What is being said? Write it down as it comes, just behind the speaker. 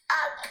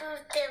to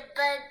the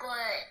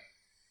penguin.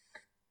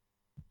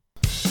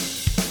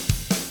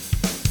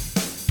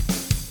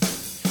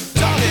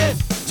 Talking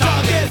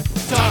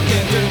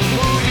through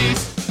movies.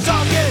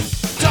 Talking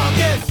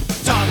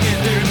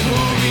through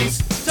movies.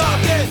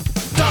 Talking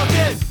through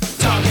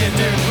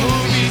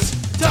movies.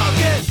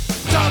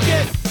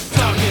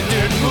 Talking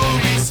through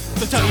movies.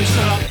 So tell me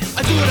shut up,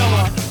 I do what I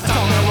want, I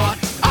talk what I want.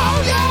 Oh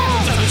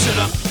yeah! Tell me shut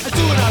up, I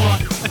do what I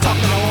want, I talk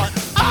what I want.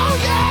 Oh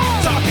yeah!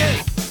 Talking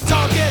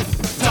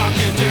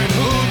through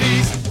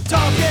movies.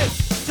 Talking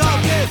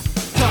through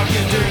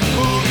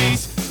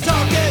movies.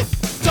 Talking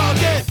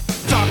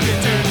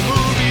through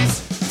movies.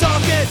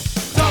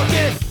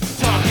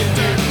 Talking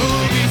through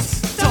movies.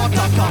 Talk.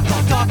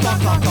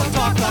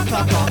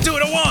 I do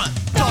what I want.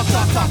 Talk. I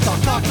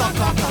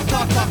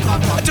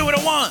do what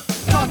I want.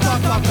 I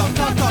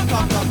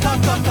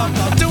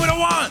do what I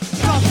want.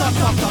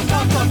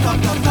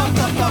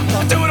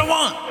 I do what I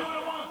want.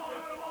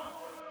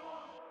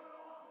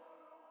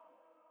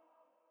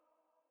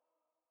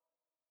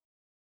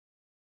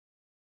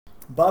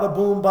 Bada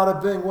boom,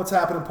 bada bing. What's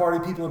happening,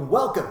 party people, and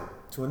welcome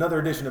to another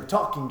edition of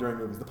Talking During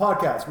Movies, the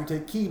podcast where we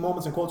take key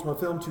moments and quotes from a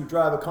film to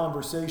drive a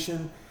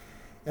conversation.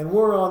 And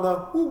we're on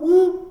the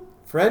woo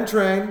friend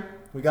train.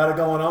 We got it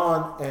going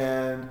on,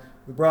 and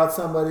we brought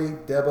somebody,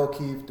 Deb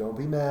O'Keefe. Don't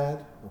be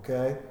mad,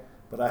 okay?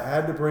 But I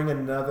had to bring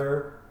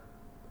another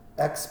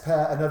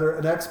expat,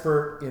 an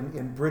expert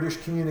in British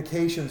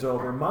communications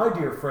over. My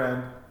dear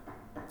friend,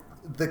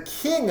 the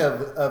king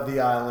of the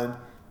island.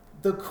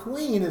 The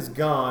queen is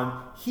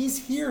gone.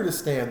 He's here to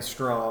stand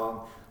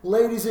strong.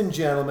 Ladies and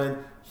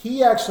gentlemen,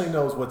 he actually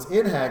knows what's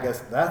in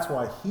haggis. That's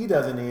why he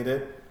doesn't eat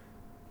it.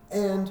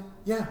 And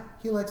yeah,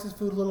 he likes his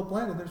food a little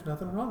bland, and there's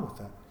nothing wrong with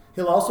that.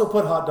 He'll also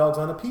put hot dogs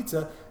on a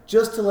pizza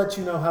just to let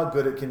you know how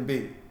good it can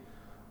be.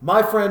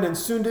 My friend and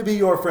soon to be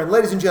your friend,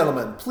 ladies and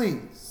gentlemen,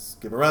 please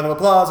give a round of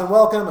applause and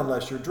welcome,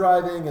 unless you're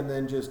driving, and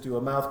then just do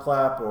a mouth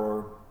clap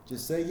or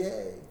just say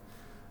yay.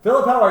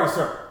 Philip, how are you,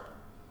 sir?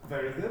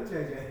 Very good,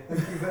 JJ. Thank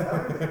you for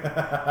having me.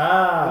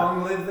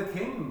 Long live the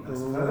king, I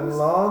suppose.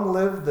 Long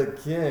live the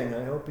king.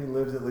 I hope he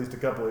lives at least a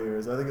couple of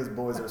years. I think his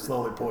boys are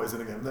slowly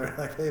poisoning him. They're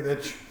like, hey,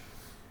 bitch,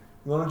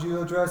 why don't you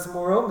go try some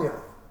more oatmeal?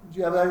 Did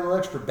you have that little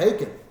extra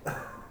bacon?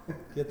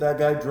 Get that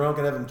guy drunk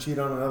and have him cheat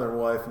on another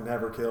wife and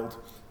have her killed.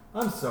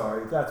 I'm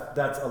sorry,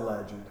 that's a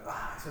legend.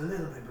 It's a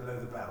little bit below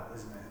the belt,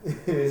 isn't it?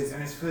 It is.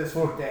 In his first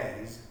few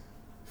days.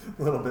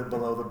 A little bit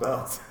below the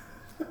belt.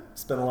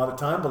 Spent a lot of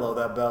time below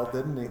that belt,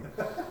 didn't he?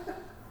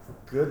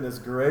 Goodness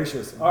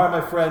gracious. All right,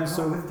 my friend.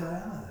 Not with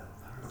Diana,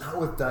 though. Not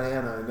with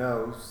Diana, I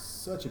know.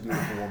 Such a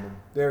beautiful woman.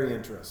 Very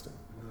interesting.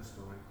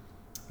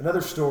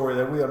 Another story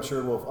that I'm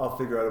sure I'll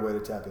figure out a way to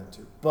tap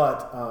into.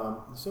 But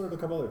so did a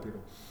couple other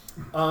people.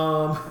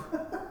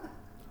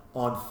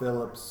 On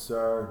Philip,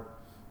 sir.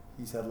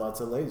 He's had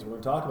lots of ladies. We're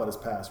going to talk about his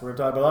past. We're going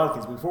to talk about a lot of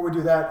things. But before we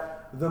do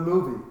that, the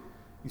movie.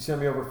 You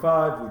sent me over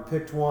 5. We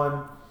picked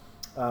one.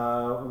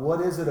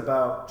 What is it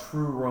about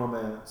true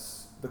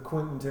romance? The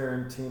Quentin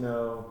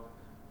Tarantino,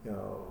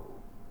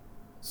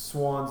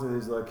 Swans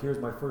is like, here's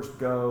my first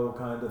go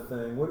kind of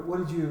thing.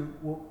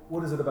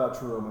 What is it about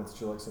true romance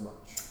that you like so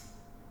much?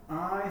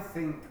 I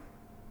think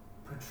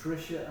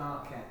Patricia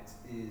Arquette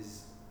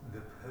is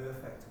the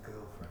perfect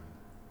girlfriend.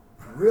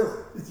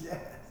 Really?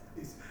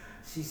 Yes.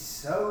 She's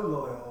so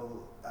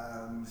loyal.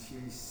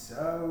 She's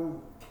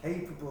so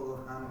capable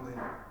of handling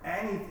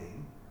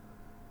anything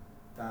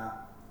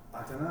that,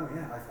 I don't know,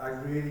 I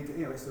really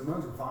do. It's the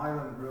most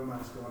violent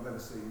romance film I've ever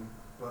seen,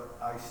 but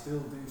I still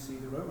do see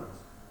the romance.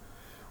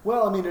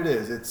 Well, I mean, it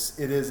is. It's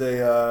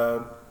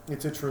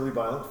a truly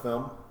violent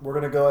film. We're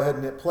going to go ahead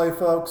and hit play,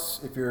 folks.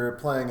 If you're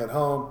playing at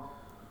home,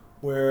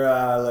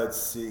 let's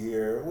see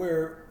here.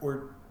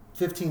 We're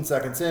 15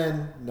 seconds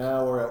in.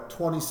 Now we're at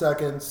 20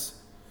 seconds.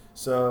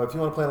 So if you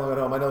want to play along at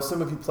home, I know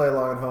some of you play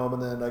along at home,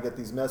 and then I get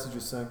these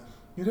messages saying,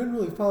 you didn't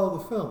really follow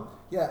the film.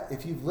 Yeah,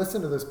 if you've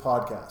listened to this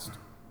podcast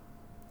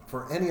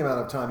for any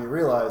amount of time, you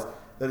realize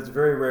that it's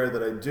very rare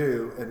that I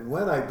do. And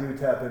when I do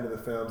tap into the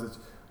films, it's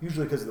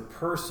usually because the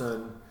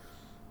person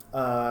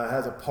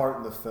has a part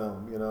in the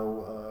film.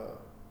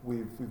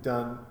 We've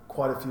done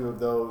quite a few of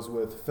those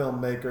with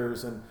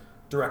filmmakers and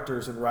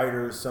directors and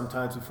writers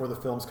sometimes before the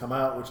films come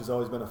out, which has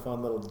always been a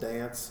fun little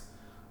dance.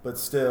 But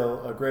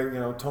still, a great,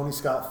 Tony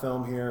Scott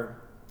film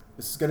here.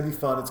 This is going to be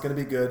fun. It's going to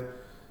be good.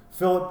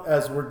 Philip,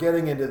 as we're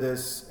getting into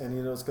this, and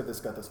it's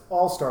got this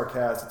all-star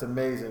cast. It's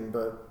amazing,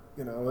 but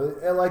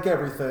like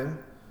everything,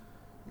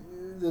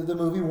 the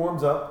movie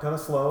warms up kind of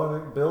slow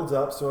and it builds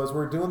up. So as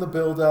we're doing the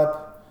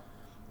build-up,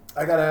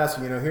 I got to ask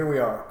you, here we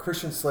are.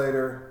 Christian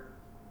Slater,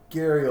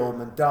 Gary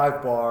Oldman,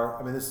 Dive Bar.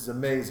 I mean, this is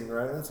amazing,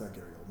 right? That's not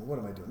Gary Oldman. What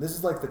am I doing? This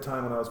is like the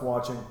time when I was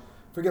watching,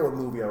 forget what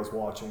movie I was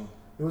watching.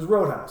 It was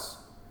Roadhouse.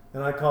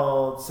 And I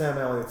called Sam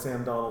Elliott,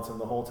 Sam Donaldson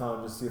the whole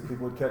time just to see if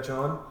people would catch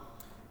on.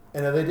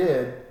 And they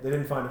did. They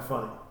didn't find it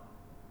funny.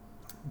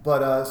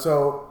 But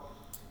so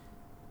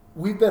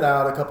we've been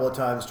out a couple of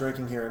times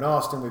drinking here in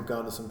Austin. We've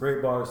gone to some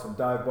great bars, some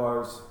dive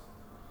bars.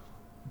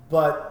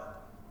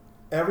 But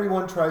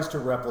everyone tries to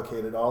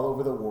replicate it all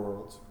over the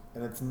world.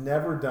 and it's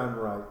never done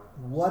right.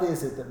 What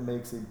is it that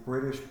makes a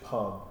British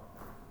pub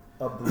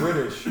a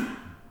British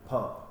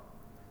pub?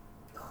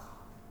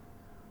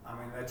 I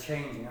mean, they're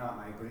changing,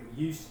 aren't they? But it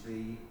used to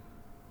be,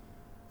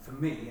 for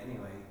me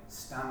anyway,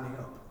 standing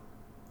up.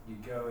 You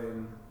go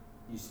in,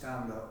 you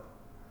stand up,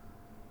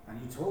 and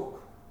you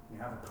talk. You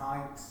have a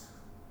pint,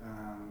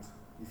 and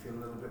you feel a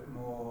little bit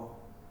more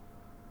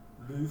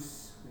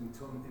loose in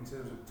terms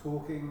of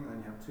talking,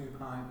 and you have 2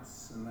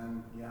 pints, and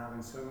then you're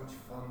having so much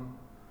fun.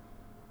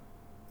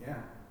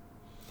 Yeah.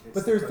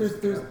 But it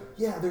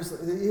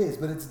is,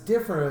 but it's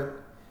different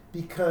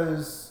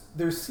because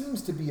there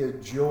seems to be a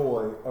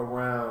joy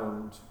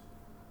around,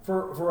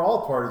 for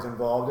all parties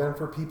involved and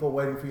for people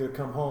waiting for you to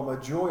come home,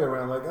 a joy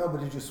around like, oh, but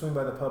did you swing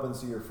by the pub and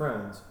see your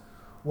friends?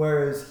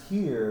 Whereas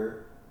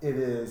here it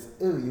is,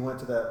 ooh, you went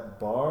to that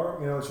bar?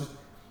 You know, it's just,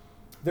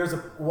 there's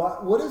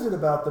what is it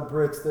about the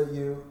Brits that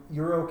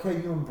you're okay,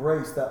 you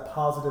embrace that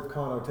positive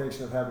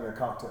connotation of having a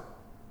cocktail?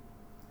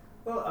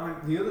 Well, I mean,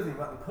 the other thing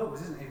about the pub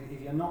is, isn't it,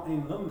 if you're not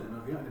in London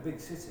or if you're not in a big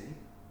city,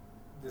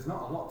 there's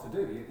not a lot to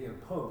do.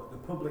 The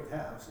public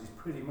house is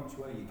pretty much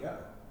where you go.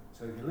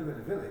 So if you live in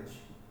a village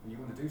and you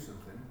want to do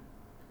something,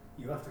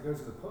 you have to go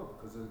to the pub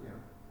because,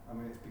 I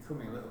mean, it's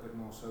becoming a little bit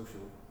more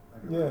social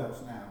everywhere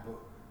else now. But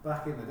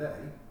back in the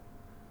day,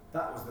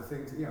 that was the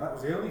thing that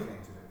was the only thing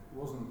to do. It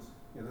wasn't,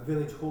 the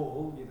village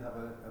hall, you'd have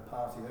a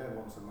party there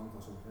once a month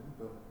or something,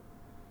 but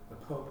the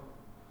pub.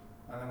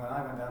 And then when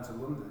I went down to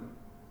London,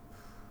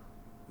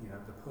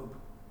 the pub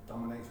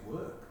dominates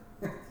work.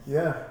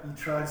 Yeah. You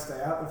try and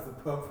stay out of the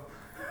pub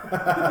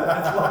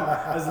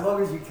as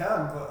long as you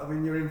can, but I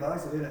mean, you're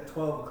invited in at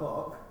 12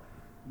 o'clock,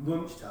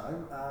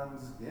 lunchtime,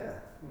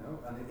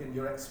 and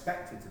you're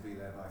expected to be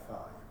there by 5.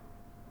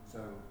 So,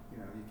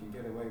 you can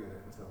get away with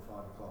it until 5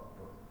 o'clock,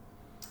 but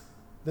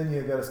then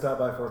you got to stop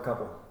by for a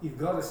couple. You've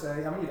got to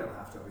say, I mean, you don't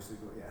have to obviously,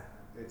 but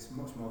yeah, it's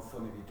much more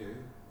fun if you do.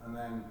 And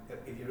then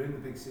if you're in the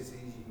big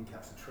cities, you can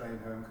catch the train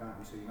home, can't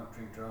you? So you're not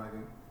drink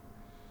driving.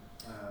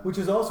 Which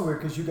is also weird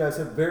because you guys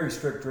have very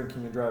strict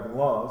drinking and driving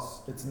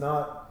laws. It's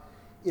not.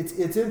 It's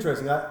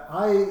interesting.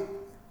 I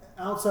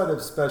outside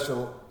of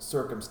special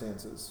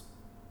circumstances,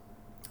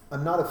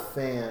 I'm not a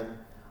fan.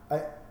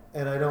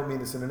 And I don't mean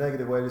this in a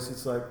negative way.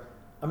 It's like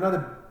I'm not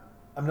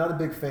a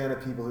big fan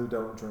of people who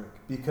don't drink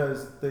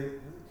because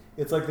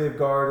it's like they've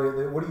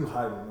guarded. What are you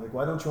hiding? Like,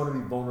 why don't you want to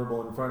be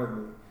vulnerable in front of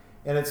me?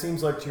 And it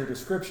seems like to your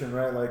description,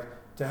 right? Like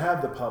to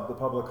have the pub, the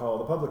public hall,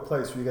 the public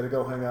place where you got to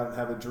go hang out and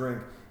have a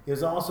drink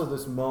is also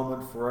this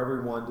moment for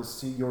everyone to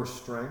see your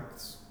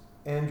strengths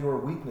and your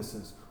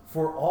weaknesses,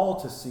 for all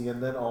to see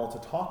and then all to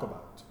talk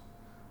about,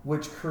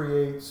 which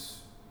creates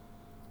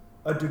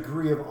a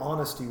degree of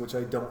honesty which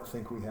I don't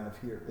think we have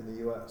here in the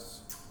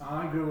U.S.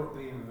 I grew up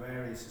being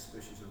very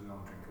suspicious of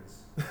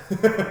non-drinkers.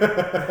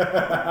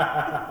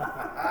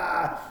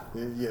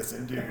 Yes,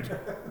 indeed.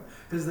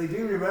 Because they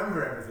do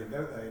remember everything,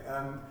 don't they?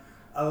 And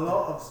a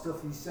lot of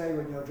stuff you say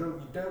when you're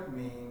drunk, you don't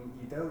mean,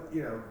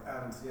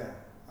 and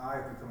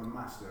I've become a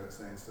master at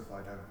saying stuff I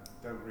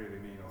don't really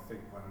mean or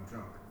think when I'm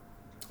drunk.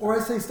 Or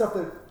I say stuff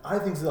that I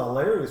think is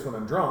hilarious when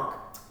I'm drunk,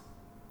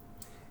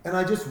 and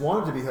I just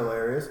want it to be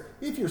hilarious.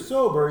 If you're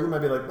sober, you might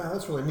be like, "Man,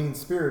 that's really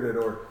mean-spirited,"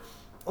 or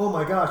 "Oh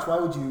my gosh, why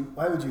would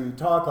you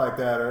talk like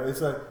that?" Or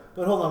it's like,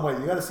 "But hold on, wait,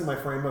 you got to see my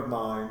frame of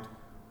mind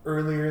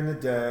earlier in the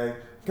day,"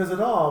 because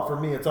for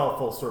me, it's all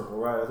full circle,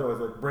 right? It's always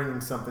like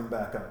bringing something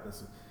back up.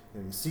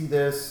 You see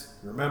this,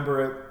 you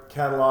remember it,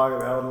 catalog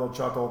it, have a little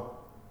chuckle,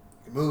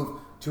 you move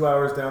 2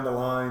 hours down the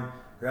line,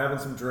 you're having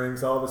some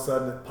drinks, all of a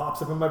sudden it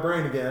pops up in my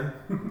brain again,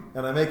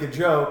 and I make a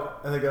joke,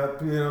 and they go,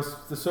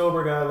 the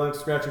sober guy looks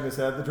scratching his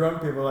head, the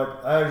drunk people are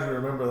like, I actually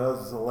remember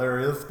that was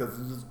hilarious, because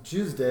it was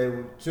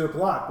Tuesday, 2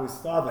 o'clock, we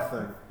saw the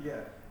thing.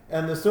 Yeah.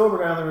 And the sober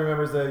guy only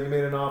remembers that you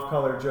made an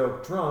off-color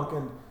joke drunk,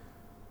 and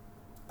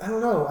I don't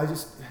know,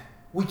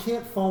 we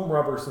can't foam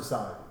rubber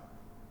society.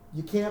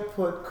 You can't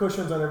put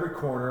cushions on every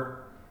corner.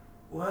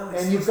 Well,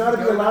 and you've got to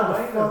be allowed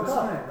to fuck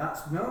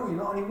up. No, you're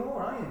not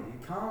anymore, are you? You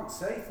can't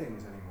say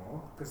things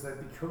anymore because they're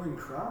becoming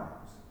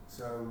crimes.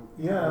 So,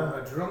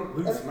 a drunk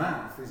loose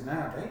mouth is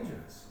now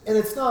dangerous. And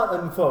it's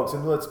not, folks,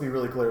 and let's be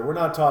really clear, we're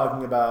not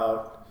talking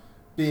about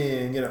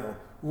being,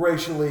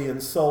 racially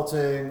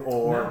insulting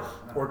or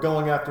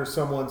going after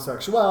someone's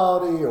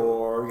sexuality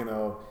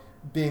or,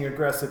 being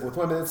aggressive with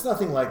women. It's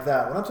nothing like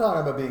that. When I'm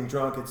talking about being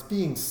drunk, it's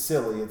being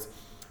silly.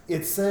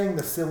 It's saying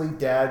the silly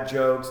dad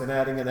jokes and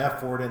adding an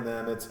F word in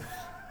them. It's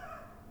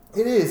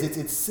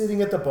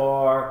sitting at the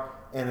bar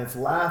and it's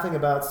laughing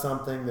about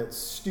something that's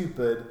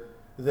stupid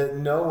that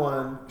no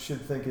one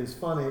should think is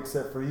funny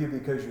except for you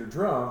because you're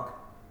drunk.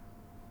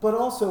 But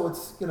also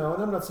it's, and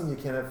I'm not saying you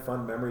can't have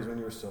fun memories when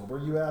you're sober.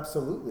 You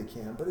absolutely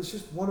can. But it's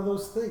just one of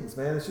those things,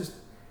 man. It's just,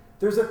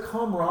 there's a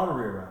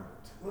camaraderie around it.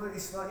 Well,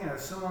 it's like, if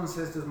someone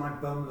says, does my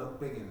bum look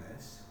big in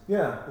this?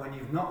 Yeah. When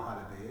you've not had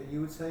a beer,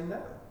 you would say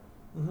no.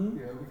 Mm-hmm.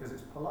 Because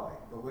it's polite.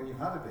 But when you've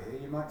had a beer,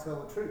 you might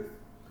tell the truth.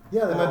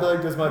 Yeah, they might be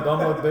like, does my bum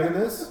look big in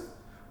this?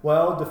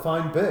 Well,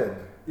 define big.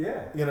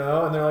 Yeah. And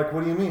they're like,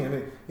 what do you mean? I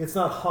mean, it's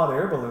not hot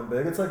air balloon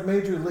big. It's like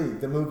Major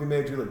League, the movie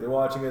Major League. They're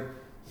watching it,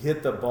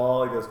 hit the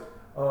ball. He goes,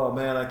 oh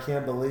man, I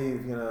can't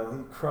believe, he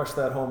crushed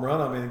that home run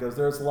on me. And he goes,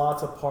 there's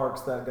lots of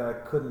parks that guy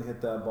couldn't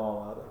hit that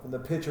ball out of. And the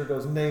pitcher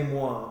goes, name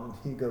one. And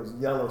he goes,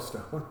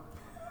 Yellowstone.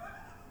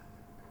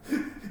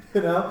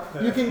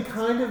 You can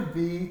kind of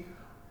be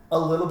a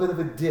little bit of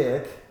a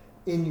dick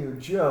in your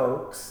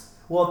jokes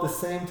while at the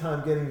same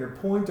time getting your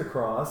point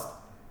across,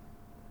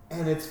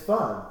 and it's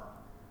fun.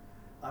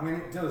 I mean,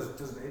 it does,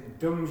 doesn't it? It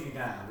dumbs you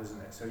down, doesn't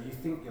it? So you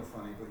think you're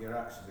funny, but you're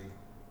actually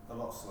a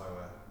lot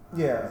slower.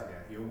 Yeah.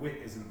 Your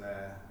wit isn't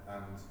there,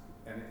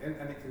 and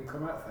it can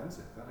come out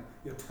offensive, can't it?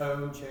 Your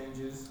tone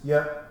changes.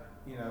 Yep.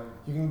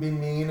 You can be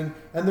mean,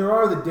 and there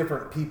are the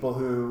different people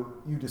who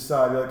you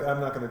decide, you're like,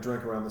 I'm not going to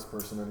drink around this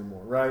person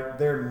anymore, right?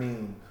 They're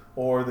mean,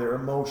 or they're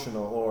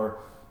emotional, or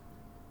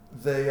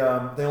they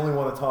only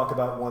want to talk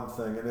about one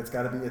thing, and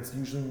it's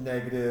usually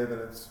negative,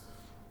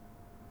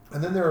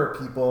 and then there are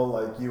people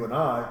like you and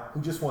I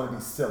who just want to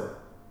be silly.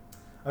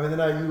 I mean, the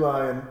night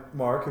I and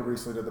Mark, who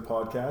recently did the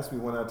podcast, we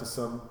went out to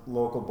some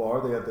local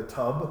bar. They had the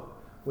tub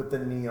with the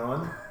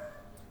neon.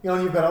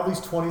 You've got all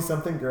these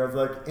 20-something girls,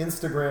 like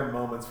Instagram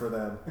moments for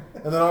them.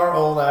 And then our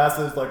old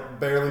asses, like,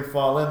 barely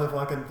fall in the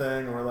fucking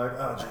thing. And we're like,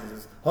 oh,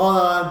 Jesus. Hold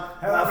on.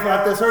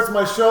 Fuck, this hurts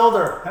my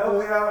shoulder. Help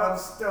me out, I'm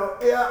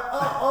stuck. Yeah,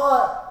 all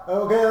right.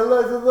 Okay,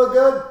 does it look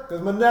good?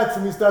 Because my neck's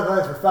going to be stuck like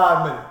this for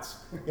 5 minutes.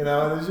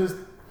 And it's just...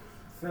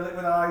 Fill it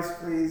with ice,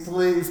 please.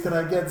 Please, can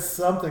I get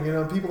something?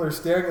 People are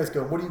staring at us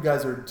going, what are you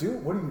guys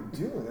doing? What are you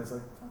doing? It's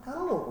like, fuck, I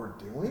don't know what we're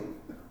doing.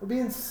 We're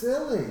being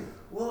silly.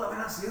 Well, I mean,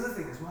 that's the other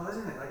thing as well,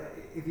 isn't it?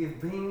 Like, if you've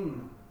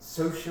been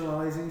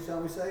socialising, shall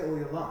we say, all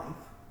your life,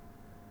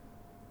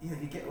 you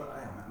get what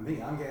I am.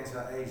 Me, I'm getting to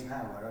that age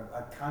now where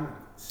I kind of,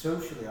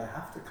 socially, I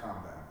have to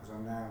calm down because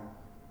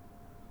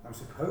I'm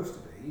supposed to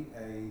be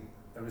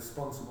a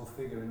responsible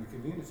figure in the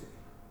community.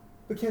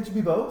 But can't you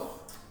be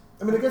both?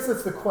 I mean, I guess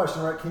that's the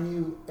question, right? Can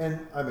you, and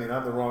I mean,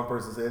 I'm the wrong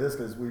person to say this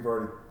because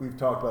we've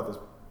talked about this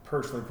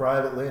personally,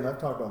 privately, and I've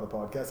talked about it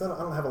on the podcast. I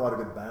don't have a lot of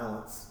good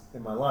balance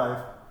in my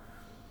life.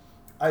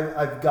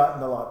 I've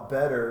gotten a lot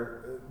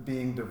better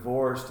being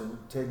divorced and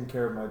taking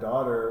care of my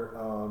daughter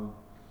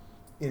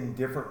in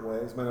different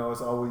ways. I mean, I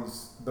was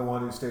always the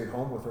one who stayed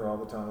home with her all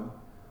the time.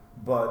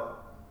 But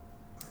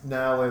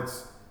now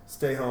it's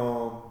stay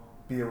home,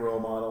 be a role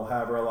model,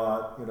 have her a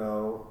lot,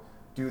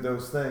 do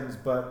those things.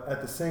 But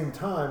at the same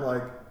time,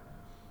 like,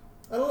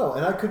 I don't know,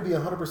 and I could be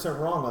 100%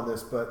 wrong on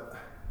this, but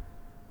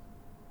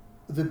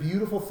the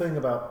beautiful thing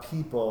about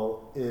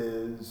people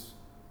is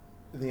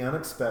the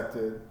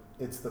unexpected,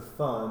 it's the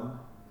fun,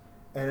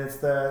 and it's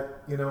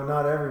that,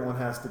 not everyone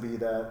has to be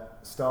that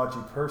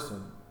stodgy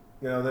person.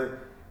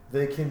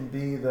 They can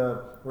be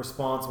the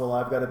responsible,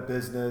 I've got a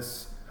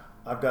business,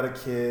 I've got a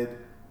kid,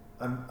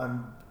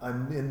 I'm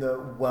in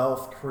the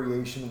wealth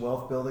creation,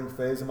 wealth building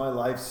phase of my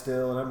life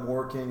still, and I'm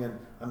working and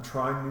I'm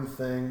trying new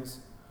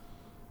things.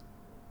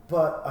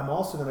 But I'm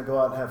also going to go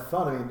out and have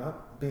fun. I mean,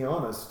 be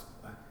honest,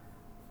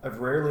 I've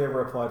rarely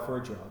ever applied for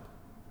a job.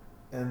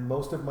 And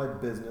most of my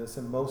business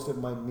and most of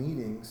my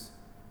meetings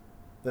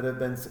that have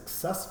been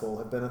successful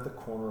have been at the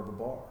corner of a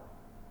bar.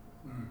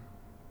 Mm.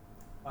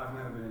 I've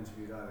never been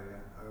interviewed either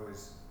yet. I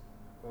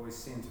always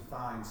seem to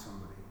find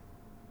somebody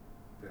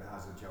that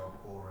has a job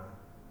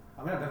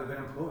I've never been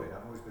employed.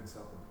 I've always been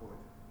self-employed.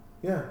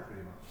 Yeah.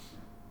 Pretty much.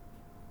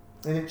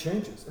 Yeah. And it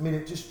changes. I mean,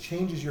 it just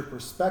changes your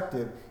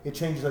perspective. It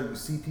changes how you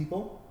see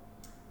people.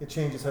 It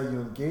changes how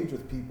you engage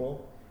with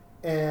people.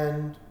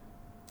 And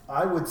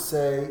I would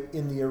say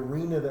in the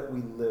arena that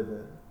we live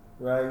in,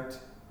 right?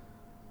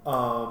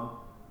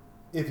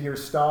 If you're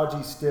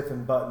stodgy, stiff,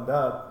 and buttoned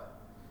up,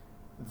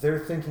 they're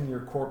thinking you're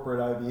corporate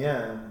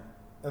IBM,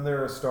 and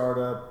they're a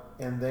startup,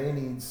 and they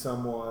need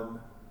someone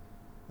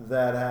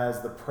that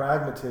has the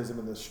pragmatism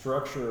and the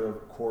structure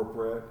of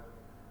corporate,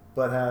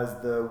 but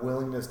has the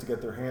willingness to get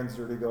their hands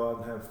dirty, go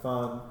out and have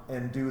fun,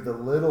 and do the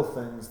little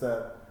things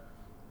that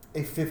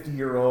a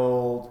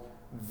 50-year-old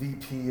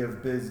VP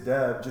of biz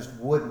dev just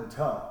wouldn't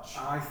touch.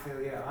 I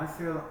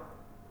feel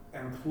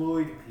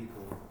employed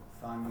people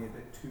find me a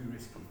bit too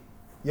risky.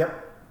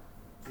 Yep.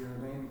 Do you know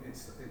what I mean?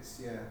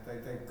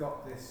 They've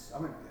got this,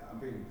 I'm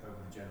being overly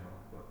general,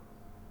 but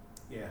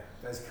yeah,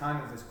 there's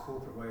kind of this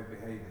corporate way of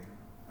behaving,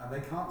 and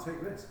they can't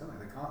take risks, can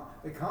they?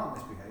 They can't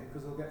misbehave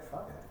because they'll get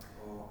fired.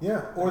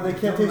 Or they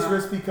can't take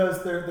risks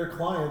because their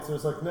clients,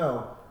 there's like,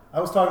 no. I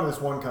was talking to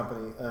this one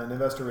company, an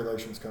investor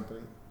relations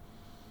company,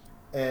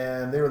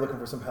 and they were looking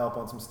for some help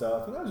on some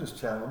stuff, and I was just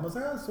chatting with them. I was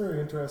like, oh, that's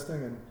very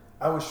interesting, and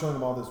I was showing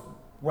them all this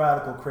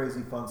radical,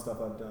 crazy, fun stuff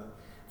I've done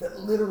that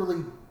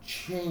literally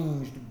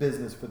changed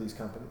business for these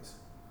companies.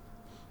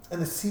 And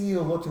the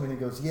CEO looked at me and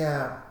he goes,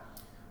 yeah,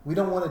 we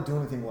don't want to do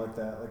anything like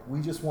that. Like, we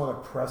just want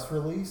a press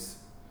release,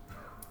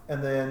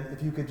 and then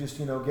if you could just,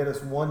 get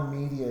us one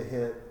media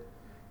hit,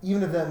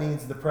 even if that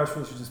means the press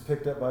release is just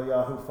picked up by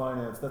Yahoo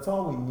Finance, that's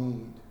all we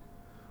need.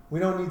 We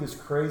don't need this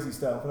crazy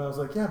stuff. And I was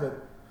like, yeah,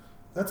 but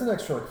that's an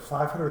extra like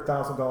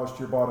 $500,000 to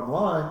your bottom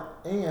line,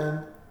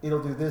 and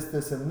it'll do this,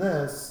 this, and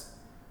this.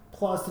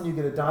 Plus, then you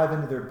get to dive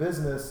into their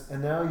business,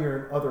 and now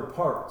you're in other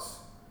parts.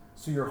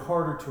 So you're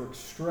harder to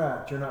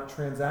extract. You're not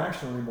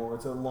transactional anymore.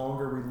 It's a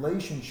longer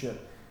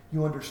relationship.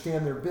 You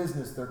understand their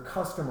business, their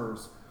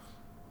customers.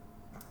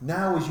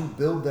 Now, as you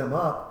build them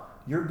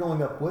up, you're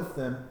going up with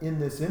them in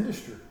this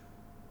industry.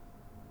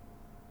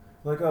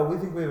 Like, oh, we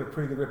think we have a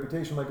pretty good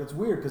reputation. I'm like, it's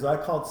weird because I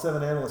called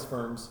 7 analyst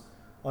firms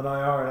on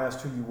IR and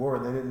asked who you were,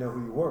 and they didn't know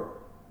who you were.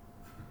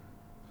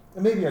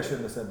 And maybe I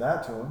shouldn't have said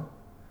that to them.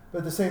 But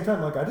at the same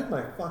time, like, I did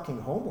my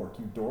fucking homework,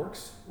 you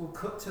dorks. Well,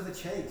 cut to the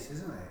chase,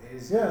 isn't it?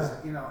 Is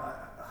you know,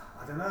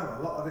 I don't know.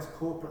 A lot of this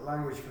corporate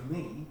language for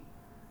me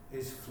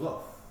is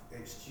fluff.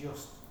 It's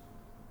just,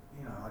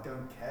 you know, I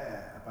don't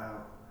care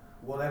about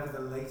whatever the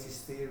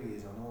latest theory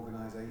is on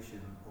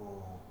organisation,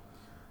 or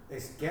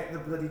it's get the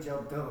bloody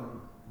job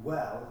done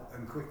well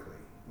and quickly.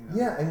 You know?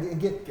 Yeah,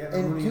 and get the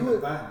and money do in the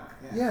it. bank.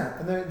 Yeah,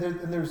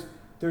 and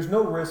there's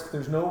no risk,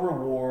 there's no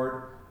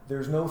reward,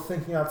 there's no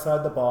thinking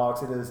outside the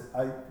box. It is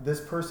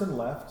this person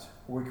left,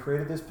 we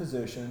created this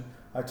position.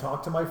 I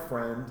talked to my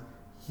friend.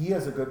 He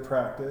has a good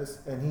practice,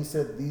 and he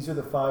said these are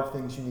the 5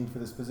 things you need for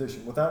this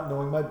position, without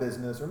knowing my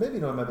business, or maybe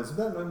knowing my business,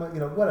 without knowing my, you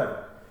know,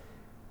 whatever.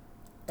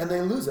 And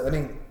they lose it. I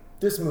mean,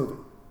 this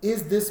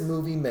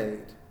movie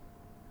made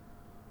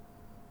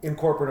in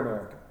corporate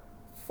America?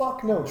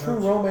 Fuck no. True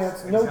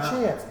romance, no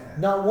chance. Yeah.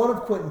 Not one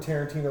of Quentin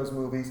Tarantino's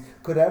movies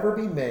could ever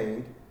be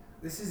made.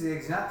 This is the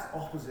exact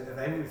opposite of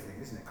everything,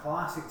 isn't it?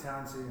 Classic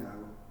Tarantino.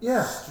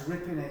 Yeah.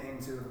 Stripping it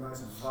into the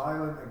most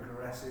violent,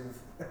 aggressive.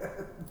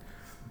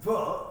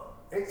 But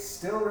it's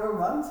still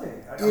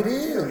romantic. It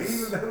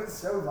is. Even though it's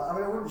so bad. I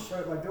mean, I wouldn't show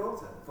it my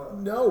daughter, but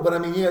No, but I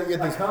mean, yeah, I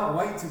this, can't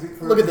wait to be.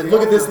 look at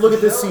this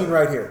show scene it.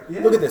 right here. Yeah.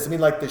 Look at this. I mean,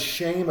 like the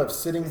shame of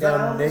sitting Is that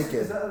down Elvis? naked.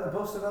 Is that a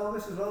bust of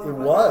Elvis as well? It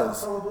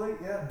was. Probably,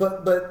 yeah.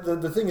 But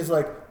the thing is,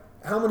 like,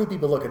 how many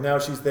people look at now?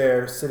 She's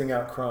there sitting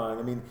out crying.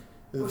 I mean,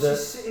 Well,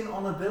 she's sitting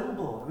on a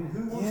billboard. I mean,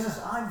 who wants Yeah.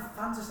 to? I've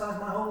fantasized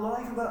my whole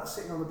life about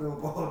sitting on a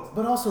billboard.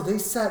 but also they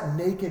sat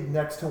naked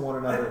next to one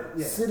another,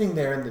 Yeah. sitting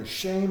there in the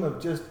shame of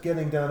just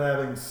getting done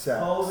having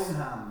sex, Holding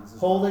hands.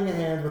 holding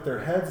hands with their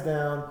heads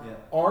down, Yeah.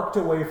 arced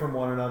away from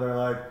one another.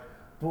 Like,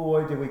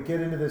 boy, did we get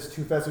into this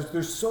too fast?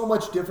 There's so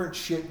much different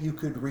shit you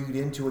could read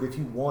into it if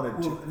you wanted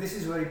Well, to. this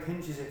is where he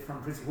pinches it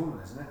from Pretty Woman,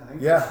 isn't it? I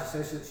think. Yeah. She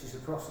says that she's a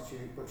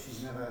prostitute, but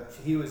she's never.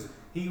 He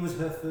was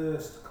her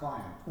first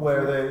client.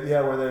 Where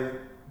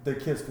wasn't they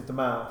kissed with the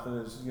mouth,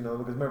 and it's, you know,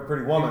 because remember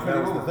Pretty he? Woman, In Pretty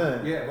that was Woman. the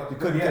thing. Yeah, but You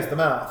couldn't yeah. kiss the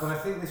mouth. But I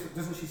think this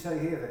doesn't she say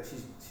here that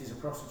she's a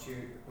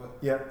prostitute, but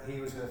Yeah. he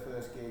was her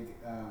first gig,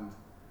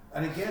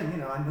 and again, you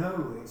know, I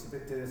know it's a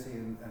bit dirty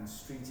and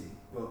streety,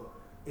 but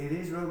it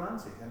is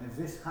romantic, and if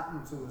this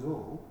happened to us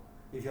all,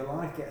 if your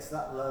life gets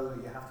that low that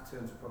you have to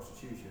turn to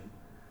prostitution,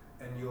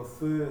 and your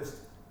first,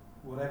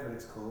 whatever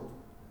it's called,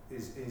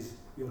 is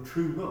your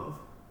true love,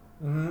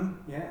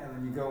 Mm-hmm. yeah, and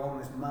then you go on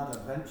this mad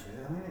adventure.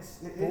 I mean,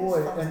 it Boy,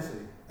 is and fantasy.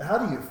 how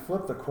do you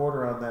flip the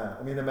quarter on that?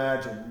 I mean,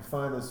 imagine you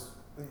find this,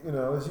 you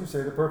know, as you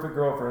say, the perfect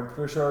girlfriend,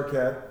 Patricia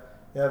Arquette.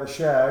 You have a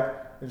shag,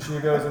 and she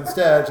goes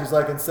instead. She's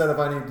like, instead of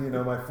I need, you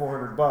know, my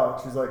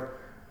 $400, she's like,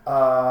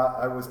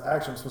 I'm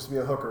supposed to be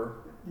a hooker,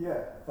 Yeah,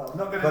 well, I'm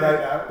not going to but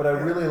do that. I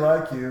really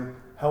like you.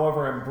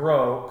 However, I'm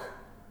broke.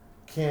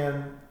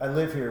 Can I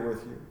live here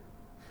with you?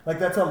 Like,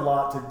 that's a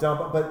lot to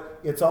dump. But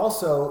it's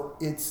also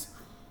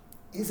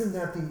isn't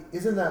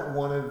that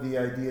one of the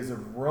ideas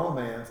of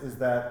romance, is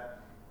that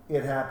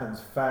it happens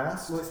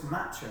fast? Well, it's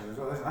macho as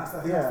well. Isn't it? That's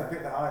the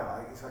bit that I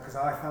like. It's like, because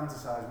I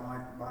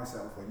fantasize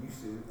myself, I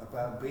used to,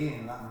 about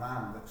being that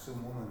man that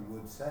some woman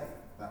would say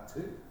that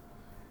too.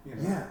 You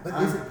know, Yeah, but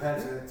I'm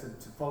prepared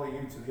to follow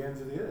you to the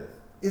ends of the earth.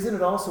 Isn't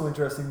it also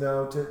interesting,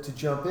 though, to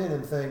jump in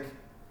and think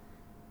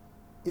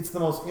it's the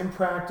most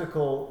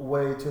impractical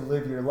way to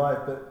live your life,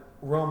 but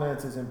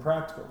romance is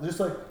impractical. Just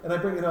like, and I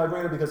bring it up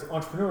because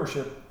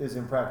entrepreneurship is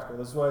impractical.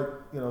 That's why,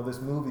 you know,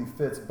 this movie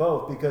fits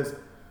both, because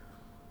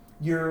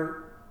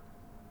you're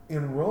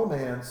in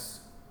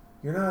romance,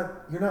 you're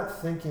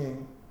not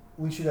thinking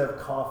we should have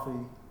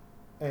coffee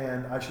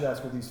and I should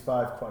ask her these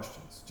 5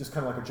 questions, just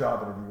kind of like a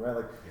job interview, right?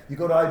 Like, you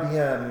go to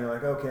IBM and you're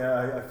like, okay,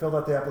 I filled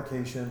out the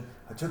application,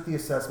 I took the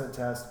assessment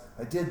test,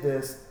 I did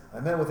this, I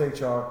met with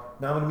HR,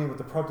 now I'm going to meet with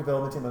the product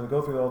development team, I'm going to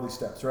go through all these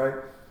steps, right?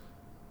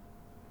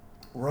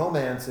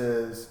 Romance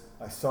is,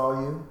 I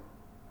saw you,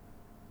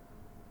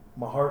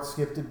 my heart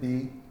skipped a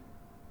beat,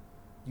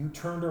 you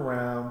turned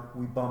around,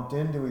 we bumped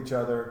into each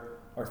other,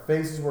 our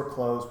faces were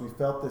close, we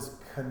felt this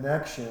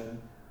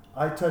connection,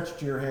 I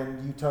touched your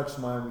hand, you touched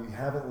mine, we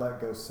haven't let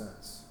go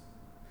since.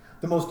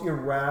 The most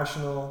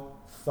irrational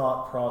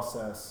thought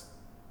process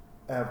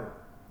ever.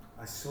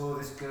 I saw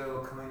this girl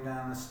coming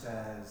down the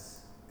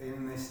stairs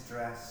in this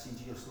dress.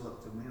 She just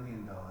looked $1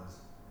 million.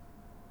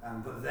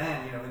 But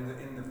then, you know,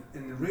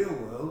 in the real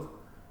world,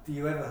 do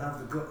you ever have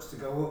the guts to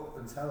go up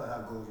and tell her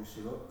how gorgeous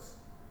she looks?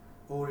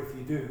 Or if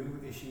you do,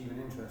 is she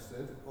even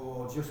interested?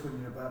 Or just when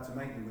you're about to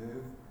make the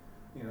move,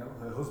 you know,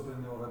 her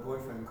husband or her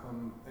boyfriend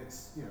come.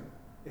 It's, you know,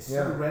 it's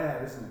so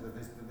rare, isn't it,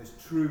 that this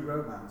true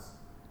romance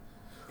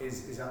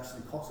is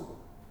actually possible.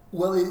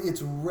 Well,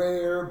 it's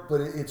rare,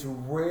 but it's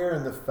rare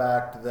in the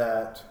fact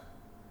that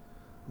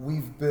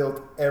we've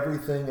built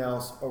everything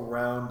else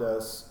around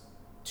us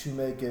to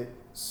make it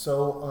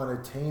so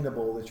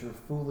unattainable that you're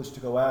foolish to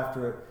go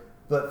after it.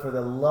 But for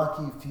the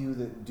lucky few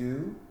that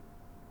do,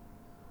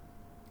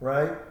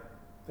 right?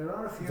 There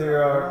are a few.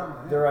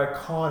 They're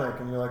iconic,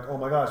 and you're like, oh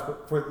my gosh!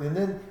 But and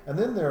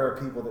then there are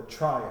people that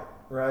try it,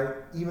 right?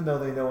 Even though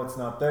they know it's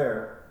not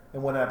there.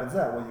 And what happens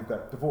then? Well, you've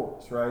got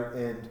divorce, right?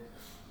 And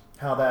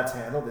how that's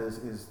handled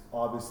is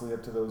obviously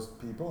up to those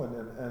people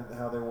and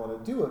how they want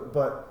to do it.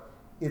 But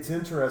it's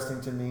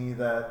interesting to me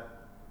that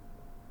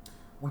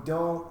we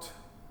don't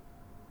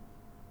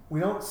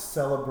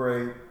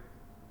celebrate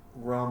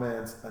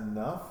romance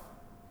enough.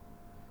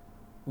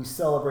 We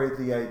celebrate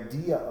the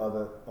idea of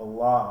it a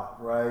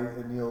lot, right?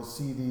 And you'll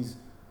see these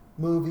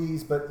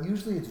movies, but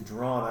usually it's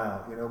drawn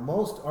out. You know,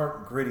 most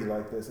aren't gritty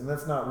like this, and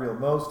that's not real.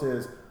 Most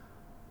is,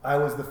 I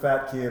was the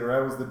fat kid, or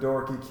I was the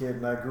dorky kid,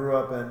 and I grew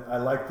up and I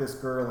liked this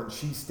girl, and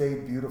she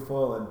stayed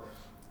beautiful, and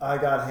I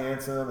got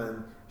handsome,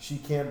 and she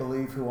can't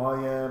believe who I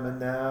am,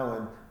 and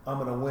I'm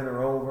gonna win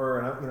her over,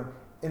 and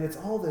and it's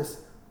all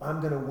this.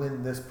 I'm gonna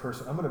win this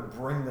person. I'm gonna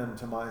bring them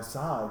to my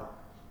side.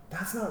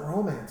 That's not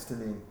romance to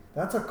me.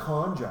 That's a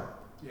con job.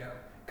 Yeah.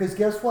 Because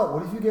guess what?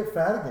 What if you get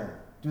fat again?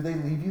 Do they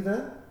leave you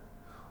then?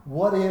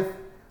 What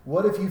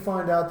if you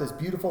find out this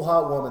beautiful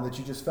hot woman that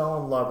you just fell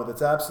in love with?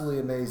 It's absolutely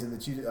amazing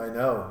I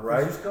know,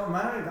 right? They just got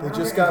married. They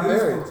just got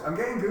married. I'm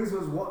getting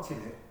goosebumps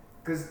watching it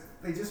because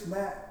they just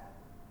met.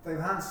 They've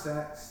had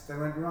sex. They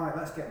went, right,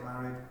 let's get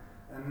married.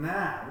 And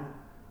now,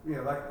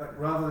 like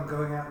rather than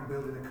going out and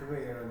building a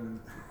career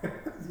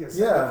and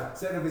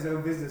setting up his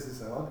own business and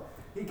so on,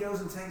 he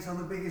goes and takes on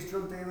the biggest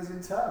drug dealers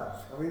in town.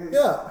 I mean,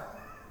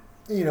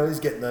 he's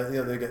getting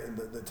they're getting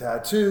the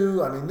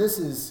tattoo. I mean, this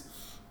is.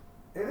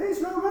 It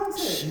is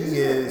romantic. She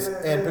is,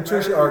 and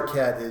Patricia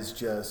Arquette is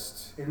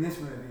just. In this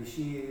movie,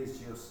 she is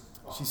just.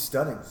 She's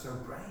stunning. So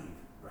brave.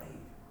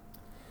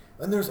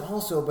 And there's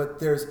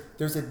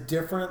a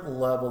different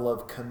level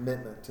of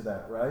commitment to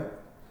that, right?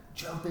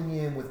 Jumping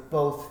in with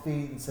both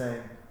feet and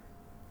saying,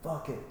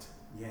 "Fuck it."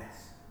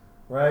 Yes.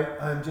 Right?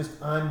 I'm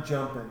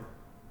jumping.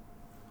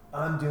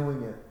 I'm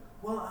doing it.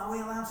 Well, are we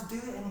allowed to do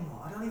it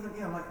anymore? I don't even,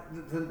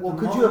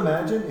 could you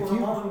imagine if the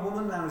modern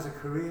woman now is a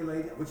career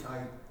lady, which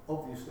I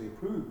obviously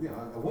approve.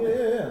 I want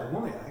it. I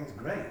want it. I think it's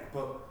great,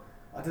 but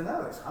I don't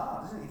know. It's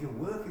hard, isn't it? If you're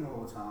working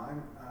all the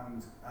time,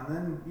 and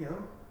then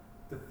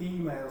the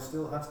female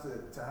still has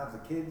to have the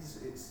kids.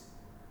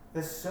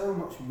 There's so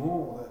much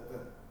more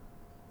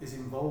that is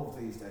involved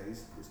these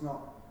days. It's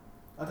not.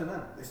 I don't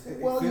know.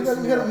 You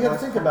got to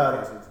think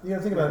about it. You got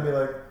to think about it and be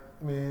like.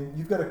 I mean,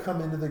 you've got to come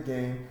into the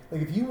game.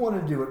 Like, if you want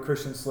to do what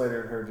Christian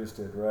Slater and her just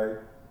did, right?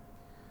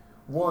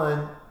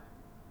 One,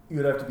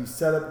 you'd have to be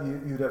set up.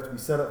 You'd have to be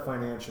set up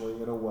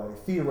financially in a way,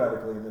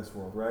 theoretically, in this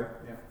world, right?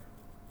 Yeah.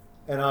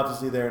 And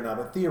obviously they're not,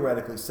 but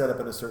theoretically set up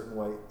in a certain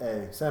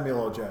way. Samuel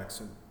L.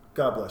 Jackson,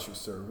 God bless you,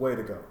 sir. Way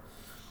to go.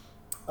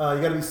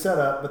 You got to be set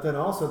up, but then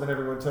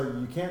everyone tell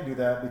you can't do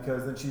that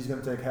because then she's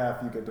going to take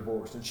half. You get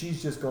divorced, and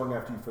she's just going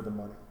after you for the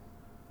money,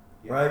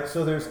 right?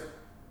 So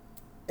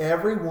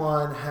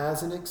everyone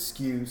has an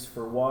excuse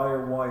for why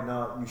or why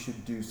not you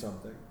should do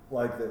something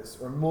like this,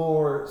 or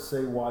more,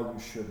 say why you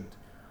shouldn't.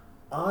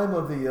 I'm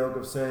of the ilk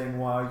of saying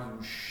why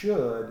you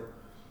should,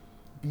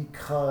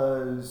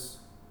 because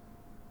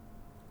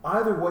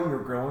either way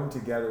you're growing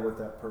together with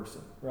that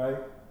person, right?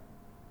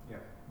 Yeah.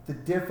 The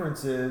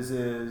difference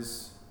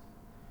is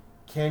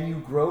can you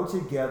grow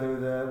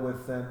together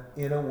with them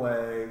in a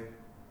way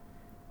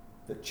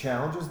that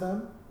challenges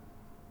them,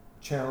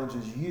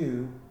 challenges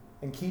you,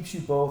 and keeps you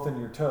both on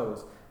your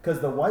toes. Because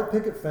the white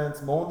picket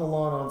fence, mowing the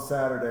lawn on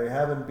Saturday,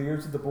 having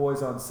beers with the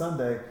boys on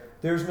Sunday,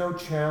 there's no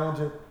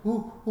challenge.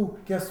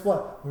 Guess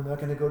what? We're not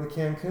going to go to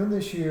Cancun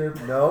this year.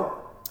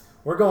 Nope.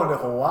 We're going to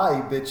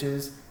Hawaii,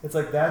 bitches. It's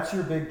like, that's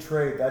your big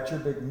trade. That's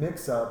your big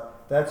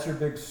mix-up. That's your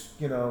big,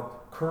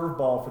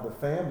 curveball for the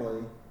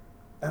family.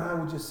 And I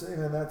would just say,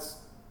 man,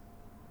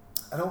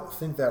 I don't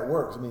think that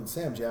works. I mean,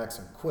 Sam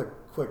Jackson, quick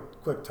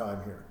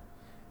time here.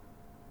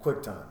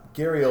 Quick time.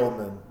 Gary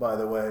Oldman, by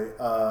the way,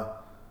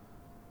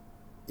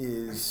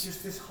 is... It's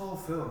just this whole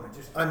film.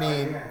 I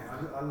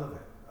love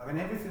it. I mean,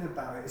 everything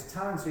about it is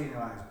Tarantino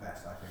at his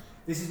best, I think.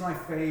 This is my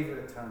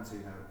favourite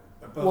Tarantino.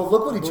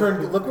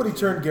 Look what he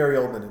turned Gary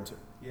Oldman into.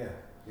 Yeah.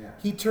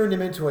 He turned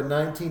him into a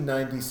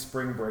 1990s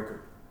Spring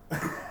Breaker.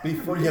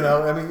 Before,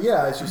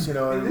 it's just,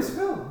 In this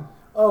film?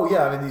 Oh,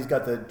 yeah, I mean, he's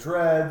got the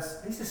dreads.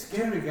 He's a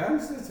scary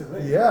gangster to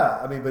me. Yeah,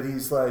 I mean, but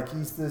he's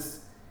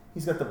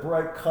got the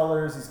bright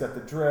colors, he's got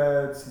the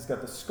dreads, he's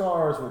got the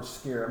scars, which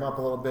scare him up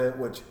a little bit,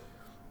 which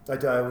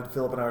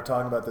Philip and I were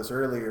talking about this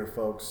earlier,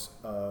 folks,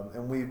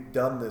 and we've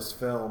done this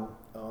film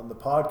on the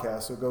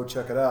podcast, so go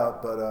check it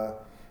out,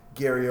 but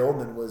Gary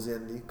Oldman was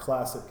in the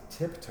classic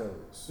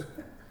Tiptoes,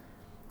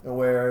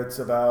 where it's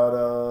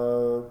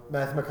about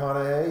Matthew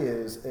McConaughey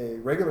is a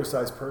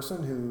regular-sized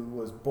person who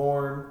was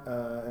born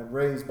and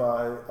raised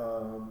by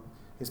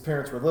his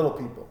parents were little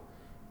people.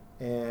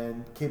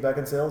 And Kate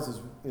Beckinsale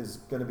is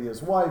going to be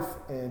his wife,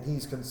 and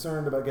he's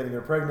concerned about getting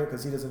her pregnant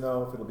because he doesn't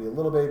know if it'll be a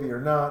little baby or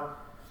not.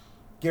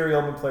 Gary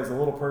Oldman plays a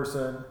little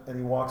person, and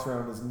he walks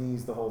around on his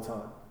knees the whole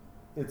time.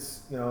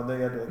 It's, and they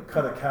had to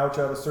cut a couch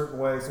out a certain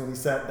way, so when he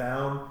sat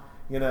down,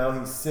 You know,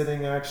 he's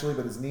sitting actually,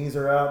 but his knees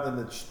are out, and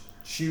the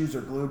shoes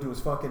are glued to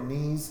his fucking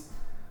knees.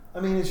 I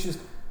mean, it's just,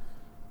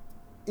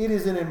 it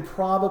is an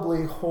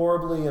improbably,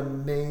 horribly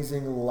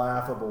amazing,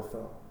 laughable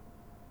film.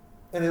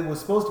 And it was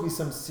supposed to be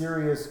some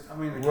serious I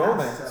mean, the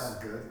romance. cast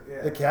sounds good.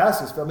 Yeah. The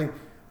cast is, I mean,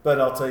 but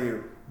I'll tell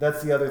you,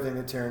 that's the other thing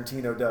that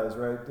Tarantino does,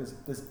 right?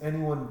 Does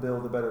anyone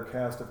build a better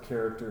cast of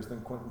characters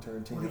than Quentin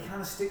Tarantino? Well, he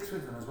kind of sticks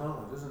with them as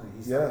well, though, doesn't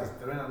he?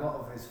 They're in a lot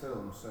of his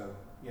films, so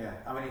yeah.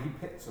 I mean, he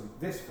picked some.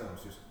 This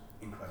film's just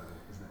incredible,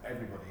 isn't it?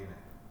 Everybody in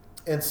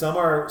it. And some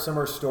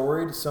are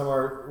storied, some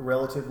are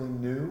relatively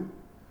new,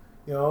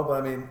 you know.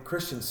 But I mean,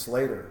 Christian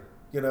Slater,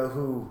 you know,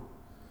 who,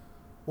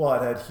 well,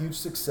 it had huge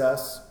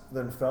success,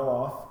 then fell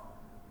off.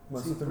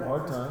 Went through some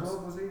hard times.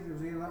 Was he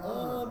in that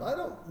one? I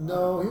don't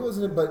know. He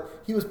wasn't,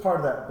 but he was part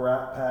of that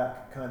Brat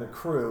Pack kind of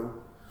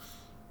crew.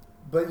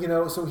 But you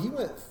know, so he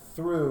went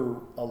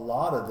through a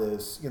lot of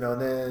this, you know,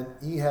 and then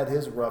he had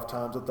his rough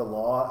times with the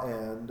law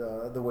and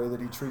the way that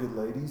he treated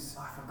ladies.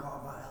 I forgot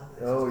about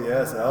Elvis. Oh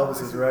yes,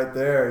 Elvis is right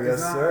there. Yes,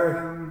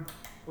 sir.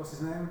 What's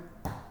his name?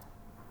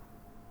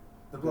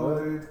 The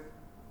blonde dude.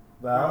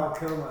 Val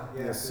Kilmer.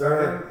 Yes,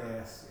 sir.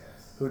 Yes.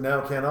 Who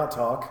now cannot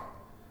talk,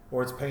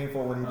 or it's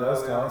painful when he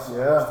does talk.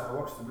 I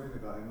watched the movie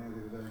about him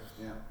the other day.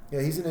 Yeah.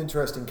 Yeah, he's an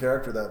interesting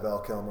character, that Val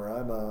Kilmer.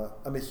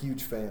 I'm a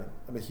huge fan.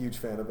 I'm a huge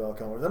fan of Val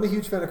Kilmer. I'm a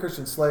huge fan of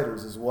Christian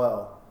Slater's as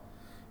well.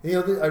 You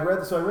know, I read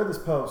this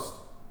post,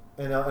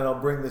 and I'll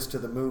bring this to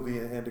the movie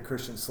and to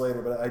Christian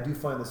Slater, but I do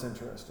find this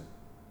interesting.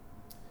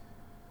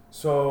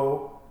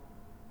 So,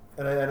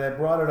 and I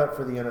brought it up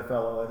for the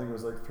NFL. I think it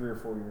was like 3 or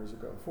 4 years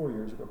ago,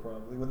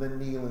 probably, when the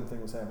kneeling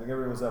thing was happening.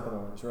 Everyone was up in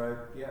arms, right?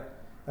 Yeah.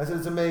 I said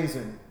it's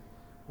amazing.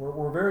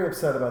 We're very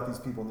upset about these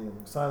people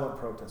kneeling, silent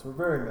protest. We're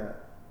very mad.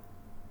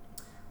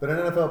 But an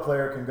NFL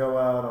player can go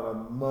out on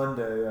a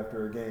Monday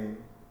after a game,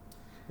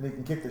 and he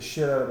can kick the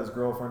shit out of his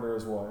girlfriend or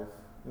his wife.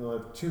 He'll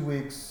have 2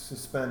 weeks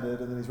suspended,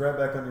 and then he's right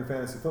back on your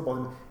fantasy football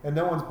team. And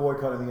no one's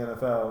boycotting the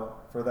NFL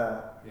for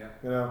that. Yeah.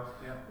 You know?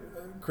 Yeah.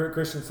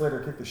 Christian Slater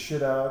kicked the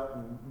shit out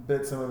and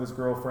bit some of his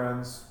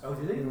girlfriends. Oh,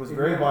 did he? He was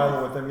very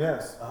violent with them,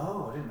 yes.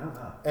 Oh, I didn't know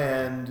that.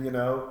 And, you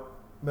know,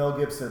 Mel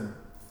Gibson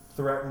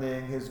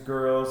threatening his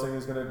girl, saying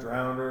he's going to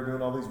drown her,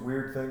 doing all these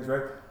weird things,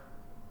 right?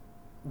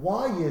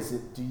 Why is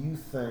it, do you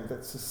think,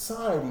 that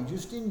society,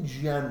 just in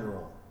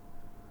general,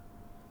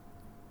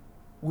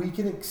 we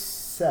can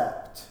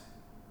accept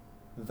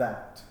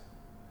that?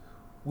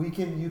 You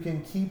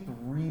can keep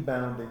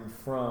rebounding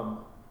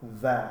from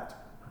that,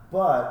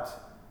 but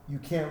you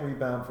can't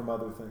rebound from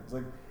other things.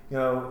 Like, you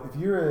know, if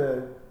you're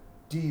a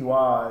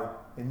DUI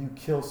and you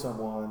kill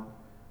someone,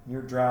 and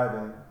you're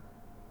driving,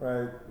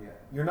 right? Yeah.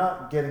 You're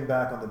not getting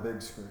back on the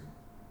big screen.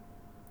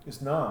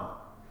 It's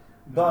not.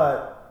 No.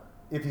 But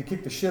if you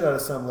kick the shit out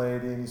of some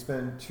lady and you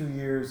spend 2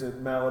 years at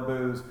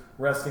Malibu's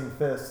resting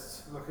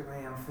fists, Look at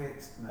me, I'm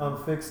fixed now.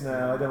 I'm fixed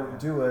now, I don't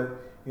do it,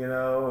 you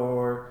know,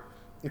 or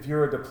if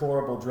you're a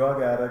deplorable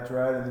drug addict,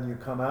 right, and then you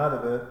come out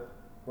of it,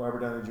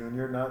 Robert Downey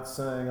Jr., not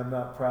saying I'm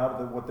not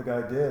proud of what the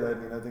guy did. I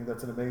mean, I think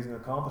that's an amazing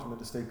accomplishment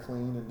to stay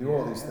clean and do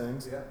all these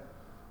things. Yeah.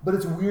 But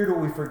it's weird where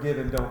we forgive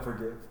and don't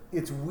forgive.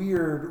 It's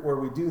weird where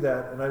we do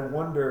that, and I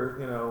wonder,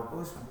 you know.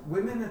 Well,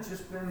 women have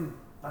just been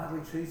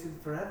badly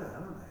treated forever,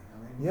 haven't they?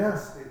 I mean, Yeah.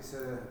 It's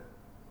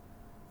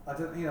I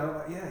don't, you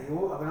know, yeah.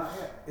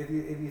 If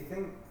you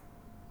think,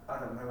 I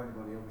don't know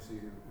anybody obviously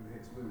who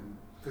hits women,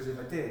 because if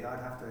I did,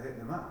 I'd have to hit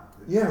them up.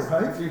 Yeah,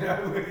 right. You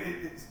know,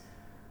 it's.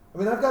 I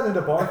mean, I've gotten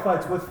into bar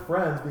fights with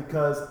friends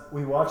because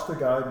we watched a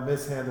guy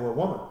mishandle a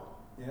woman.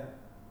 Yeah.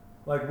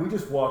 Like, we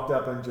just walked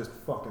up and just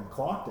fucking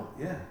clocked him.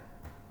 Yeah.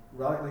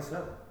 Rightly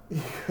so.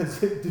 Because,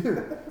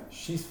 dude,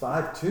 she's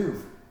 5'2",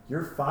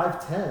 you're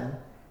 5'10",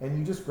 and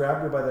you just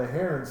grabbed her by the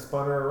hair and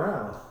spun her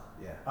around.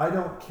 Yeah. I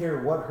don't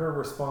care what her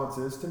response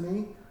is to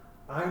me.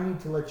 I need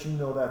to let you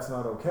know that's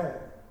not okay.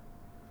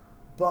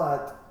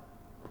 But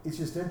it's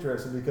just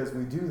interesting because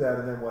we do that,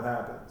 and then what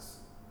happens?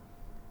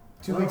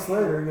 2 weeks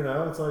later, you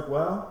know, it's like,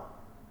 well,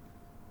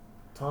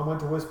 Tom went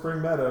to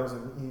Whispering Meadows,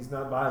 and he's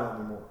not violent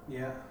anymore.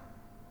 Yeah.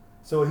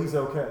 So he's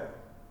okay.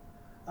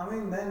 I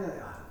mean, men, I don't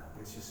know.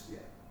 It's just, yeah.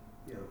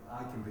 You know,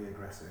 I can be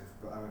aggressive,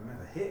 but I would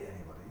never hit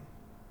anybody.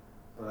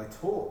 But I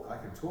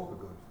can talk a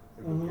good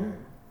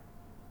game.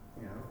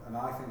 You know, and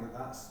I think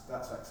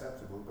that's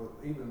acceptable.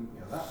 But even,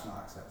 you know, that's not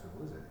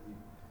acceptable, is it?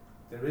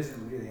 There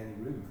isn't really any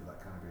room for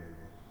that kind of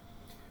behaviour.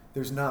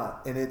 There's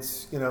not, and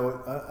it's, you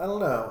know, I don't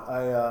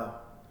know.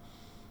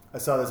 I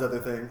saw this other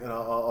thing, and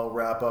I'll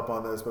wrap up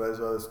on this, but I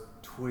saw this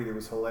tweet. It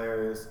was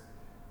hilarious.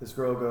 This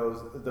girl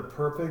goes, the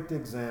perfect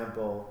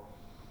example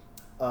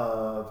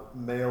of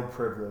male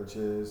privilege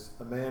is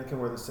a man can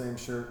wear the same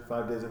shirt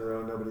 5 days in a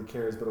row, nobody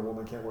cares, but a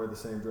woman can't wear the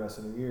same dress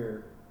in a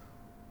year.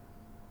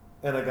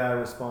 And a guy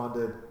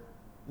responded,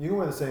 you can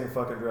wear the same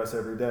fucking dress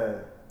every day.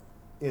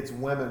 It's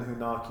women who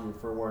knock you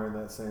for wearing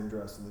that same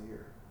dress in the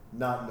year,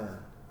 not men.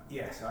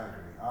 Yes, I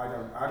agree.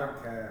 I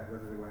don't care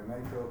whether they wear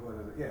makeup,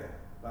 whether they, yeah.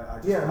 Like, I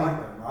just Yeah, I like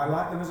mean, them. I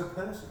like them as a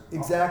person.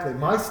 Exactly. Yeah.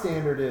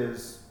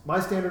 My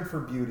standard for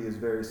beauty is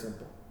very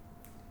simple.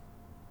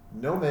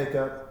 No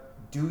makeup,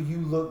 do you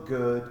look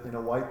good in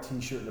a white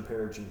T-shirt and a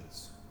pair of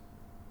jeans?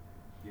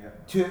 Yeah.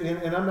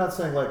 And I'm not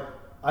saying like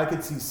I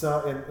could see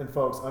some and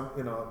folks,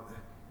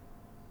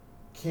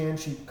 can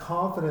she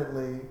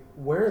confidently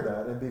wear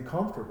that and be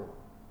comfortable?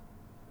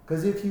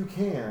 Because if you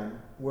can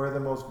wear the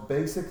most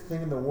basic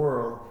thing in the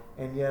world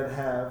and yet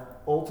have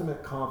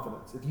ultimate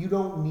confidence, if you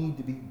don't need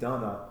to be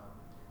done up,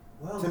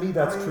 Well, to me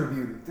that's true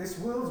beauty. This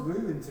world's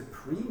moving to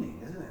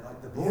preening, isn't it?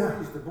 Like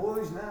the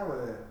boys now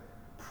are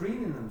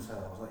preening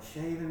themselves, like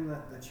shaving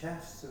the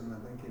chests and the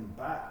linking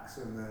backs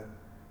and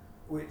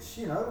which,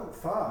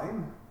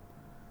 fine,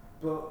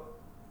 but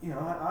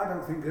I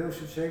don't think girls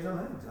should shave their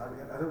legs.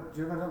 I don't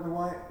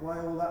know why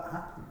all that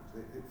happens.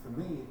 For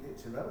me,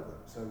 it's irrelevant.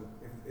 So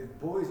if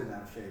boys are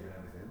now shaving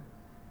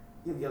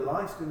everything, your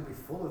life's going to be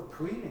full of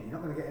preening. You're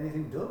not going to get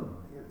anything done.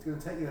 It's going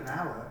to take you an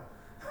hour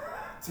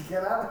to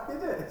get out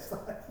of it. It's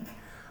like,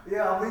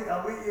 I'll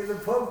meet you in the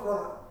pub.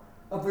 Well,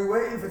 I'll be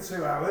waiting for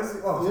 2 hours.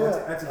 Oh,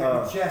 so I had to get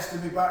my chest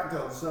and my back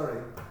done.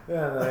 Sorry.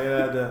 Yeah,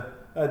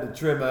 I had to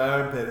trim my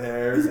armpit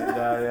hairs, and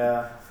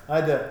I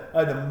had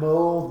to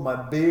mold my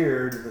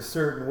beard in a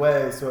certain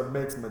way so it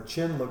makes my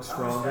chin look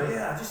stronger.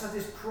 I just had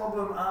this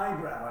problem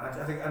eyebrow,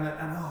 and I think,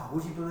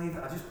 would you believe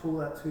it? I just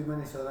pulled out too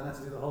many, so then I had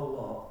to do the whole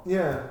lot.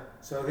 Yeah.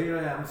 So here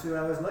I am 2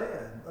 hours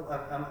later.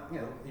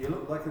 You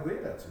look like a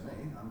weirdo to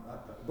me.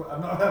 I'm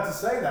not allowed to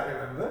say that,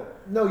 remember?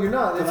 No, you're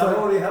not. But I've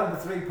already had the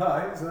 3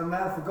 pints, and I've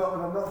now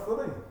forgotten I'm not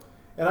funny.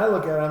 And I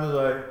look at it, I'm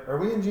like, are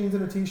we in jeans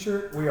and a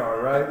T-shirt? We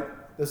are, right?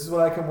 This is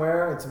what I can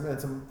wear,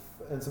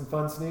 and some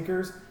fun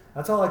sneakers.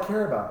 That's all I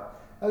care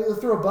about. You'll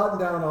throw a button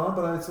down on,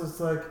 but it's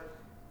like,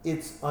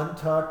 it's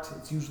untucked.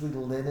 It's usually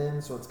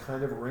linen, so it's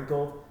kind of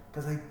wrinkled,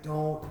 because I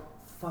don't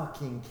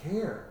fucking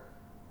care.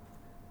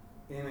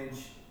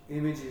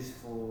 Image is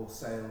for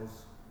sales,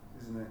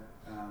 isn't it?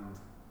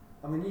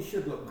 And you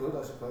should look good,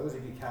 I suppose,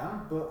 if you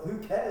can, but who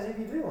cares if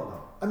you do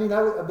or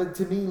not? But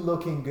to me,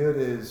 looking good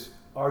is,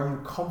 are you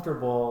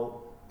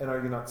comfortable and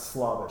are you not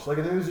slobbish? Like,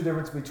 there's a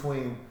difference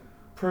between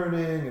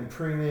pruning and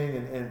preening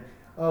and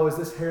is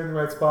this hair in the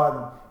right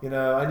spot? And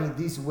I need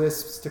these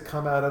wisps to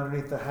come out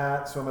underneath the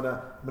hat, so I'm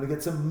gonna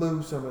get some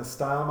mousse. So I'm gonna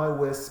style my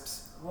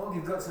wisps. Well,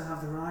 you've got to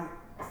have the right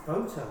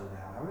photo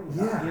now, haven't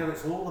you? Yeah.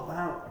 It's all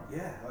about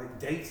like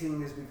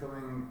dating is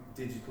becoming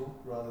digital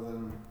rather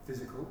than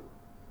physical.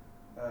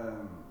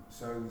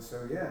 So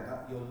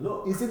your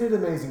look. Isn't it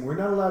amazing? We're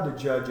not allowed to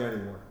judge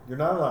anyone. You're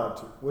not allowed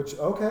to. Which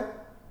okay.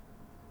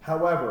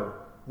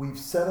 However, we've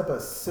set up a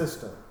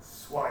system.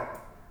 Swipe.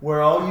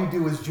 Where all you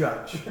do is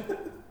judge.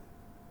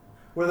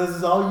 Where this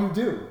is all you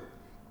do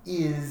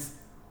is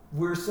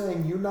we're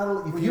saying you're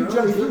not. If you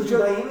judge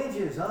by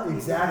images, aren't you?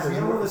 Exactly.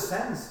 You know the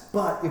sense.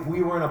 But if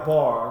we were in a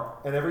bar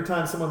and every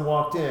time someone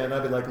walked in,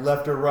 I'd be like,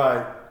 left or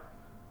right,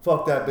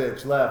 fuck that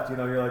bitch, left.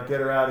 You're like,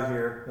 get her out of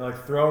here. You're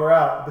like, throw her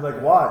out. I'd be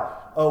like, why?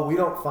 Oh, we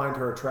don't find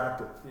her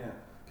attractive. Yeah.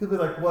 People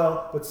be like,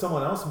 well, but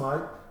someone else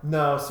might.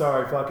 No,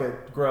 sorry, fuck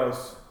it,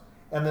 gross.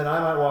 And then I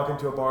might walk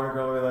into a bar and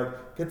girl and be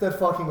like, get that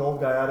fucking old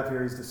guy out of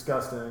here, he's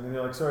disgusting. And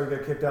you're like, sorry, you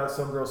got kicked out.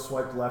 Some girl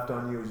swiped left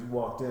on you as you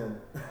walked in.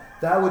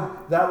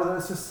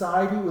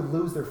 Society would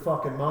lose their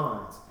fucking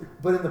minds.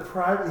 But in the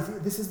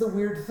private, this is the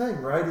weird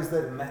thing, right? Is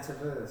that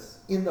metaverse.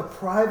 In the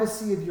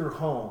privacy of your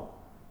home,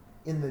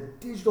 in the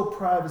digital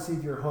privacy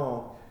of your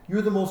home,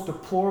 you're the most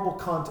deplorable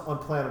cunt on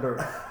planet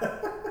Earth.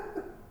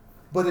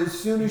 But as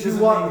soon as you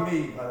walk,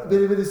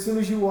 as soon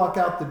as you walk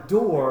out the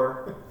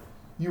door,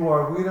 you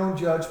are. We don't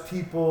judge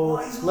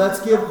people. Let's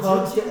give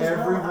hugs to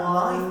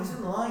everyone.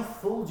 Isn't life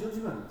full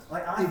judgment?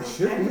 Like I think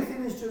should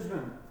everything is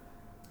judgment.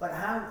 Like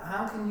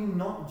how can you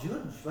not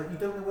judge? Like you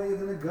don't know where you're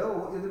going to go or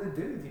what you're going to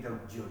do if you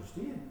don't judge,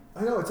 do you?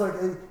 I know. It's like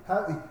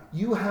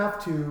you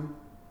have to,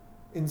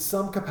 in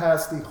some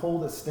capacity,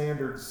 hold a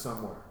standard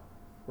somewhere,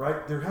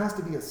 right? There has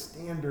to be a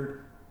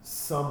standard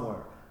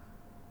somewhere,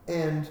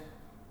 and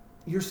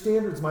your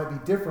standards might be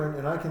different.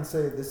 And I can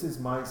say this is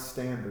my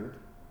standard.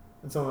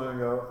 And someone can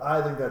go, I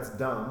think that's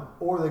dumb.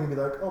 Or they can be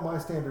like, oh, my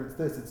standard's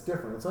this, it's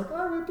different. It's like, all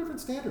right, we have different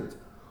standards.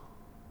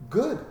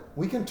 Good.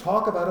 We can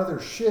talk about other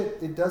shit.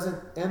 It doesn't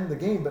end the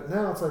game. But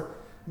now it's like,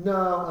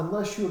 no,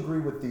 unless you agree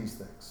with these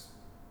things.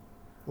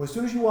 Well, as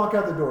soon as you walk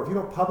out the door, if you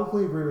don't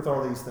publicly agree with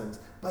all these things,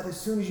 but as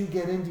soon as you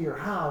get into your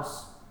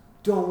house,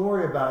 don't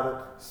worry about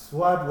it.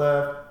 Swipe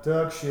left,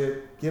 talk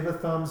shit, give a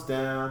thumbs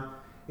down.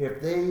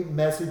 If they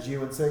message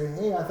you and say,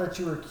 hey, I thought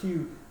you were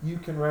cute, you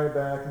can write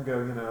back and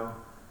go,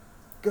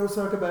 go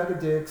suck a bag of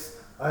dicks.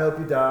 I hope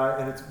you die,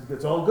 and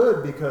it's all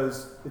good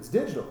because it's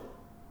digital.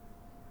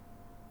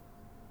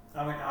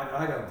 I mean,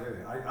 I don't do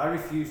it. I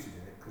refuse to do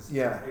it because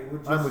it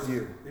would just, I'm with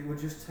you. It would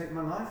just take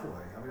my life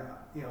away. I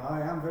mean,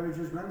 I am very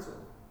judgmental,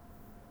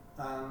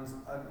 and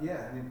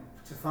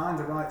to find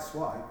the right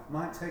swipe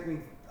might take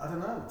me 10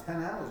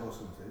 hours or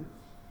something.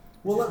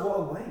 Well, what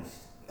a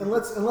waste. And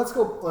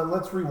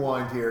let's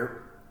rewind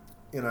here.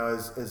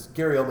 As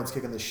Gary Oldman's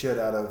kicking the shit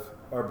out of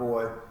our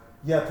boy.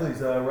 Yeah, please,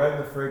 right in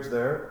the fridge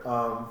there.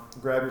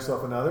 Grab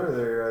yourself another.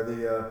 They're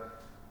the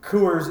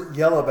Coors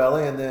Yellow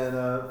Belly, and then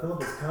Philip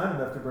was kind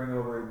enough to bring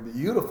over a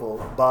beautiful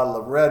bottle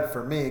of red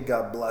for me.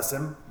 God bless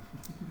him.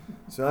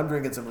 So I'm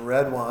drinking some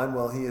red wine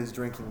while he is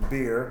drinking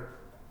beer.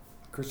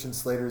 Christian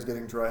Slater is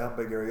getting dry humped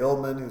by Gary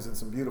Oldman, who's in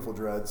some beautiful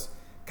dreads.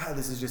 God,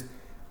 this is just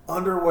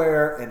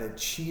underwear and a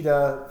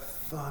cheetah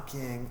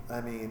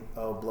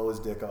blow his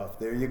dick off.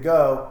 There you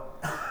go.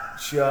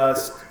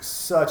 Just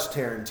such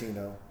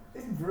Tarantino.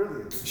 It's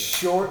brilliant. Isn't it?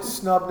 Short,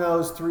 snub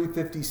nose,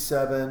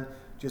 357,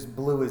 just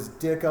blew his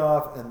dick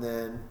off and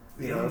then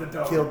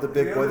killed the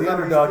big boy. The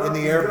underdog in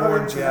the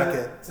airborne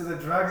jacket. To the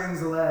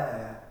dragon's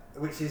lair,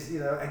 which is,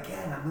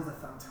 again, another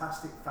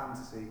fantastic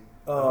fantasy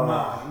of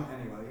mine,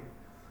 anyway.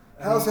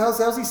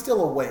 How's he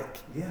still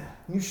awake? Yeah.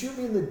 You shoot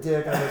me in the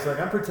dick, and it's like,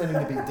 I'm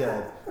pretending to be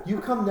dead. You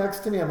come next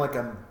to me, I'm like,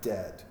 I'm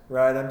dead,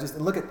 right?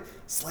 Look at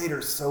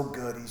Slater's so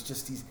good. I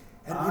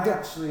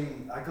got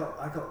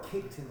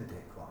kicked in the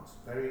dick once,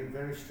 very,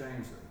 very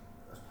strangely.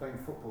 I was playing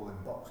football in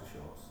boxer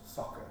shorts,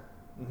 soccer.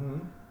 Mm-hmm.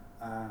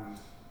 And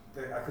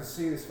I could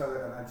see this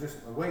fella, and I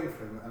waited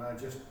for him, and I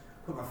just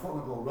put my foot on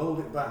the ball, rolled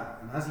it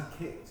back, and as he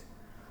kicked,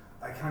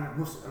 I kind of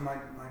must have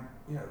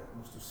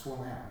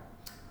swung out.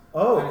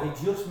 Oh. And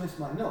he just missed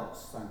my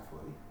nuts,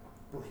 thankfully,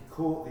 but he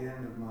caught the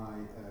end of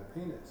my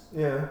penis.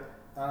 Yeah.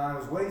 And I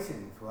was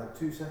waiting for like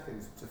 2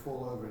 seconds to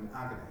fall over in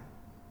agony.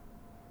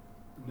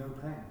 No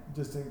pain.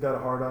 Just got a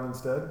hard on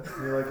instead.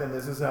 You're like, and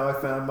this is how I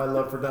found my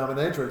love for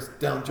dominatrix.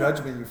 Don't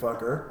judge me, you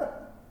fucker.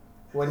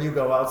 When you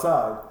go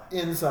outside.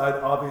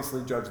 Inside,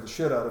 obviously judge the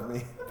shit out of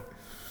me.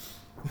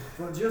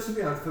 But just,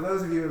 for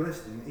those of you who are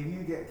listening, if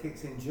you get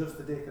kicked in just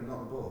the dick and not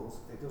the balls,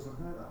 it doesn't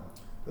hurt that much.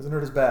 Doesn't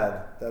hurt as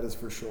bad, that is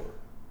for sure.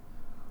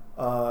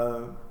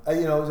 Real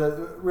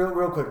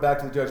quick, back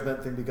to the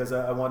judgment thing, because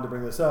I wanted to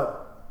bring this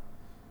up.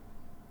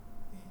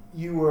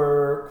 You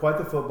were quite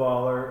the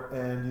footballer,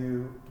 and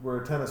you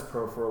were a tennis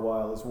pro for a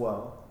while as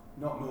well.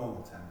 Not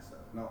normal tennis,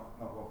 though. Not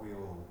what we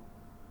all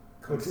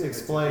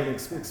Explain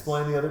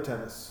the other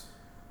tennis.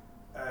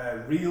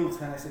 Real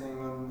tennis in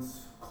England,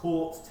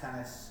 court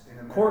tennis in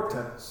America. Court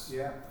tennis.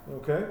 Yeah.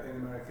 Okay. In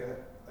America.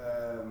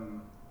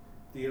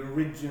 The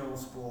original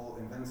sport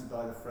invented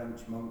by the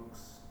French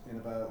monks in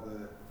about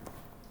the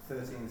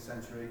 13th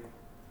century.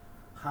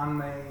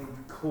 Handmade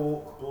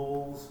cork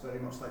balls, very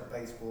much like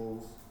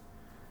baseballs.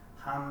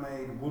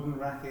 Handmade wooden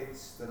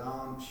rackets that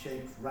aren't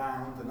shaped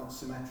round, they're not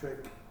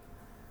symmetric.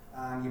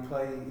 And you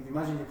play, if you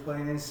imagine you're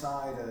playing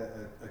inside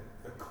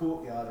a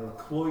courtyard or a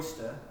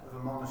cloister of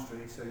a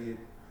monastery, so you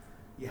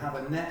have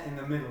a net in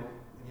the middle,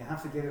 and you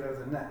have to get it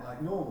over the net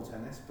like normal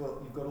tennis,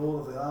 but you've got all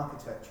of the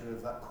architecture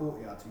of that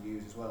courtyard to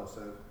use as well,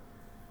 so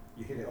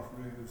you hit it off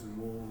roofs and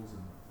walls,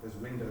 and there's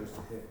windows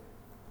to hit.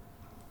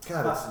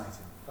 God,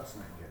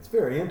 Fascinating game. It's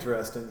very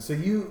interesting. So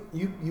you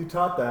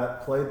taught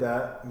that, played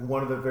that.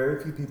 One of the very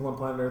few people on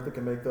planet Earth that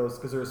can make those,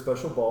 because they're a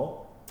special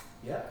ball.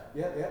 Yeah.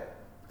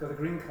 Got a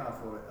green card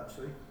for it,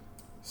 actually.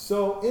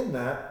 So in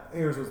that,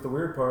 here's what's the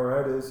weird part,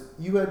 right, is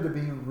you had to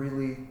be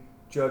really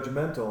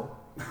judgmental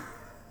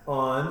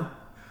on...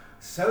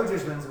 So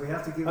judgmental, we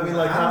have to give I mean, them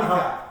like a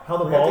handicap. how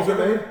the balls are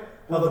made?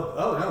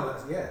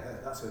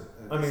 That's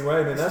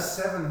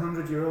a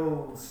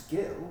 700-year-old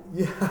skill.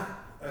 Yeah.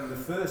 And the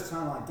first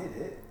time I did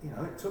it,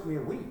 it took me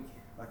a week.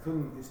 I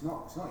couldn't. It's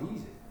not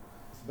easy.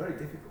 It's very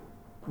difficult.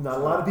 Not a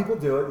lot of people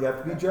do it. You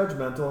have to be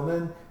judgmental, and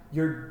then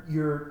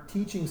you're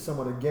teaching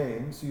someone a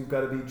game, so you've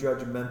got to be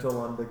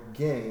judgmental on the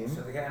game. So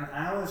they get an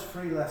hour's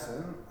free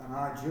lesson, and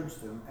I judge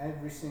them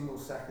every single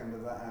second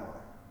of that hour.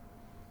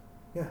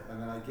 Yeah.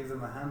 And then I give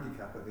them a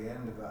handicap at the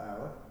end of that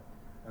hour,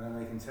 and then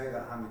they can take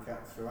that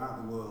handicap throughout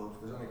the world.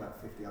 There's only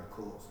about 50 odd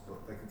courts,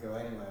 but they could go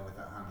anywhere with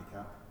that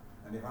handicap.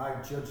 And if I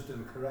judge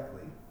them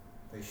correctly,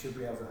 they should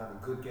be able to have a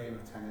good game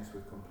of tennis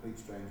with complete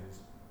strangers,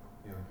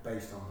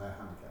 based on their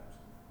handicaps.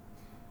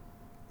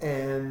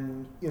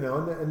 And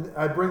and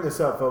I bring this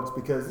up, folks,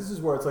 because this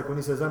is where it's like when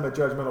he says I'm a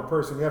judgmental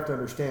person, you have to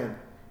understand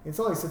it's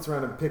not like he sits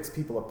around and picks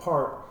people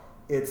apart.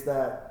 It's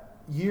that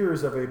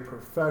years of a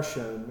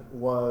profession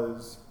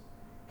was,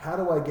 how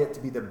do I get to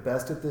be the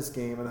best at this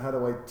game, and how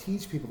do I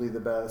teach people to be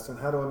the best, and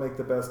how do I make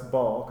the best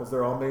ball, because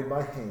they're all made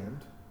by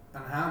hand.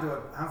 And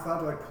how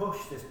far do I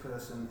push this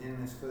person in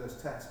this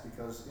first test?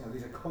 Because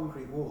these are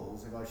concrete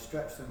walls. If I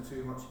stretch them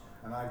too much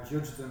and I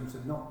judge them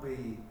to not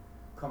be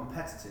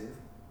competitive,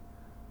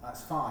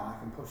 that's fine. I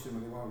can push them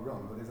when they won't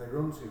run. But if they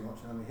run too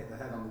much and then they hit their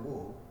head on the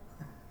wall,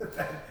 do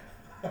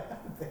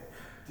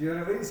you know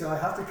what I mean? So I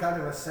have to kind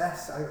of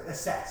assess,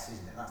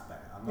 isn't it? That's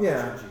better. I'm not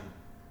judging.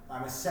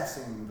 I'm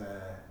assessing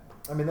their.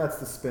 I mean, that's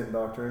the spin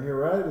doctor, and you're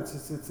right.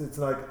 It's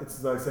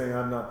like saying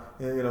I'm not.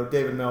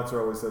 David Meltzer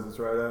always says this,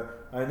 right?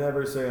 I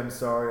never say I'm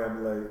sorry,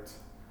 I'm late.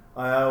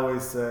 I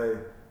always say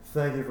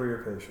thank you for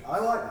your patience. I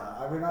like that.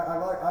 I mean, I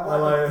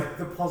like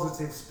the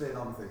positive spin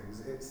on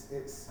things.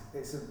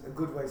 It's a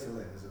good way to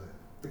live, isn't it?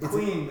 The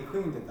Queen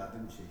did that,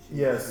 didn't she?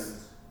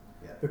 Yes.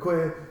 Yeah. The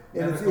Queen,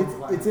 and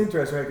it's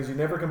interesting, right? Because you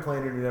never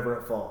complain and you're never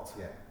at fault.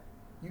 Yeah.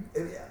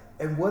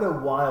 And what a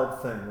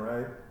wild thing,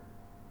 right?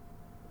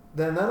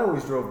 Then that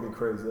always drove me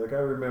crazy. Like I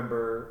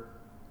remember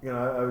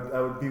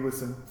I would be with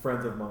some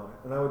friends of mine,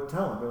 and I would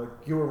tell them, they're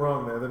like, you were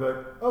wrong there. They'd be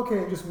like, okay,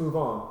 and just move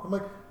on. I'm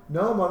like,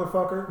 no,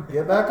 motherfucker,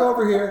 get back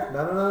over here.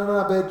 No,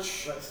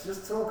 bitch. Let's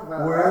just talk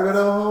about We're that.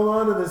 gonna hold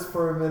on to this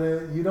for a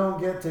minute. You don't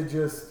get to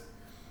just.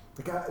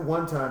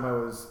 One time I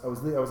was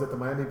at the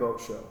Miami Boat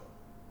Show,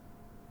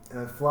 and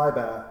I fly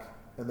back,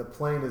 and the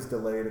plane is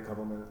delayed a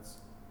couple minutes,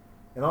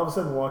 and all of a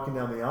sudden walking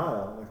down the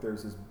aisle, like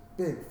there's this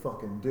big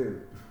fucking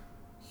dude,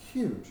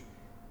 huge,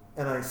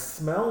 and I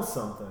smell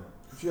something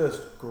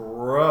just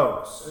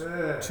gross,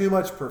 Ugh. too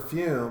much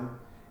perfume,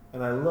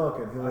 and I look,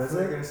 and who I is thought you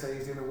were it? going to say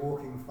he's in a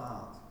walking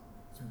fart.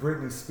 It's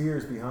Britney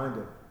Spears behind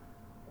him.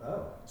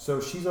 Oh. So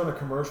she's on a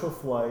commercial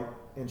flight,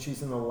 and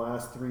she's in the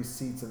last 3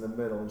 seats in the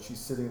middle, and she's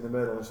sitting in the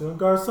middle, and she's going,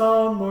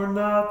 Garcon, more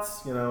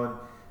nuts, and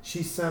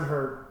she sent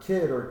her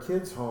kid or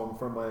kids home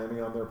from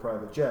Miami on their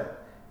private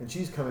jet, and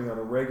she's coming on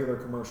a regular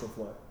commercial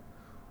flight.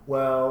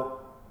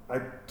 Well, I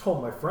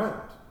told my friend,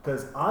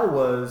 because I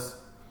was,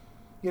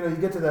 you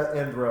get to that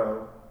end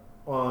row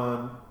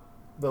on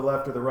the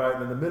left or the right,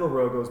 and then the middle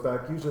row goes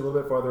back, usually a little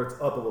bit farther, it's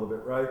up a little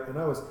bit, right? And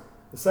I was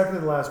the second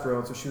to the last row,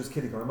 and so she was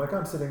kiddie corner. I'm like,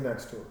 I'm sitting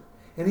next to her.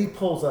 And he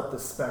pulls up the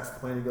specs of the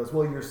plane. He goes,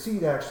 well, your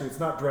seat actually, it's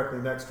not directly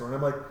next to her. And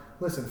I'm like,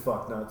 listen,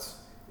 fuck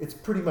nuts. It's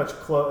pretty much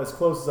as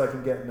close as I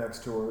can get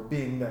next to her,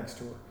 being next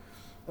to her.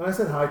 And I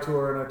said hi to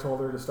her, and I told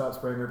her to stop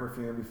spraying her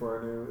perfume before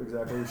I knew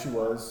exactly who she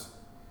was.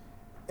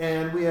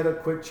 And we had a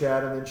quick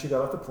chat, and then she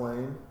got off the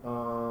plane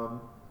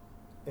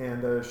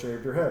and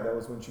shaved her head. That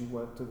was when she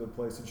went to the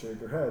place and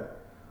shaved her head.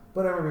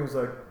 But I remember he was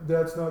like,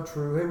 that's not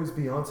true. Hey, was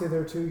Beyonce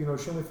there too?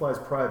 She only flies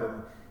private.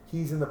 And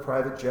he's in the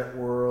private jet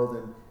world,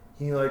 and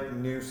he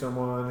knew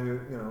someone who,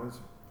 it's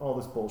all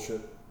this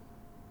bullshit.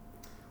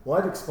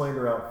 Well, I'd explained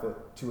her outfit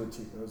to a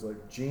T. It was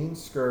like jean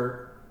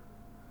skirt,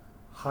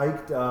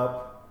 hiked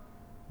up,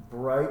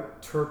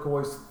 bright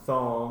turquoise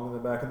thong.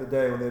 And back in the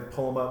day when they'd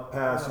pull them up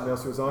past, so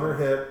it was on her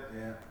hip.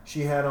 Yeah.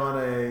 She had on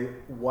a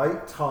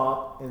white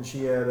top, and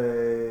she had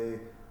a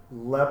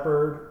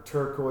leopard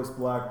turquoise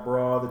black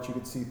bra that you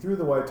could see through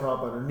the white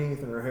top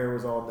underneath, and her hair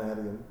was all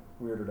natty and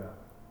weirded out.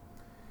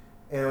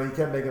 And he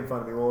kept making fun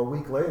of me. Well, a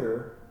week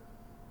later,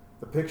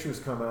 the pictures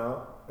come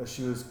out as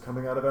she was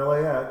coming out of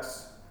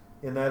LAX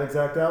in that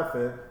exact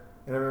outfit,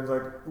 and everyone's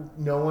like,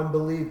 no one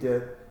believed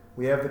it.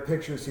 We have the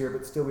pictures here,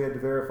 but still we had to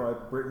verify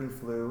Britney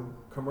flew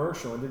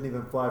commercial and didn't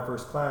even fly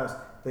first class.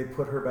 They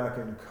put her back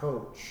in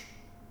coach.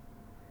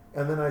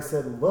 And then I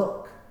said,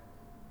 look,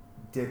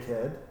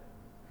 dickhead.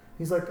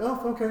 He's like,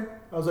 oh, okay.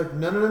 I was like,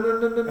 no.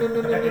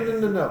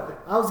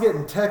 I was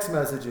getting text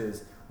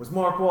messages. Was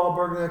Mark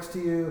Wahlberg next to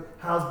you?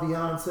 How's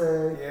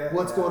Beyonce? Yeah,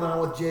 What's going on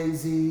with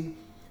Jay-Z?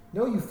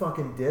 No, you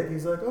fucking dick.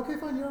 He's like, okay,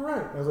 fine, you're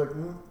right. I was like,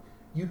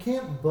 you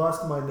can't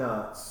bust my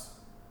nuts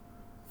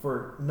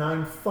for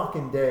 9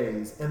 fucking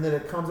days, and then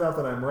it comes out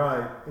that I'm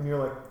right, and you're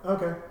like,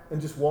 okay, and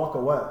just walk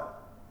away.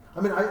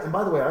 And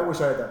by the way, I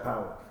wish I had that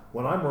power.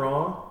 When I'm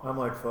wrong, I'm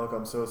like, fuck,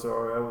 I'm so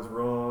sorry, I was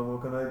wrong,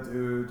 what can I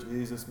do?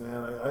 Jesus,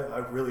 man, I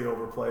really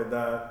overplayed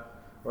that,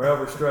 or I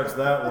overstretched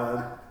that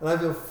one, and I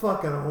feel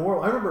fucking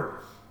horrible. I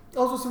remember I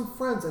was with some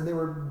friends, and they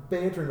were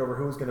bantering over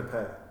who was going to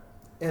pay.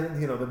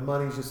 And, the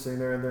money's just sitting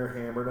there, and they're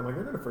hammered. I'm like,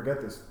 they're going to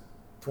forget this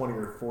 20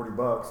 or 40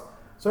 bucks.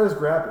 So I just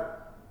grabbed it,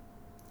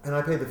 and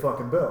I paid the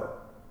fucking bill.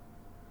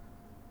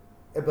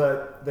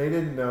 But they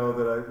didn't know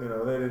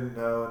that they didn't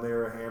know, and they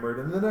were hammered.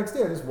 And the next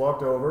day, I just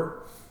walked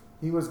over.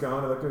 He was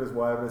gone. I looked at his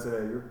wife, and I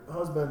said, hey, your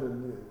husband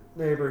and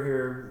neighbor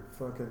here,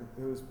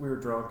 we were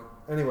drunk.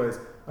 Anyways,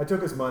 I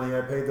took his money.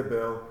 I paid the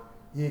bill.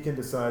 He can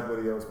decide what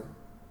he owes me.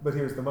 But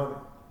here's the money.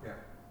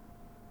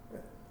 Yeah.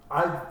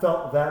 I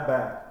felt that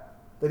bad.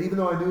 That even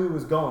though I knew he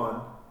was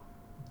gone,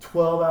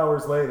 12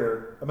 hours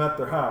later, I'm at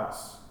their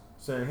house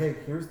saying, hey,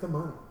 here's the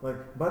money.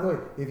 Like, by the way,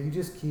 if you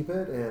just keep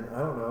it and, I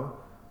don't know,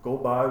 go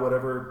buy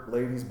whatever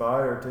ladies buy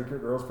or take your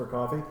girls for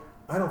coffee,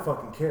 I don't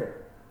fucking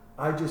care.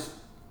 I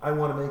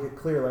want to make it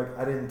clear, like,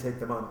 I didn't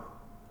take the money.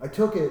 I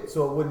took it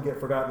so it wouldn't get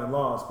forgotten and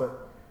lost,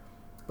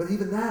 but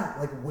even that,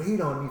 like, weighed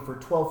on me for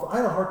 12, I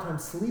had a hard time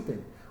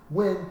sleeping.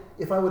 When,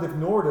 if I would have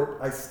ignored it,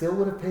 I still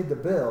would have paid the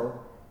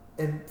bill,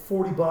 and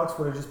 40 bucks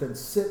would have just been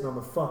sitting on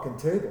the fucking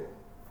table.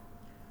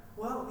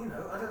 Well,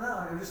 I don't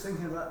know. I'm just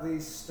thinking about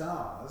these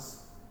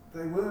stars.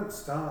 They weren't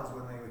stars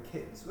when they were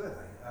kids, were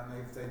they? And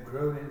they've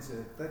grown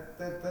into...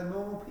 They're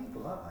normal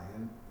people, aren't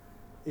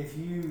they?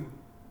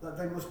 And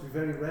they must be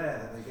very rare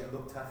that they get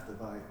looked after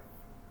by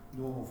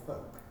normal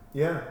folk.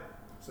 Yeah.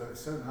 So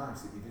it's so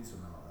nice that you did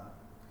something like that.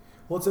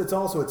 Well,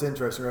 it's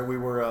interesting, right? We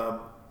were...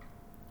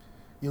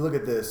 you look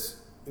at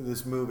this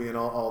movie and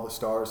all the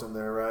stars in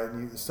there, right?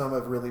 And some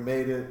have really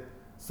made it.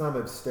 Some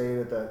have stayed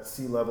at that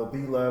C level,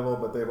 B level,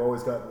 but they've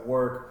always gotten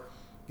work.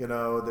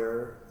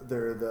 They're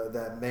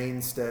that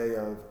mainstay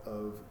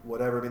of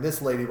whatever. I mean,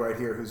 this lady right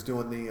here who's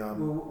doing the well,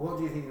 what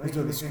do you think? who's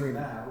doing the screen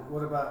now?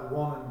 What about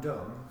one and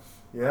done?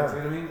 Yeah. Do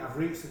you know what I mean? I've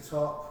reached the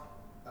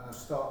top and I've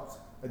stopped.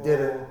 I did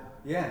it.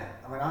 Yeah.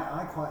 I mean,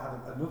 I quite have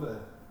another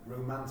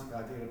romantic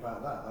idea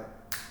about that.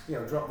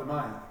 Like, drop the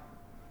mic.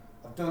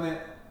 I've done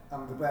it.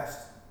 I'm the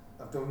best.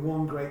 I've done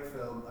one great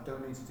film. I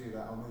don't need to do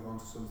that. I'll move on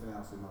to something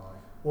else in my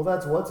life. Well,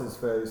 that's what's his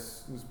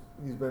face.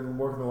 He's been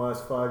working the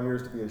last 5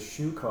 years to be a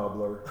shoe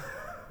cobbler.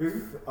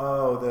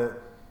 Oh, the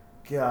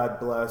God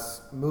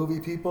bless movie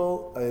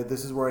people.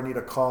 This is where I need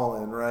a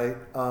call in, right?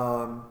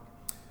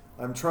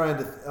 I'm trying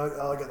to.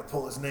 I got to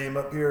pull his name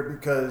up here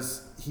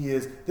because he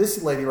is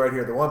this lady right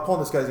here. The one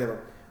pulling this guy's name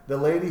up. The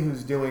lady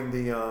who's doing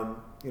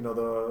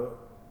the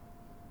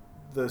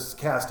this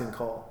casting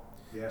call.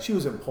 Yeah. She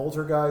was in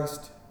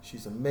Poltergeist.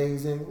 She's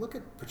amazing. Look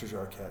at Patricia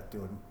Arquette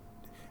doing,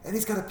 and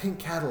he's got a pink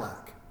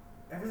Cadillac.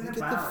 Everything Get the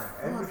about it.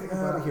 fuck Everything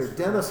out about of here. it.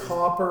 Dennis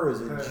Hopper is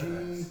a Perfect.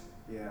 G.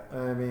 Yeah.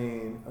 I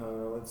mean,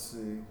 let's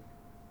see.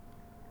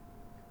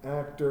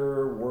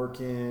 Actor,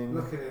 working.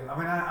 Look at him. I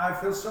mean, I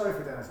feel sorry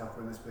for Dennis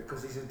Hopper in this bit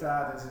because he's a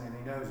dad, isn't he? And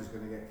he knows he's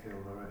going to get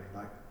killed already.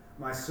 Like,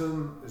 my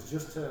son has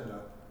just turned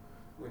up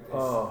with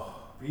this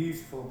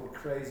beautiful but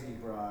crazy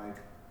bride.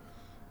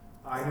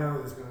 I know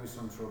there's going to be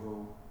some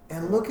trouble.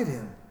 And look at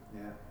him.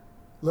 Yeah.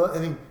 Look, I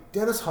mean,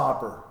 Dennis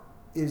Hopper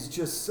is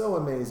just so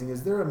amazing.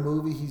 Is there a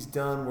movie he's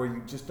done where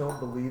you just don't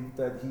believe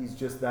that he's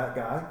just that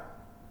guy?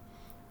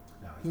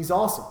 No, He's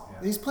awesome.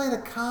 Yeah. He's playing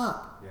a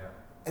cop. Yeah.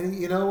 And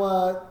you know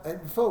what,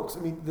 folks? I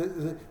mean,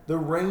 the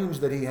range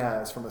that he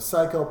has from a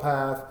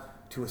psychopath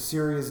to a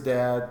serious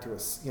dad to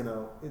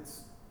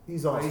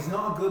he's But awesome. he's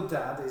not a good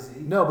dad, is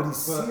he? No, but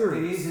he's But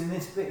serious. he is in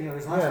this bit,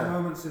 his last Yeah.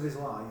 moments of his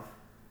life.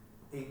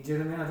 Do you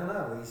know what I mean? I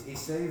don't know. He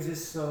saves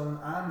his son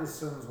and his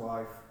son's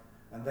wife,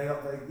 and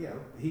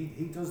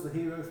he does the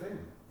hero thing.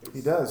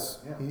 He does.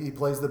 Yeah. He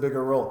plays the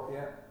bigger role.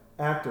 Yeah.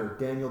 Actor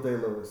Daniel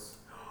Day-Lewis.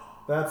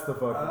 That's the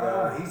fucking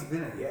guy.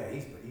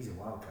 He's a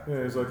wild card.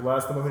 Yeah, he's like,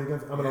 last the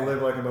Mohicans, I'm going to Yeah.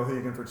 live like a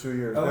Mohican for 2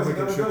 years. Oh, then is we he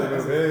can gonna shoot do the it?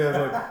 movie. Yeah,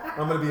 he's like,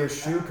 I'm going to be a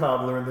shoe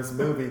cobbler in this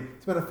movie.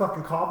 He's been a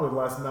fucking cobbler the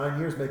last 9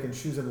 years making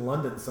shoes in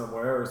London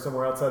somewhere or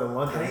somewhere outside of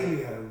London.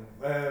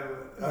 Paleo.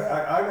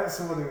 I met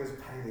someone who was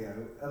paleo,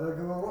 and I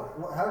go, well,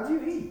 what, how do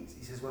you eat?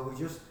 He says, well,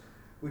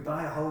 we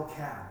buy a whole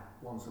cow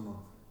once a month.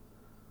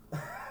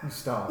 You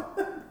stop.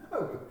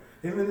 No,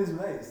 him and his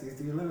mates,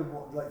 you live in,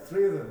 like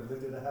 3 of them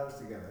lived in a house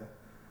together,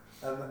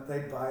 and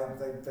they'd buy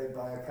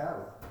a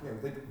cow.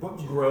 They'd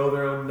butcher. Grow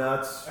their own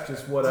nuts,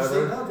 just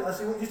whatever. I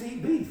said, well, just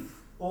eat beef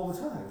all the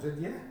time. I said,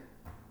 yeah. And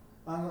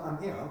I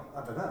don't know,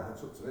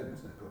 it's up to him,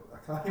 isn't it?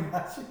 But I can't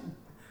imagine.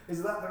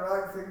 Is that the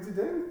right thing to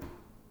do?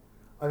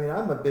 I mean,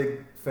 I'm a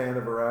big fan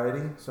of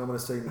variety, so I'm going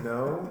to say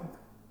no.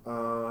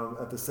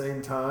 At the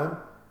same time,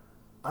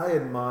 I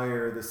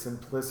admire the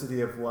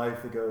simplicity of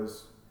life that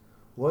goes,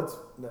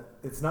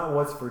 it's not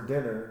what's for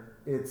dinner,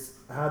 it's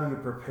how do you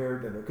prepare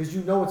dinner? Because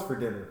you know what's for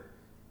dinner.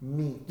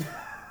 Meat.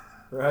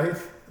 Right?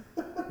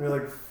 You're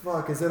like,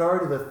 fuck, is it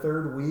already the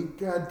 3rd week?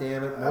 God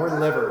damn it, more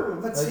liver.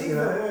 My Like, teeth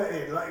are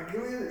hurting. Like,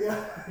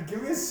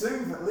 give me a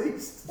soup at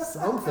least.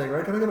 Something,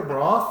 right? Can I get a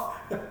broth?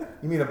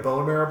 You mean a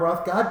bone marrow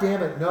broth? God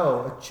damn it,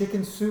 no. A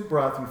chicken soup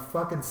broth, you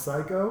fucking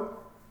psycho.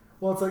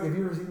 Well, it's like, have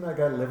you ever seen that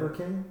guy Liver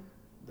King?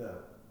 No.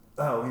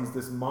 Oh, he's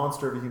this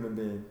monster of a human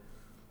being.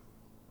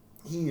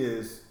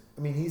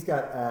 He's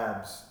got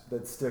abs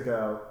that stick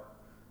out.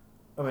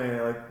 I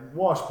mean, like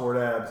washboard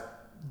abs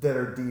that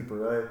are deeper,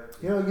 right?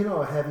 You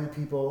know how heavy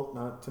people,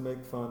 not to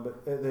make fun,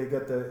 but you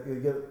get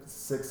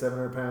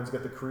 600-700 pounds, you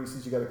got the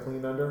creases you got to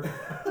clean under,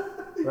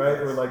 right?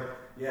 Or like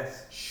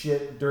Yes.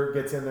 shit, dirt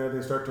gets in there,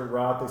 they start to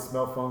rot, they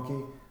smell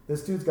funky.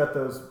 This dude's got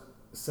those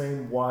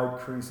same wide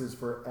creases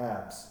for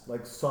abs,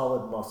 like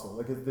solid muscle.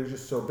 Like they're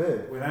just so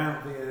big.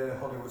 Without the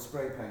Hollywood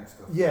spray paint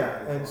stuff.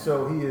 Yeah, and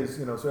so he is,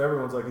 so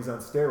everyone's like he's on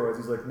steroids.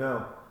 He's like,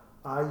 no,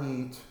 I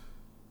eat,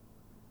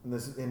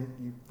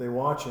 they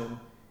watch him.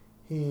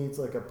 He eats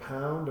like a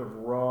pound of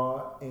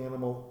raw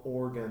animal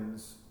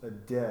organs a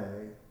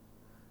day,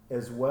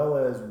 as well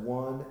as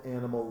 1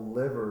 animal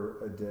liver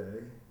a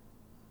day.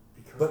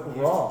 Because But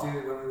we raw. used to do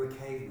it when we were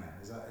cavemen.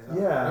 Is that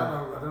Yeah.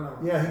 I don't know.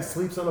 Yeah, he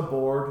sleeps on a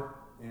board,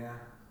 Yeah.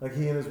 like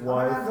he and his I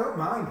wife. don't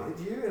mind it.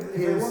 Do you? If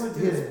they want to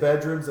do His it.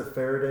 bedroom's a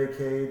Faraday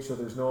cage, so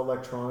there's no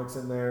electronics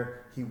in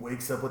there. He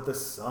wakes up with the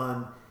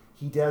sun.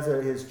 He does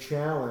his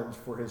challenge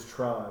for his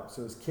tribe.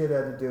 So his kid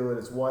had to do it.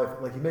 His wife,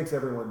 like he makes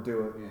everyone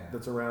do it Yeah.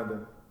 that's around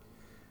him.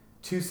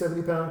 2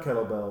 70-pound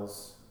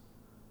kettlebells,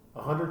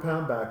 a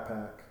 100-pound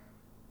backpack,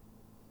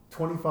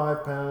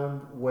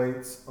 25-pound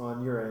weights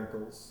on your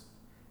ankles,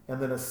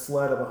 and then a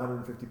sled of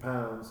 150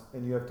 pounds,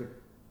 and you have to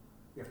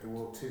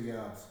walk 2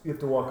 yards.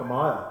 walk a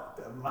mile.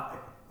 A mile.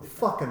 A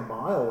fucking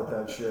mile with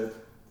that shit.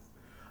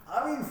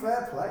 I mean,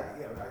 fair play.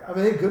 Yeah, I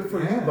mean, hey, good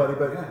for you, buddy,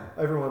 but yeah.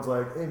 everyone's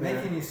like, hey, man.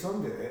 Making your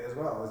son do it as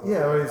well. Is Yeah,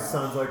 like, well, his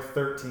son's like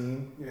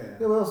 13. Yeah.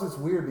 Yeah, well, also it's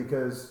weird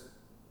because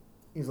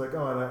he's like,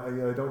 oh,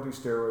 and I don't do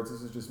steroids.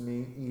 This is just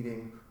me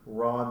eating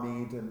raw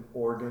meat and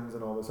organs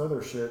and all this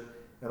other shit,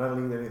 and I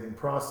don't eat anything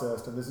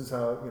processed, and this is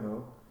how,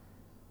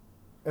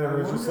 And it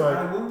was just like,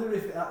 I wonder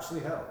if it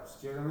actually helps.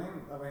 Do you know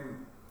what I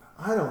mean?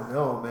 I don't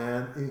know,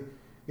 man.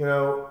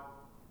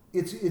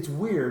 It's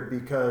weird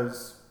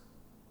because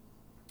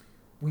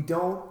we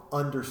don't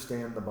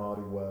understand the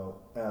body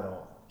well at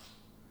all.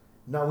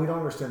 No, we don't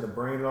understand the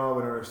brain at all.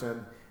 We don't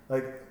understand,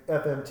 like,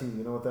 FMT,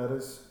 you know what that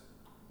is?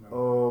 No.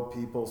 Oh,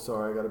 people,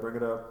 sorry, I got to bring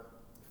it up.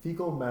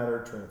 fecal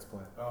matter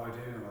transplant. Oh, I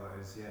do know what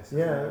that is. Yes.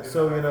 Yeah,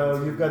 so you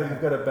know you've got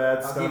a bad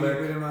I'll stomach. give you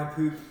a bit of my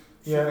poop.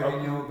 Yeah, Shove it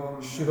in your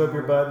bum. Shove up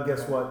your butt, and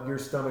guess what? Your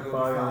stomach You'll be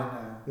biome.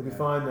 fine now. You'll be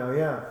fine now.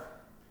 Yeah,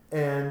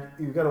 and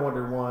you've got to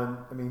wonder one.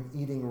 I mean,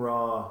 eating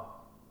raw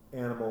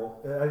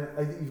animal.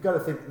 You've got to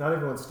think. Not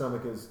everyone's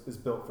stomach is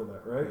built for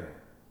that, right? Yeah.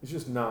 It's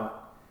just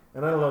not.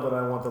 And I don't know that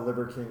I want the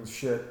Liver King's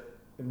shit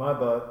in my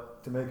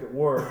butt to make it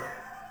work.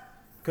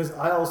 Because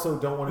I also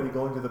don't want to be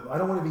going to the. I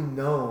don't want to be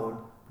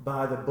known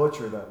by the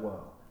butcher that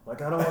well.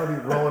 Like I don't want to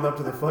be rolling up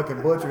to the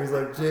fucking butcher. He's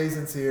like,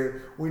 Jason's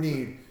here. We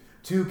need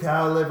 2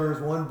 cow livers,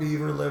 1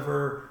 beaver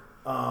liver.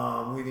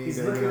 We need.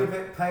 He's looking a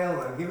bit pale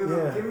though. Give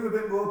him a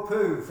bit more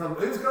poo. From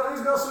who's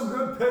got some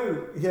good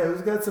poo? Yeah,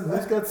 who's got some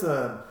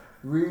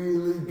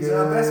really good. He's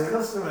our best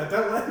customer.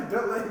 Don't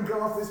let him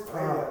go off this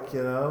pale.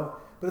 You know.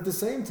 But at the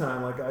same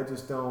time, like I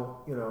just don't.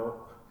 You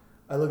know,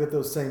 I look at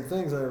those same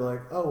things and I'm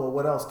like, oh well,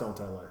 what else don't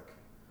I like?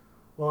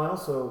 Well, I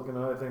also, you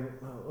know, I think,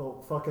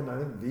 I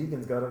think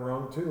vegans got it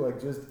wrong too. Like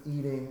just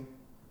eating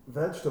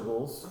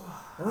vegetables.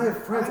 And I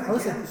have friends.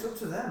 Again, it's up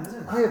to them,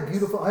 isn't it?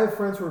 I have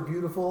friends who are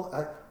beautiful.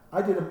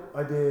 I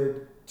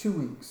did 2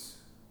 weeks.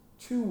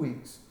 2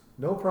 weeks.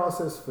 No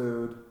processed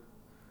food.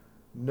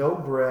 No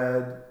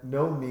bread.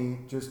 No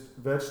meat. Just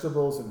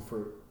vegetables and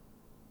fruit.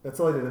 That's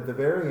all I did. At the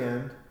very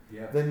end,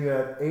 then you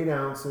had 8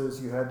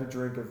 ounces. You had to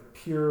drink of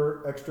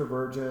pure extra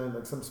virgin,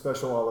 like some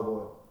special olive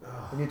oil.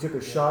 And you took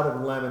a shot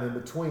of lemon in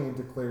between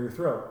to clear your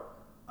throat.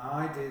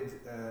 I did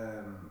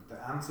the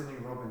Anthony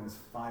Robbins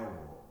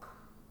Firewalk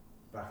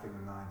back in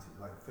the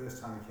 90s, like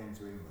first time he came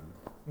to England.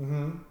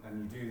 Mm-hmm.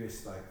 And you do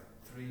this like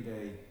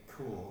 3-day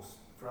course,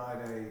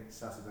 Friday,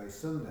 Saturday,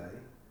 Sunday,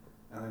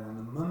 and then on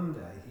the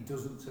Monday he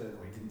didn't turn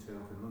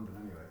up in London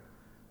anyway,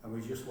 and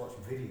we just watched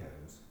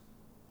videos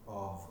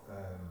of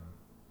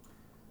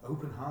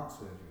open heart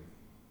surgery.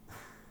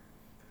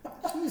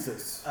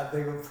 Jesus. And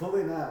they were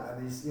pulling out,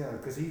 and he's, you know,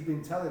 because he's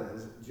been telling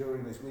us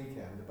during this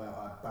weekend about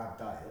our bad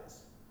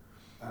diets,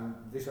 and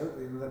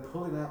they're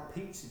pulling out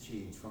pizza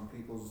cheese from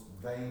people's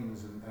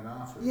veins and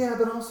arteries. Yeah,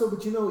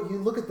 but you know, you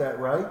look at that,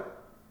 right?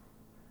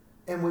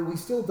 And we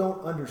still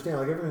don't understand.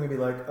 Like everyone can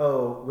be like,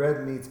 oh,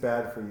 red meat's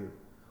bad for you.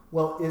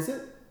 Well, is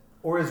it?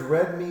 Or is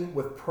red meat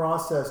with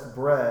processed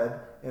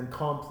bread and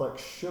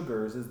complex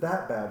sugars, is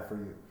that bad for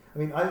you? I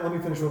mean, let me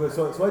finish real quick.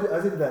 So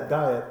I did that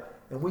diet,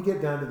 and we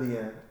get down to the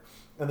end.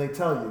 And they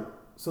tell you,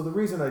 so the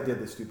reason I did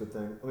this stupid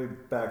thing, let me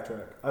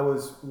backtrack. I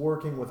was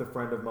working with a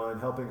friend of mine,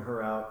 helping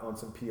her out on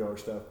some PR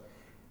stuff.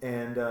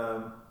 And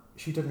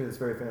she took me to this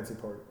very fancy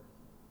party.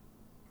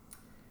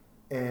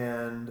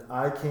 And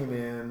I came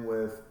in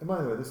with, and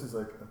by the way, this is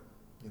like a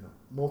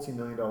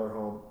multi-million-dollar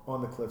home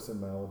on the cliffs in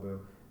Malibu.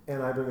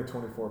 And I bring a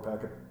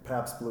 24-pack of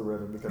Pabst Blue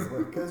Ribbon because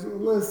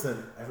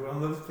listen.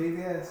 Everyone loves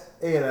PBS.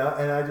 You know,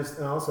 and I was just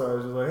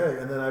like, hey,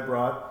 and then I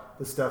brought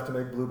the stuff to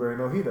make blueberry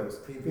mojitos.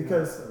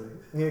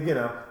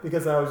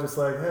 Because I was just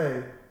like,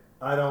 hey,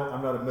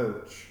 I'm not a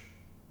mooch.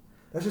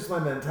 That's just my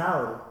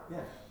mentality.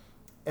 Yeah.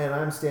 And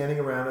I'm standing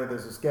around, and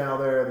there's this gal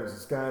there, there's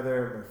this guy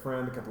there, my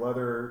friend, a couple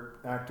other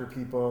actor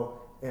people,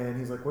 and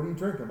he's like, what are you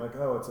drinking? I'm like,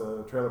 oh, it's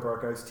a Trailer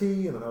Park iced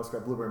tea, and then I also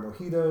got blueberry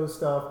mojito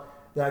stuff.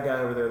 That guy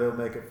over there, they'll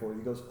make it for you.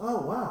 He goes,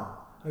 oh, wow.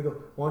 I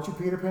go, why don't you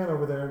Peter Pan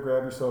over there and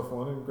grab yourself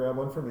one and grab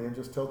one for me and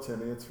just tell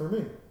Timmy it's for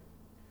me.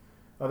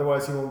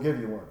 Otherwise, he won't give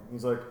you one.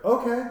 He's like,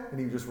 okay. And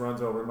he just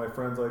runs over. And my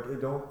friend's like, hey,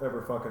 don't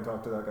ever fucking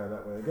talk to that guy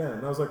that way again.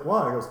 And I was like,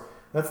 why? He goes,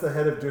 that's the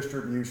head of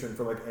distribution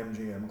for like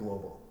MGM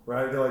Global,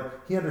 right? They're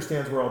like, he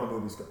understands where all the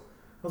movies go. I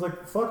was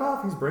like, fuck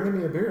off. He's bringing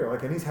me a beer.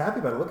 Like, and he's happy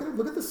about it.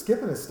 Look at the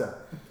skip in his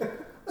step.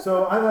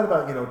 So I've had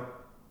about,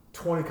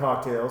 20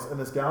 cocktails, and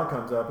this gal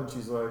comes up and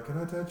she's like, can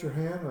I touch your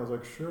hand? And I was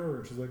like, sure.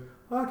 And she's like,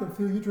 oh, I can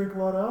feel you drink a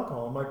lot of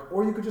alcohol. I'm like,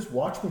 or you could just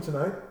watch me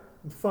tonight.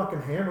 I'm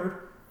fucking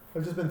hammered.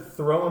 I've just been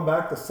throwing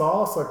back the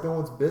sauce like no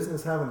one's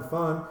business, having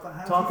fun,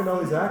 talking to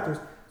all these actors.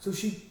 So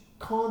she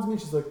calls me,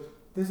 she's like,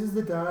 this is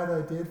the diet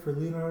I did for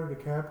Leonardo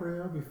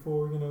DiCaprio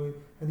before,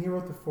 and he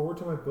wrote the foreword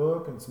to my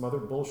book and some other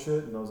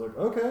bullshit. And I was like,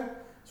 okay.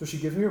 So she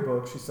gives me her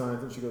book, she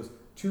signs it, she goes,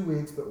 2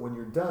 weeks, but when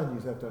you're done,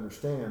 you have to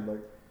understand,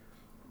 like,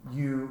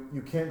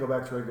 you can't go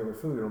back to regular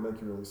food. It'll make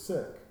you really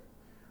sick.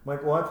 I'm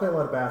like, well, I play a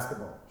lot of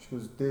basketball. She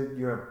goes,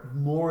 you have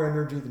more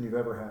energy than you've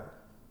ever had.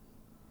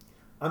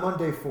 I'm on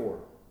day 4.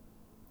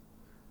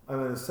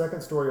 I'm in a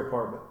 2nd-story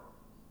apartment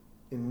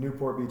in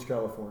Newport Beach,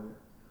 California.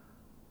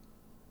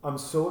 I'm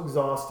so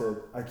exhausted,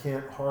 I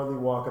can't hardly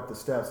walk up the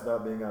steps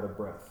without being out of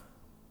breath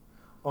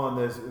on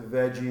this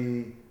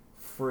veggie,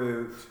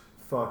 fruit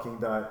fucking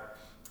diet.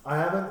 I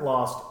haven't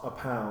lost a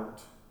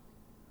pound.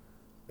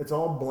 It's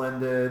all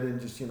blended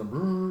and just,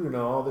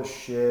 all this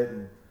shit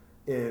and,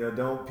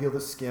 don't peel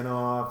the skin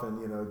off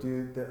and,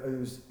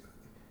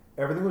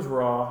 everything was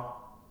raw.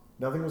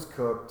 Nothing was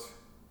cooked.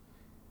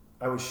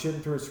 I was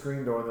shitting through a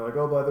screen door and they're like,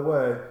 oh, by the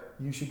way,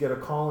 you should get a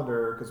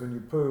colander because when you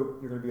poop,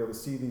 you're going to be able to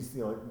see these,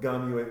 like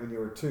gum you ate when you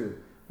were 2.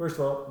 First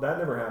of all, that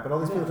never happened. All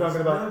these people are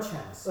talking about,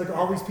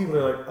 all these people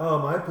are like, oh,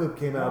 my poop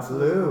came out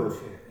blue.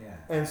 Yeah.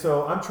 And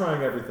so I'm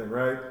trying everything,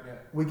 right? Yeah.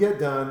 We get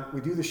done.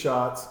 We do the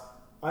shots.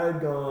 I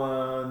had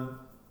gone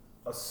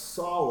a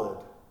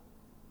solid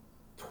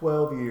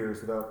 12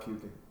 years without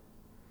puking.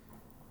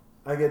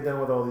 I get done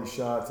with all these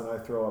shots and I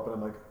throw up and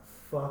I'm like,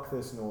 fuck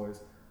this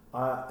noise.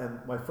 And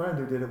my friend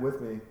who did it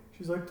with me,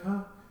 she's like,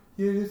 Tom,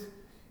 you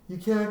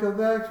can't go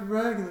back to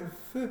regular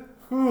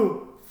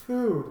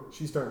food.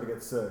 She's starting to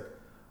get sick.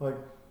 I'm like,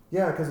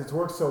 yeah, because it's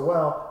worked so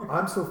well.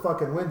 I'm so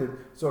fucking winded.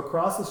 So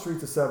across the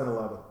street's a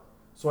 7-Eleven.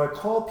 So I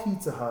call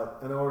Pizza Hut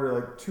and I order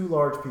like 2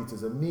 large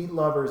pizzas, a meat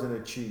lovers and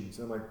a cheese.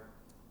 And I'm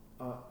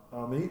like,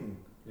 I'm eating.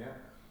 Yeah.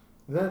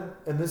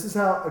 And this is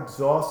how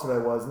exhausted I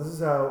was. And this is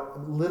how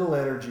little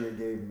energy it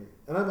gave me.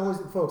 And I'm always,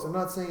 folks, I'm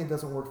not saying it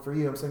doesn't work for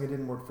you. I'm saying it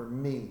didn't work for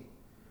me.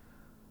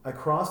 I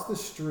crossed the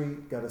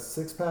street, got a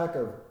 6-pack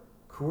of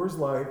Coors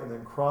Light, and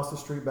then crossed the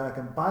street back.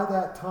 And by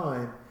that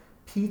time,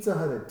 Pizza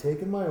Hut had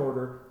taken my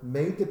order,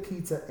 made the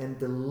pizza, and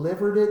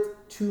delivered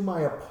it to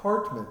my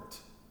apartment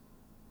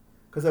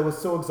because I was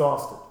so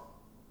exhausted.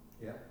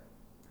 Yeah.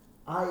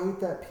 I ate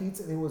that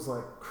pizza and it was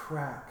like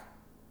crack.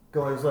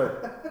 Going, it was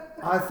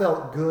like, I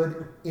felt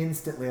good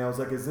instantly. I was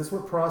like, is this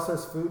what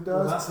processed food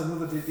does? Well, that's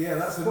another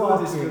discussion,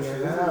 Fucking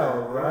isn't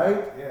hell, it?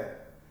 right? Yeah.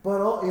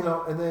 But all,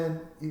 and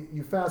then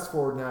you fast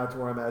forward now to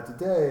where I'm at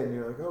today, and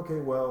you're like, okay,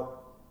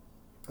 well,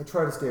 I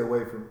try to stay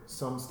away from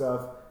some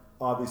stuff.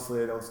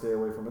 Obviously, I don't stay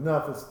away from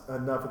enough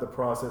of the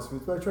processed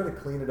foods, but I try to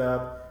clean it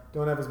up.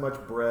 Don't have as much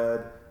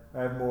bread.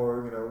 I have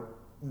more,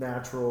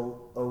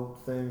 natural oat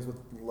things with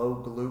low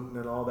gluten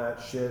and all that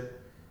shit.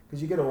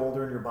 Because you get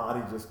older and your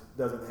body just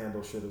doesn't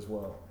handle shit as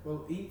well.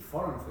 Well, eat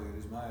foreign food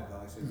is my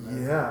advice.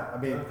 Isn't it? Yeah, I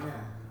mean,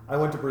 I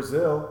went to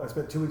Brazil. I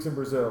spent 2 weeks in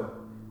Brazil.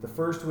 The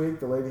first week,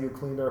 the lady who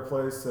cleaned our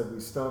place said we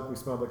stunk. We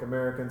smelled like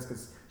Americans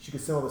because she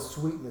could smell the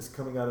sweetness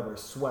coming out of our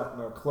sweat,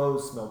 and our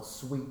clothes smelled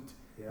sweet.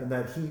 Yeah. And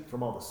that heat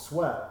from all the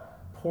sweat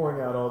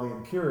pouring out all the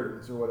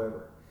impurities or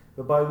whatever.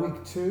 But by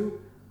week 2,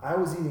 I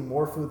was eating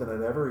more food than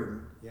I'd ever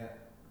eaten. Yeah.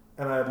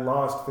 And I had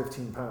lost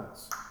 15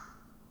 pounds.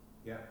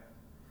 Yeah.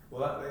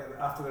 Well,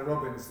 after the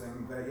Robbins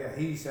thing,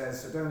 he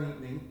says, so don't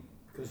eat meat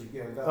because you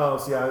get that. Oh,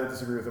 see, I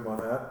disagree with him on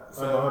that.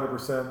 So, I'm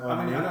 100%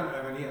 on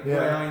meat. The way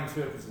I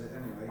interpret it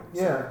anyway.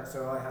 Yeah.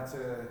 So I had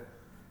to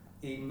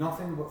eat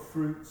nothing but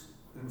fruit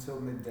until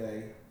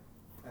midday,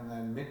 and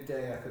then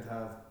midday I could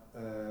have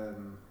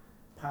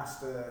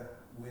pasta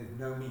with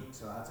no meat.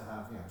 So I had to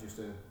have just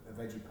a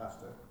veggie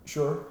pasta.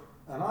 Sure.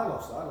 And I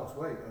lost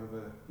weight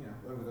over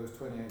those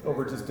 28 days.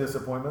 Over just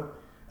disappointment?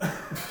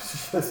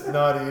 Just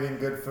not eating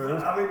good food?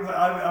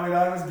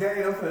 I was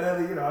getting up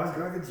early, I was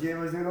going to the gym,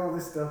 I was doing all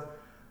this stuff.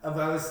 And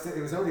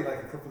it was only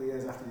like a couple of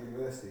years after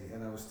university,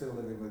 and I was still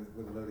living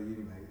with a load of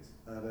uni mates.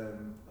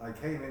 And I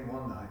came in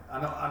one night,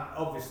 and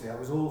obviously I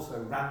was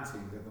also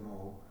ranting at them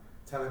all,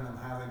 telling them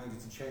how they needed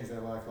to change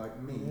their life like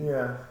me.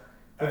 Yeah.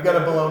 They've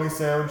got a bologna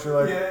sandwich,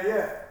 you're like,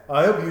 yeah.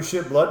 I hope you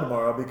shit blood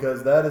tomorrow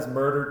because that is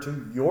murder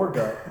to your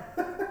gut.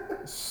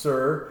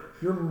 Sir,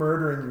 you're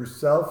murdering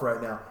yourself right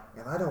now.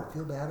 And I don't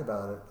feel bad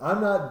about it.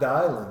 I'm not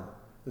dialing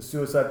the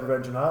suicide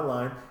prevention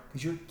hotline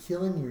because you're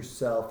killing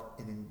yourself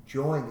and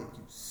enjoying it,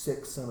 you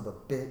sick son of a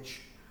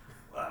bitch.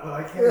 Well,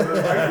 I came over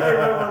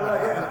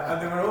that,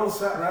 and they were all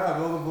sat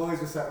around, all the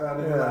boys were sat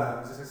around in the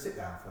lounge. I said, sit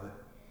down, Philip.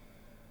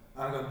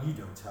 And I'm going, you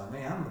don't tell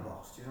me, I'm the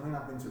boss. Do you know what I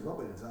mean? I've been to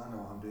Robbins, I know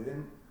what I'm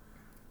doing.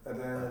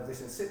 And they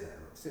said, sit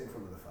in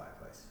front of the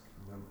fireplace.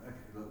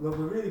 Well,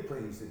 we're really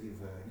pleased that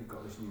you've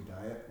got this new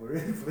diet. We're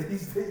really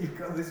pleased that you've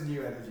got this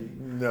new energy.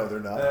 No,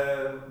 they're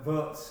not.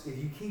 But if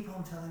you keep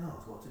on telling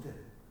us what to do,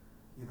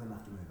 you're going to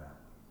have to move out.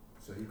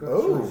 So you've got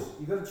a choice.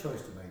 You've got a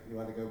choice to make. You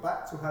either go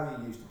back to how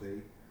you used to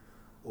be,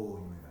 or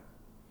you move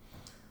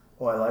out.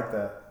 Oh, I like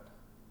that.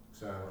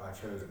 So I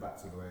chose back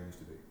to the way I used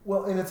to be.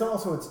 Well, and it's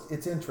also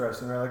it's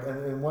interesting, right? Like,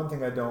 and one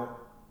thing I don't,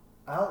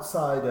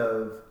 outside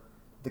of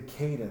the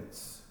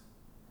cadence.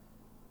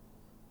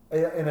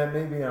 And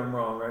maybe I'm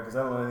wrong, right? Because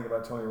I don't know anything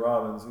about Tony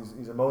Robbins.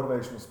 He's a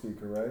motivational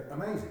speaker, right?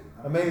 Amazing.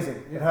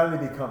 Yeah. And how did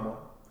he become one?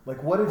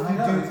 Like, what did he do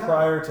exactly.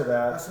 prior to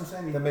that That's what I'm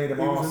saying. that made him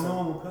awesome? He was a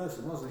normal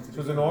person, wasn't he? So he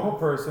was a normal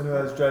person who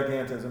has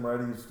gigantism,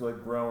 right? He's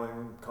like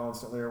growing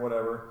constantly or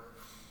whatever.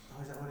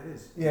 Oh, is that what it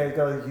is? Yeah, he's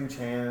got like huge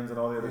hands and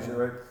all the other shit,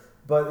 right?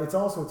 But it's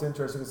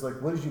interesting. It's like,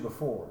 what did you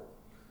before?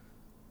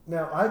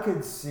 Now, I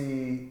could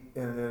see,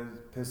 and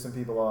it pissed some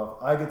people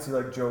off, I could see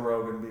like Joe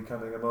Rogan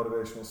becoming a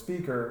motivational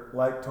speaker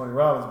like Tony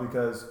Robbins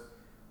because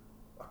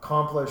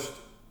accomplished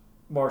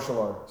martial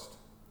artist,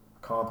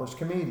 accomplished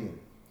comedian,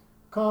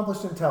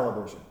 accomplished in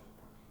television,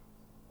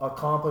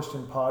 accomplished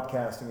in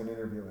podcasting and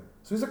interviewing.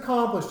 So he's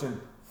accomplished in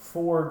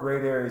 4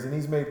 great areas, and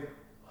he's made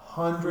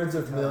hundreds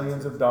of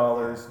millions of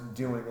dollars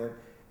doing it,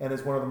 and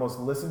is one of the most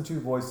listened to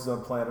voices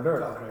on planet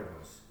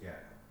Earth. Yeah.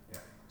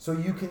 So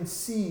you can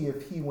see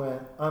if he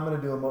went, I'm going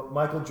to do a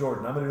Michael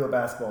Jordan, I'm going to do a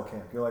basketball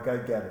camp. You're like, I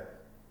get it.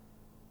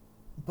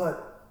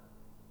 But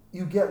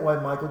you get why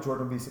Michael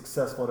Jordan would be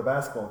successful at a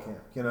basketball camp.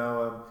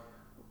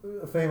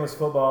 A famous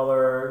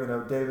footballer,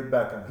 David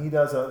Beckham. He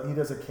does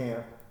a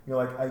camp. You're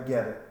like, I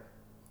get it.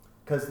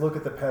 Because look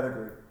at the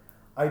pedigree.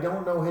 I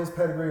don't know his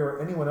pedigree or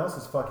anyone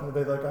else's fucking.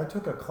 They're like, I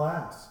took a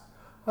class.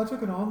 I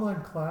took an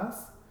online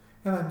class,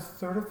 and I'm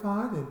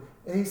certified in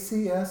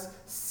ACS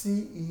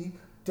CE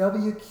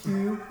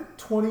WQ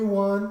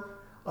 21.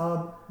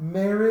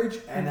 marriage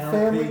and NLP,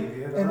 family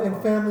yeah, and that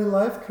one. family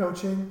life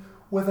coaching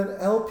with an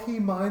LP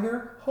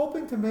minor,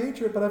 hoping to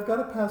major, but I've got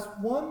to pass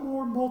one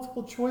more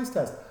multiple choice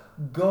test.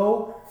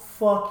 Go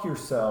fuck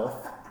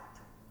yourself.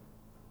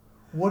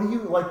 What do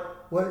you like?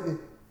 What?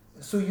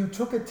 So you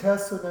took a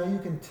test, so now you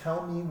can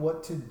tell me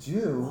what to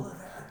do,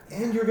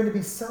 and you're going to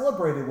be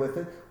celebrated with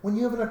it when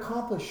you haven't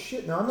accomplished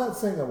shit. Now, I'm not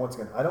saying that once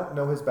again. I don't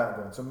know his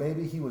background, so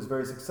maybe he was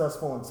very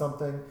successful in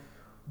something,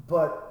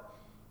 but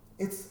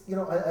it's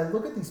I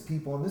look at these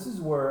people, and this is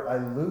where I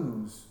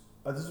lose.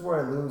 This is where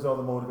I lose all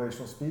the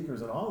motivational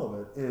speakers, and all of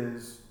it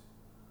is.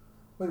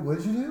 Wait, what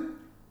did you do?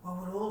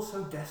 Well, we're all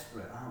so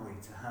desperate, aren't we,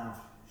 to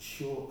have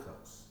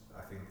shortcuts,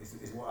 I think,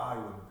 is what I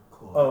would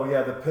call it. Oh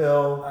yeah, the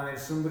pill. And if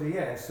somebody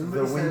The says,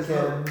 look,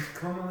 weekend.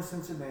 come and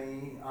listen to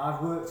me,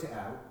 I've worked it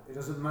out, it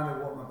doesn't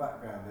matter what my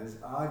background is,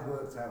 I've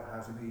worked out how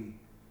to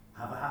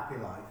have a happy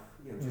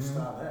life, just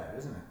start there,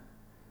 isn't it?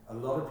 A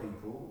lot of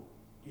people,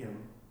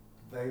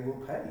 they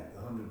will pay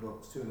 $100,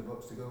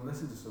 $200 to go and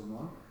listen to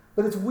someone.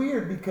 But it's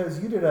weird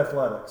because you did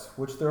athletics,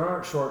 which there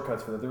aren't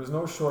shortcuts for that. There was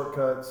no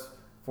shortcuts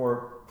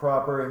for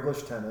proper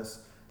English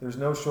tennis. There's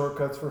no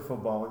shortcuts for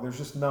footballing. There's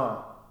just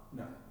not.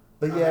 No.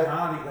 But And yet, the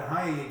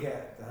higher you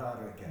get, the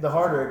harder it gets. the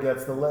harder it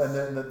gets,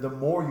 the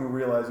more you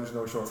realize there's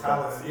no shortcuts.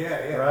 Talent,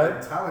 yeah. Right?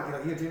 And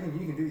talent, you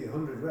can do your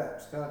 100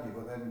 reps, can't you?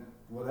 But then,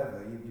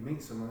 whatever, you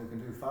meet someone who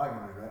can do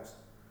 500 reps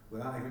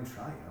without even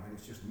trying. I mean,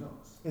 it's just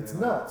nuts. It's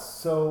They're nuts.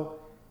 So,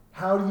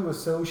 how do you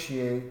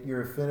associate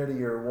your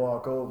affinity or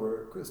walk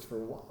over Christopher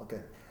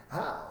Walken?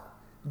 How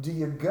do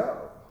you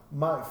go,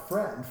 my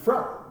friend,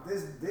 from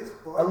This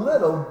boy a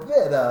little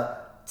bit of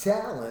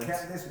talent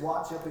kept this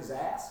watch up his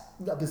ass.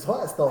 up his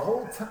ass the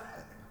whole time?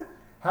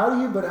 How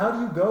do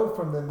you go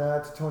from then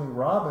that to Tony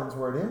Robbins,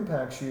 where it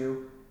impacts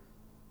you?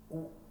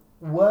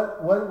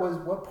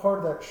 What part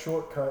of that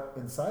shortcut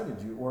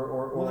incited you,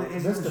 or Well, it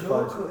isn't a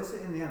mystified shortcut, you? is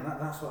it? In the end,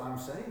 that's what I'm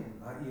saying.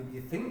 Like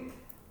you think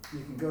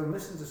you can go and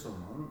listen to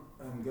someone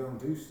and go and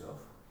do stuff.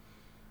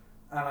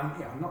 And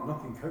I'm not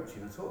knocking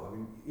coaching at all. I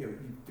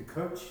mean, the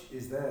coach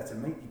is there to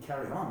make you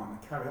carry on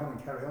and carry on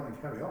and carry on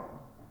and carry on.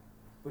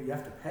 But you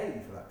have to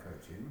pay for that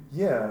coaching.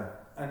 Yeah.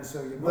 And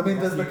so you. I mean,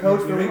 does the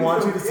coach really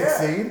want you to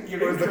succeed?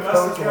 Your Or is the income has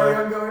coach to carry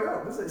like- on going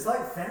up. It's like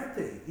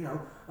therapy.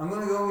 I'm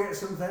going to go and get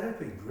some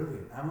therapy.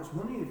 Brilliant. How much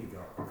money have you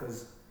got?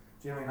 Because,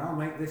 do you know what I mean? I'll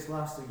make this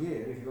last a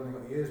year if you've only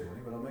got a year's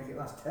money, but I'll make it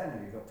last 10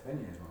 if you've got 10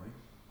 years' money.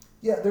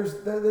 Yeah, there's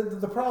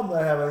the problem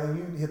that I have, and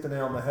you hit the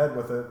nail on the head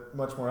with it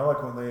much more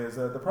eloquently, is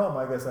that the problem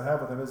I guess I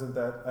have with them isn't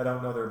that I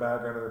don't know their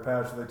background or their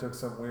passion. They took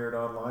some weird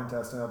online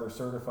test and now they're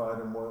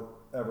certified in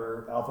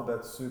whatever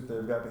alphabet soup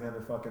they've got behind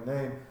their fucking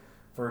name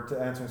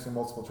to answering some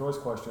multiple choice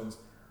questions.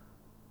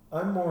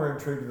 I'm more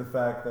intrigued with the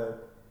fact that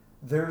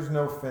there's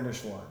no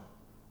finish line.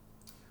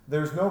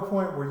 There's no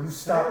point where you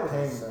stop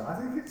paying them. I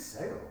think it's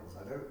sales.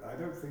 I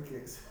don't think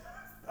it's.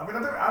 I'm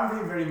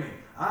being very mean.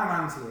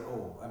 I'm anti it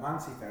all. I'm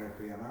anti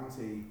therapy. I'm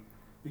anti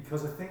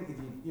because I think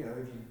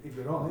if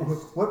you're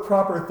honest. What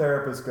proper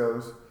therapist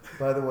goes,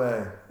 by the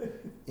way,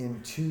 in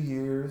 2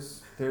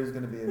 years, there's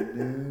going to be a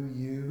new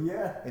you.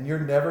 Yeah. And you're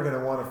never going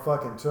to want to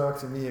fucking talk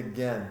to me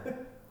again.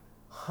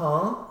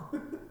 Huh?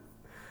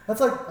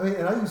 That's like, I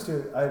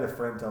had a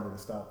friend tell me to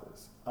stop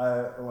this.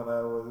 When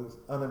I was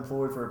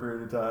unemployed for a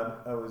period of time,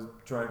 I was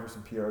trying for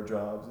some PR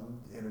jobs and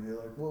interview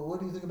like, well, what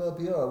do you think about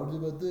PR? What do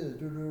you think about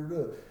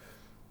this?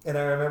 And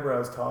I remember I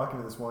was talking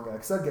to this one guy,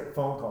 because I'd get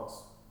phone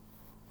calls.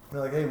 They're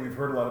like, hey, we've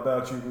heard a lot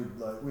about you.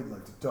 We'd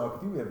like to talk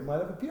with you. We might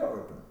have a PR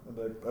opening. I'm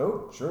like,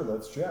 oh, sure,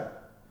 let's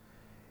chat.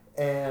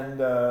 And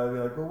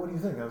they're like, well, what do you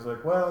think? I was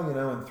like, well,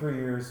 in 3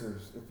 years,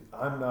 if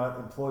I'm not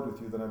employed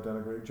with you, then I've done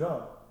a great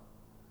job.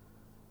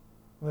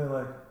 And they're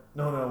like,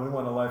 no, we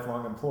want a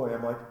lifelong employee.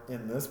 I'm like,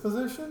 in this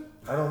position?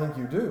 I don't think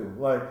you do.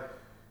 Like,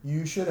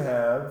 you should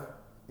have,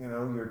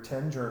 your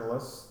 10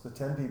 journalists, the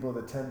 10 people,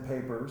 the 10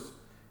 papers,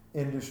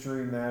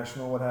 industry,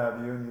 national, what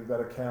have you, and you've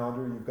got a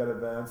calendar, you've got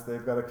events,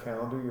 they've got a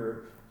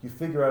calendar, you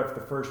figure out if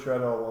the first year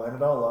to line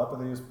it all up,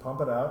 and then you just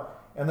pump it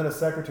out, and then a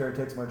secretary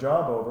takes my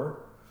job over,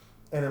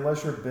 and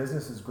unless your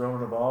business has grown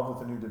and evolved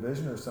with a new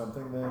division or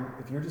something, then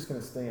if you're just going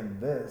to stay in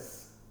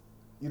this,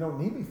 you don't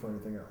need me for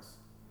anything else.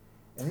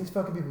 And these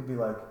fucking people would be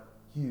like,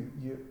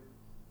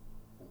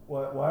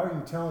 why are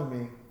you telling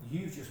me?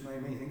 You've just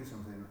made me think of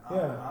something.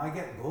 Yeah. I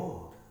get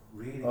bored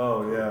reading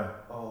of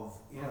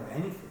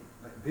anything,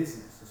 like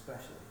business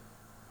especially.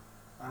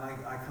 And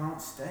I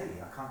can't stay.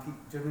 I can't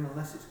keep doing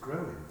unless it's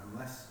growing.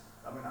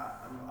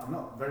 I'm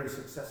not very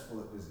successful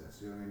at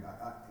business.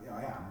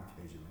 I am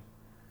occasionally,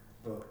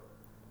 but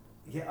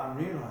I'm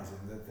realizing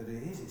that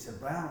it's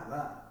about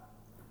that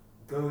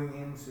going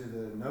into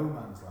the no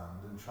man's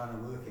land and trying to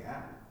work it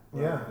out.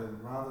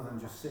 Rather than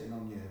just sitting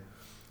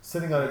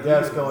on a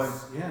desk going,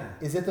 yeah.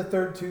 Is it the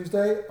third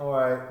Tuesday? All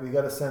right, we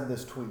got to send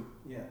this tweet.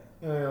 Yeah.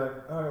 You're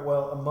like, all right,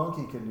 well, a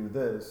monkey can do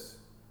this.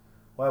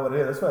 Why would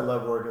I? That's why I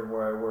love working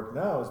where I work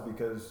now, is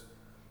because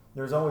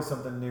there's always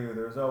something new.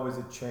 There's always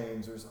a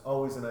change. There's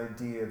always an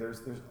idea.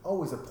 There's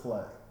always a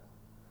play.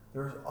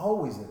 There's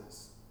always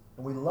is.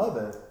 and we love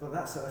it. But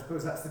I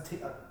suppose that's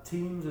the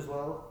teams as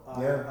well.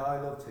 Yeah. I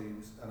love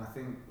teams, and I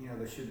think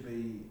there should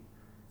be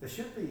a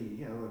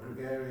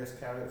gregarious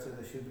character.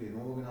 There should be an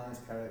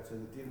organised character.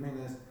 I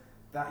mean,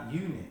 that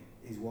unit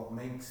is what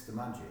makes the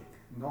magic,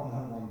 not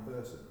that one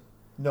person.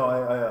 No,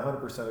 I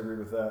 100% agree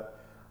with that.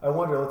 I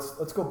wonder.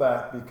 Let's go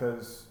back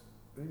because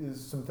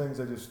there's some things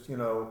I just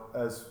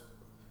as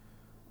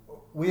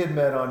we had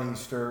met on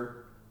Easter.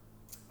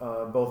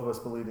 Both of us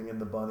believing in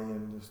the bunny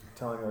and just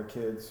telling our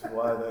kids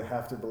why they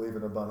have to believe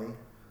in a bunny,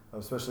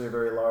 especially a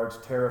very large,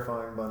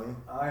 terrifying bunny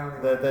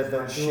that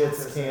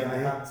shits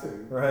candy,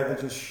 right? That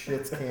just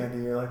shits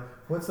candy. You're like,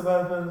 what's the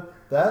matter?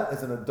 That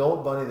is an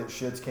adult bunny that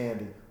shits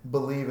candy.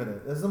 Believe in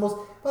it. It's the most,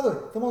 by the way,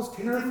 the most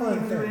terrifying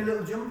thing. He didn't even do any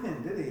little jump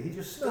in, did he? He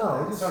just stood there.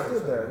 No, he just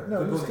stood there.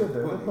 No, he just stood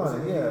there. The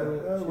bunny, yeah.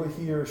 Well,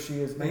 he or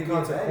she is maybe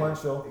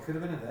inconsequential. It could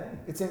have been a day.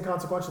 It's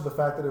inconsequential the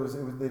fact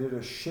that they did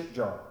a shit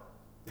job.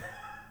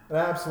 An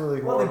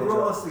absolutely well, horrible they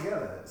brought job. us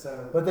together,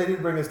 so. But they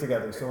did bring us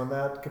together. So in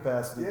that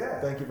capacity, Yeah.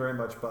 thank you very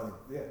much, Bunny.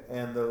 Yeah.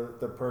 And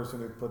the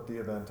person who put the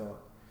event on.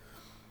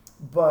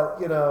 But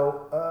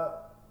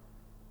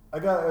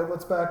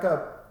let's back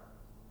up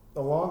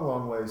a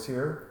long ways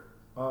here.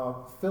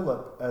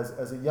 Philip,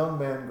 as a young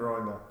man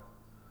growing up,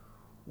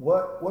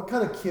 what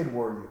kind of kid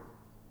were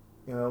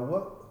you?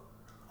 What?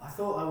 I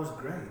thought I was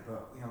great,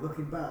 but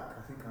looking back,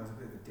 I think I was a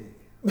bit of a dick.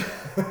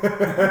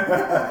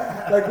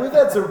 Like we've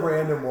had some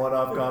random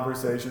one-off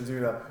conversations,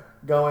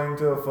 going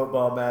to a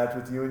football match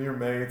with you and your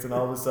mates, and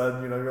all of a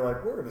sudden, you're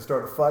like, we're going to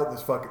start a fight in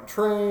this fucking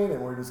train,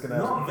 and we're just going to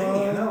have Not some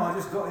me, fun. no, I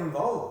just got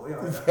involved.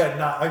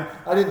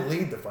 I didn't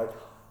lead the fight.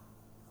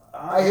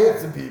 I hit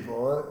some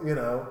people,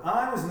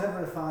 I was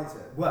never a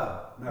fighter.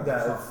 Well, no,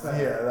 that's not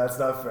fair. Yeah, that's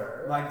not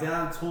fair. My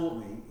dad taught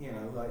me,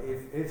 like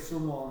if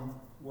someone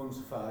wants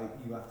a fight,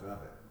 you have to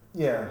have it.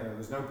 Yeah.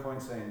 There's no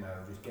point saying no,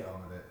 just get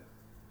on with it.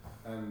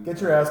 Get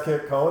your ass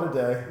kicked, call it a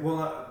day.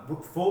 Well,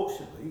 but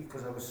fortunately,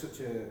 because I was such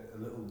a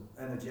little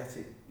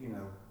energetic,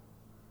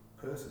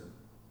 person,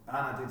 and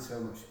I did so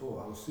much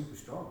sport, I was super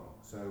strong.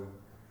 So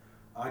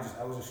I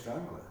was a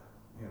strangler.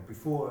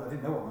 Before I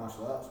didn't know what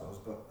martial arts was,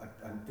 but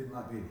I didn't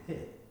like being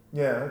hit.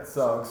 Yeah, it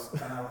sucks.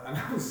 So, and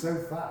I was so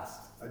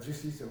fast. I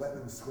just used to let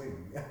them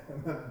swing,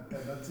 and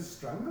I'd just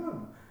strangle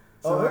them.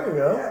 So there you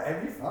go. Yeah,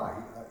 every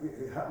fight,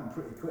 it happened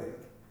pretty quick.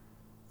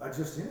 I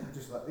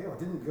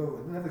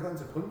never got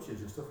into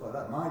punches and stuff like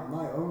that.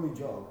 My only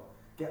job,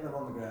 get them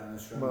on the ground and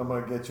strangle. I'm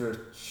going to get you a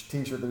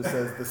t-shirt that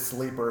says the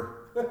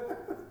sleeper. You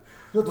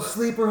know what the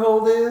sleeper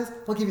hold is?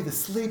 I'll give you the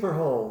sleeper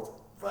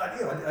hold. But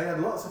I had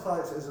lots of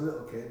fights as a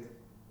little kid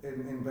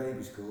in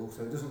baby school,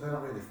 so they're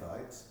not really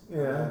fights.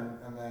 Yeah.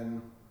 And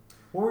then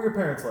what were your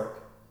parents like?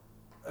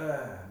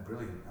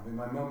 Brilliant. I mean,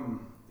 my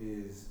mum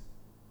is,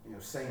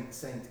 Saint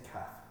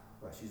Kath.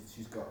 Like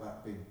she's got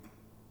that big,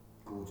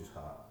 gorgeous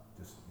heart.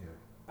 Just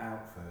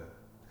out for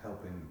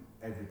helping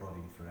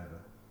everybody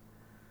forever.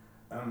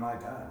 And my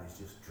dad is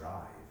just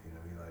drive.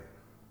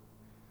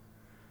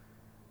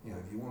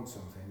 If you want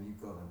something,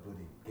 you've got to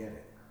bloody get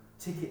it.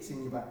 Tickets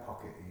in your back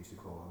pocket, he used to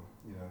call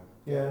them.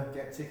 Yeah.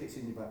 Get tickets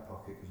in your back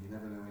pocket because you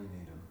never know when you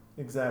need them.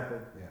 Exactly.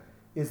 Yeah.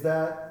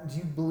 Do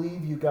you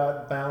believe you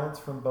got balance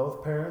from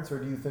both parents, or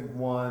do you think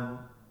one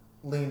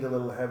leaned a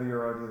little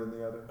heavier on you than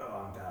the other?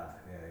 Oh, I'm dad.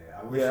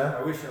 Yeah.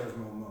 I wish I was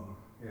more mum.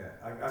 Yeah.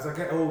 As I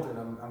get older,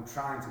 I'm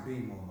trying to be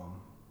more mum.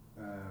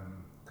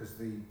 Because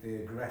the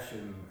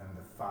aggression and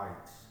the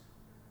fights,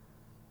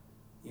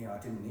 I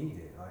didn't need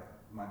it. Like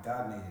my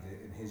dad needed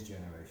it in his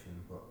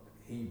generation, but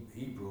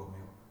he brought me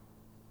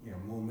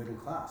up, more middle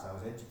class. I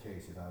was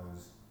educated. Do you know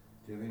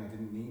what I mean? I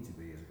didn't need to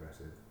be as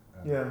aggressive.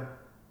 Yeah.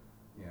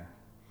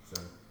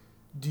 So.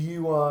 Do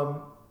you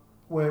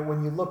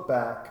when you look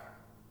back,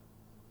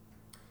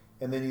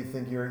 and then you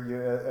think you're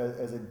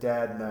as a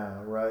dad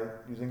now, right?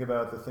 You think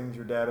about the things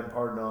your dad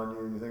imparted on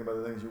you. You think about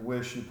the things you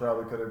wish you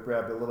probably could have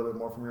grabbed a little bit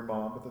more from your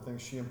mom, but the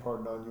things she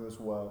imparted on you as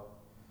well.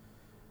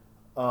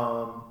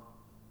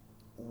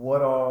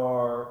 What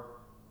are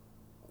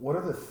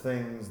the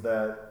things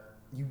that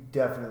you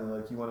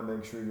definitely you want to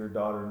make sure your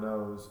daughter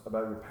knows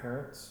about your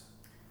parents?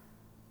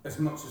 As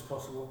much as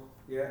possible.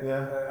 Yeah.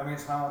 Yeah. I mean,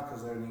 it's hard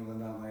because they're in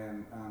England, aren't they?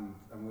 And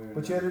we're.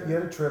 But you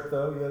had a trip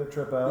though. You had a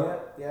trip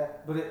out. Yeah.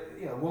 But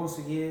once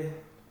a year.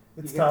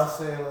 It's you tough.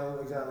 Get to say hello.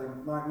 Exactly.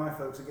 My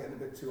folks are getting a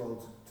bit too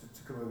old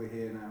to come over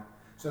here now.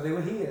 So they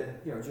were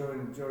here,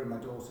 during my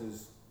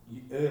daughter's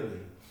early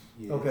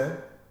years. Okay.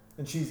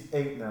 And she's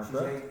 8 now, She's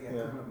correct? 8,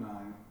 coming up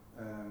 9.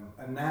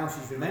 And now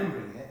she's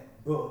remembering it.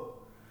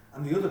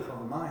 And the other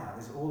problem I have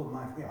is all of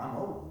my, I'm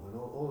old, and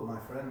all of my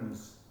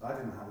friends. I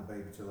didn't have a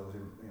baby till I was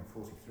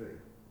 43.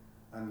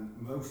 And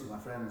most of my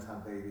friends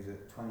had babies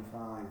at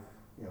 25,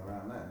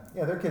 around then.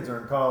 Yeah, their kids are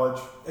in college.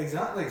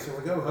 Exactly. So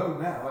we go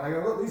home now, and I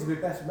go, look, these are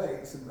my best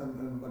mates,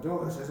 and my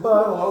daughter says,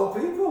 But- look, all old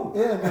people.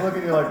 Yeah, and you look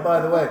at you like, by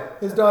the way,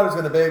 his daughter's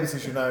going to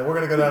babysit you tonight. We're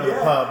going to go down to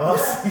the pub. I'll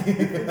see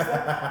you.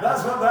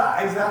 That's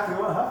exactly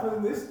what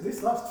happened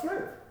this last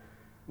trip.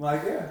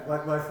 Like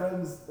my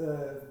friend's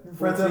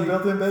friends have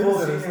built-in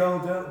babysitters.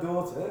 14-year-old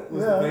daughter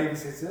was the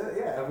babysitter.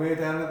 Yeah, and we're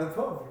down at the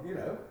pub,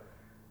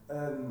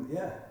 And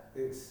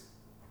it's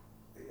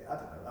I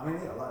don't know. I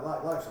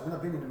mean,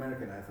 I've been in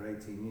America now for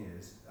 18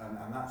 years,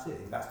 and that's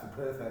it. That's the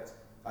perfect.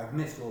 I've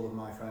missed all of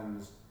my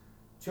friends'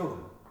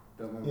 children.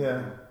 Don't know.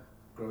 Yeah.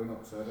 Growing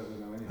up, so I don't really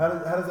know anything. How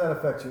does that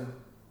affect you?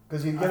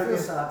 Because you get I feel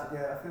sad.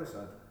 Yeah, I feel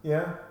sad.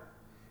 Yeah,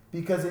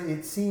 because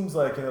it seems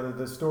like, you know,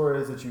 the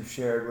stories that you've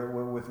shared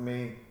with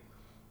me,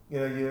 you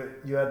know,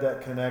 you had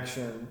that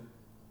connection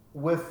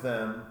with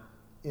them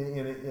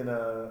in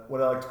a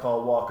what I like to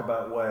call a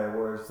walkabout way,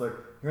 where it's like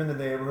you're in the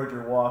neighborhood,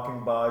 you're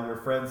walking by, your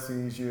friend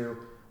sees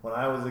you. When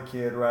I was a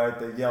kid, right,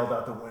 they yelled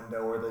out the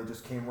window, or they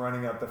just came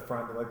running out the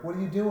front. They're like, "What are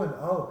you doing?"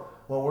 "Oh,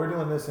 well, we're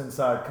doing this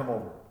inside. Come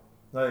over."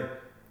 Like,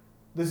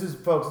 this is,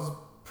 folks, this is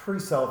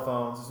pre-cell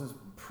phones. This is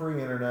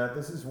pre-internet.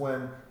 This is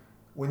when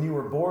you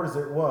were bored as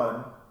it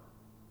was.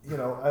 You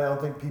know, I don't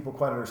think people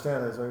quite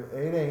understand this. Like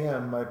 8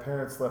 a.m., my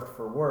parents left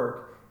for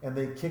work, and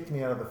they kicked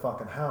me out of the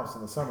fucking house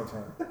in the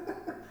summertime.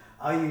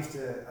 I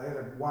had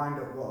a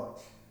wind-up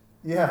watch.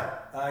 Yeah.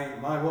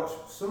 My watch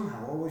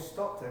somehow always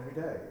stopped every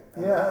day.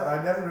 Yeah.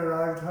 I never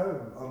arrived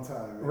home on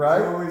time. It Right.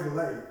 was always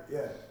late.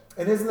 Yeah.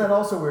 And isn't that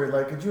also weird?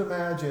 Like, could you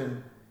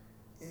imagine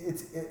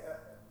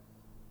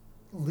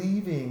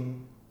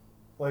leaving,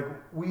 like,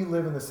 we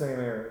live in the same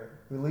area.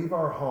 We leave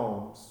our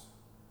homes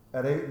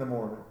at 8 in the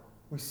morning.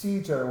 We see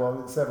each other, well,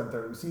 at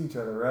 7:30, we see each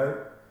other, right?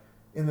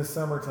 In the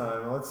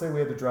summertime, and let's say we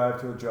had to drive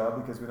to a job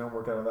because we don't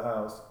work out of the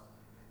house.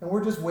 And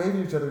we're just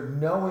waving at each other,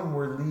 knowing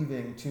we're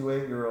leaving 2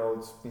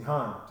 8-year-olds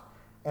behind,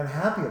 and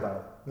happy about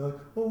it. You're like,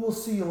 well, we'll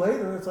see you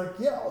later. It's like,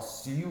 yeah, I'll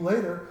see you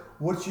later.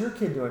 What's your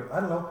kid doing? I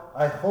don't know.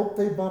 I hope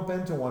they bump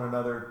into one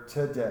another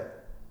today.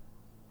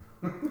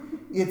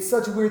 It's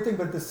such a weird thing,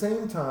 but at the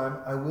same time,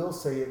 I will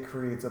say it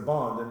creates a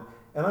bond.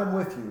 And I'm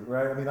with you,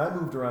 right? I mean, I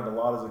moved around a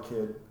lot as a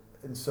kid,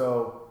 and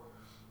so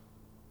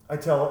I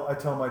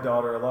tell my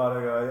daughter a lot.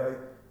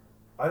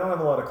 I don't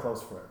have a lot of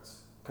close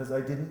friends because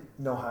I didn't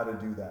know how to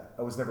do that.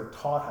 I was never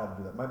taught how to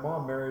do that. My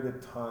mom married a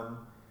ton.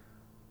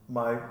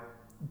 My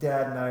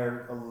dad and I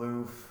are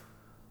aloof.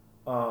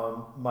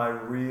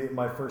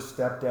 My first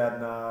stepdad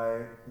and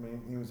I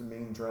mean, he was a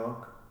mean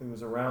drunk. He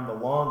was around the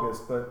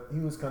longest, but he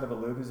was kind of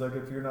aloof. He's like,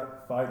 if you're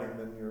not fighting,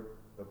 then you're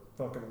a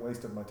fucking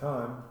waste of my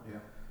time. Yeah.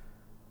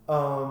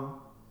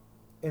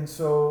 And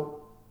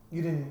so I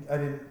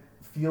didn't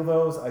feel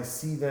those. I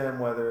see them,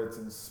 whether it's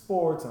in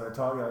sports, and I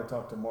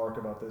talk to Mark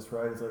about this,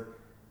 right? It's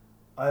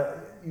like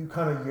you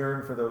kind of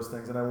yearn for those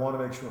things, and I want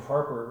to make sure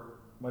Harper,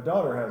 my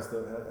daughter, has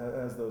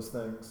those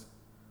things.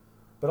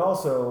 But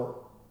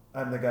also,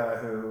 I'm the guy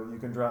who you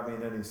can drop me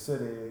in any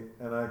city,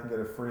 and I can get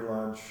a free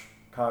lunch,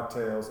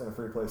 cocktails, and a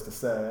free place to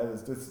stay.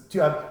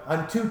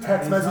 I'm 2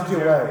 text messages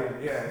away.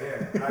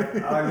 Yeah.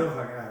 I love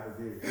hanging out with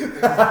you.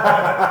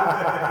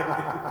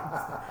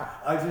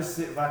 I just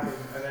sit back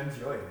and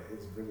enjoy it.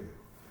 It's brilliant.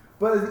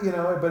 But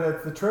but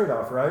it's the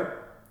trade-off, right?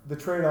 The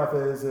trade-off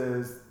is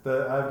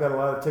that I've got a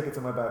lot of tickets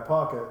in my back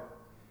pocket.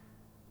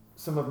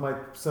 Some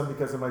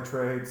because of my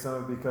trade,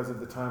 some because of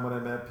the time when I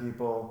met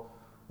people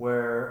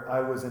where I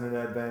was in an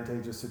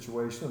advantageous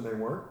situation and they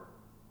weren't,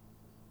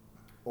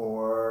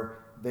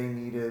 or they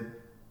needed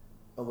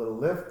a little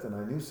lift and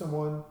I knew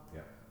someone.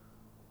 Yeah.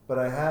 But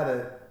I had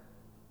it,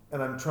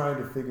 and I'm trying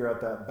to figure out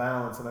that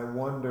balance, and I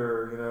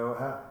wonder,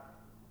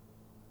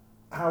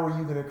 how are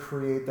you going to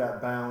create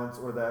that balance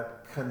or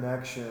that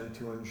connection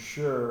to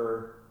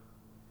ensure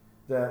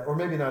that, or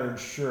maybe not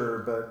ensure,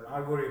 but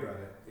I worry about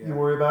it. Yeah. You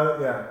worry about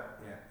it, yeah.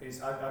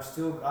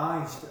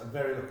 I'm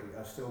very lucky.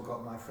 I've still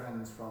got my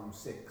friends from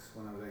 6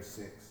 when I was age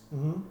 6.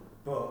 Mm-hmm.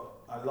 But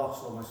I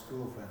lost all my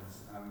school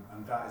friends,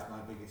 and that is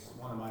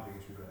one of my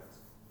biggest regrets.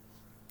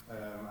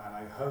 And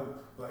I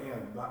hope, but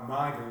like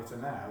my daughter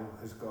now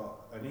has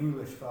got an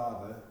English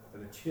father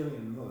and a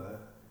Chilean mother,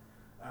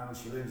 and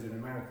she lives in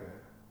America.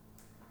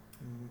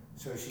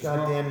 So she's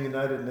goddamn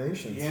United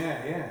Nations.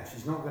 Yeah.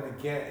 She's not going to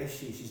get,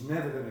 she's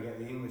never going to get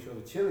the English or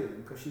the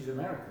Chilean because she's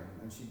American.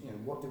 And she,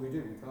 what do? We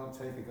can't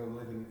take her, go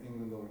live in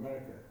England or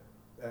America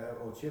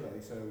or Chile.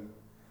 So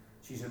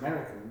she's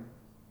American.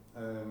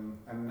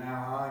 And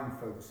now I'm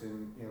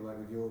focusing, like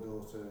with your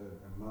daughter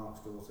and Mark's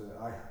daughter,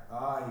 I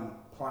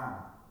plan,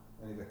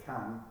 and if I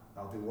can,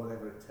 I'll do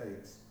whatever it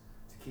takes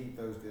to keep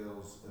those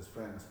girls as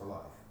friends for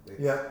life.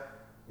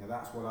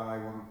 That's what I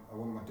want. I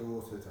want my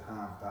daughter to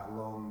have that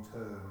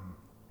long-term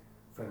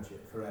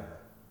friendship forever.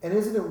 And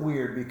isn't it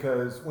weird,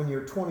 because when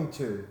you're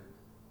 22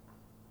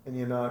 and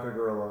you knock a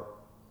girl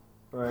up,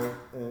 right?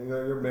 And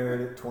you're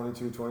married at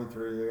 22,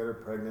 23, you got her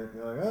pregnant,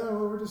 and you're like, oh,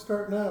 well, we're just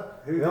starting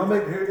out. We all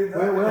make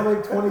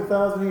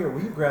 $20,000 a year.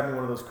 Will you grab me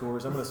one of those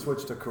Coors? I'm going to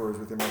switch to Coors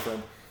with you, my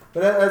friend.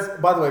 But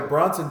by the way,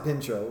 Bronson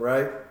Pinchot,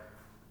 right?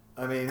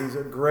 I mean, he's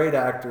a great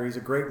actor. He's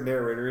a great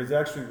narrator. He's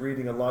actually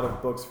reading a lot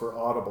of books for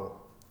Audible.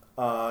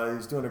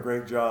 He's doing a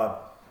great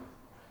job.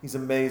 He's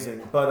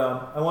amazing. But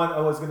I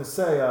was going to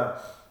say,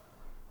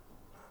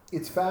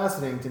 it's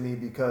fascinating to me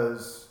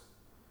because,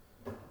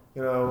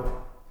 we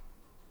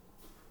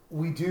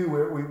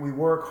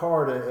work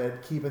hard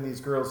at keeping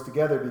these girls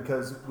together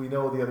because we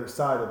know the other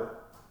side of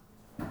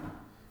it.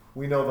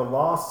 We know the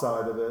lost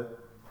side of it.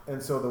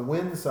 And so the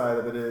win side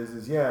of it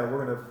is yeah,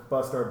 we're going to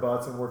bust our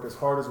butts and work as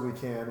hard as we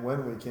can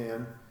when we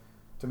can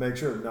to make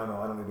sure. No,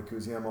 I don't need a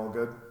koozie. I'm all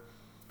good.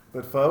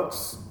 But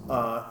folks,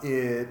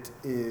 it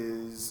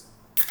is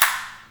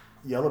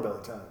yellow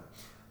belly time.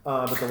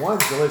 But the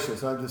wine's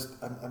delicious.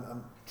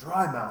 I'm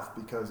dry mouth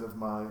because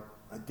of I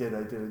did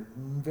a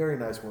very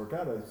nice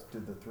workout. I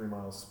did the 3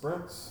 mile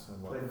sprints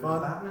and Played a bit fun.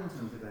 of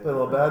badminton today. Played a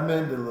little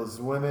badminton, did a little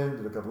swimming,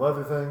 did a couple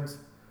other things.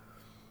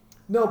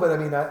 No, but I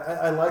mean,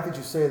 I like that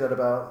you say that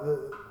about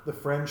the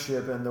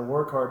friendship and the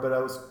work hard, but I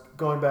was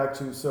going back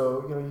to,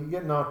 so, you know, you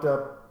get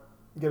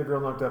a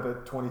girl knocked up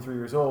at 23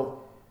 years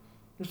old,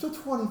 you're still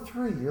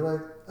 23, you're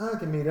like, I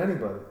can meet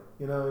anybody.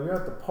 You know, you're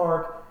at the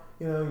park,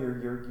 you know,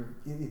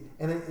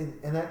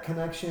 and that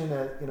connection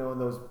at, you know, in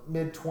those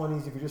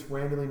mid-20s, if you're just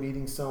randomly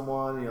meeting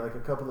someone, and you're like a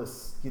couple of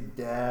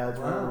dads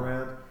running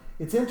around,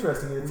 it's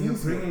interesting. And it's You're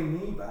easy. bringing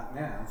me back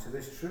now to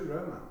this true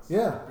romance.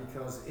 Yeah.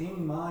 Because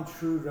in my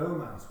true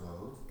romance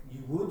world,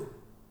 you would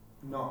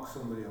knock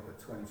somebody up at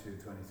 22,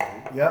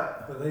 23.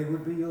 Yep. But they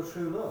would be your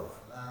true love.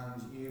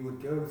 And you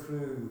would go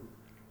through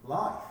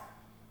life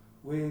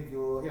with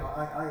your, you know,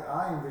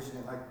 I envision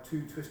it like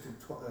two twisted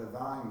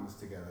vines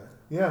together.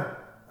 Yeah.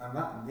 And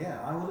that, yeah,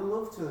 I would have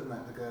loved to have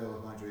met the girl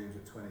of my dreams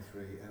at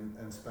 23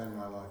 and spend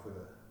my life with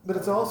her. But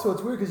it's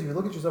weird because you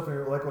look at yourself and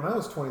you're like, when I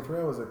was 23,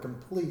 I was a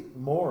complete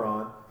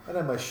moron. I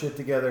had my shit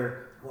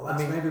together. Well,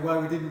 that's maybe why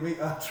we didn't meet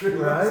our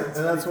true right? love.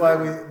 And that's why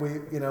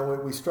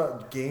we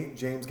struck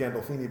James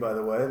Gandolfini, by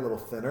the way, a little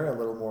thinner, a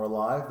little more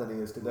alive than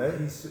he is today.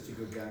 He's such a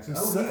good gangster.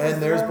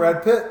 And there's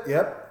Brad Pitt.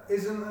 Yep.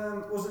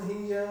 Wasn't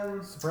he?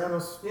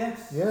 Sopranos.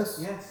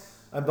 Yes.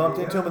 I bumped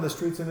into him in the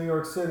streets of New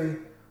York City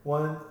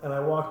and I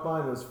walked by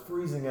and it was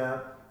freezing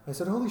out. I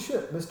said, "Holy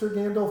shit, Mr.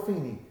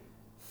 Gandolfini,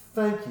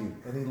 thank you."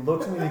 And he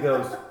looks at me and he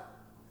goes,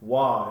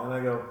 "Why?" And I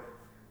go,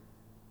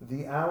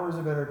 "The hours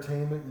of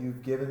entertainment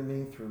you've given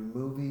me through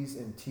movies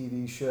and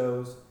TV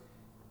shows,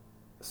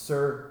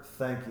 sir,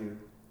 thank you."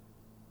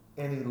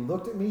 And he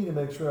looked at me to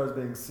make sure I was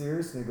being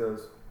serious, and he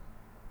goes,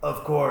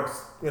 "Of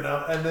course," you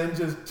know, and then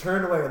just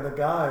turned away. And the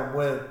guy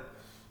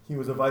he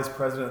was a vice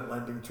president at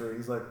Lending Tree.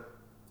 He's like,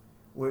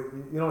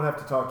 "You don't have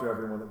to talk to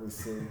everyone that we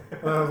see."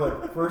 And I was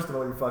like, "First of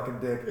all, you fucking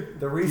dick.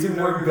 The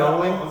reason we're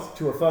going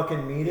to a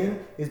fucking meeting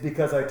is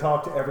because I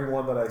talk to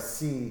everyone that I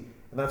see,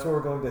 and that's why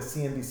we're going to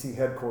CNBC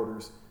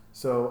headquarters.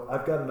 So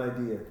I've got an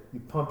idea. You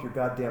pump your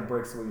goddamn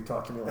brakes when you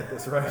talk to me like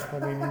this, right? I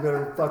mean, you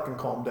better fucking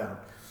calm down."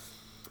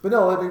 But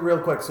no, let me real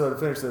quick. So to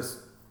finish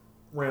this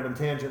random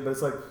tangent, but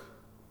it's like,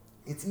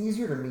 it's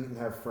easier to meet and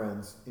have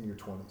friends in your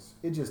 20s.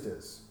 It just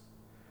is.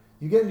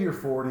 You get into your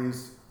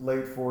 40s,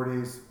 late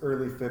 40s,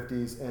 early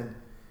 50s, and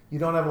you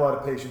don't have a lot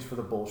of patience for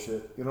the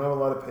bullshit. You don't have a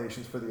lot of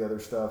patience for the other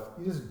stuff.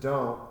 You just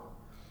don't.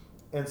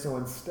 And so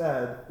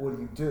instead,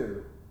 what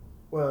do?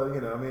 Well,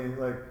 you know, I mean,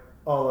 like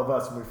all of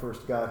us when we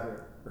first got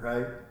here,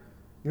 right?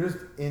 You're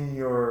just in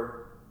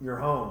your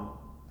home,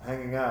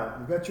 hanging out.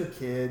 You've got your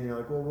kid, and you're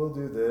like, well, we'll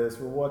do this.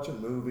 We'll watch a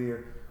movie,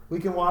 or we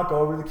can walk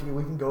over to the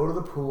community. We can go to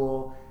the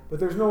pool. But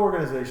there's no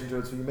organization to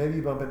it, so maybe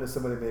you bump into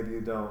somebody, maybe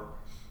you don't.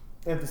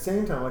 And at the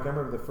same time, like I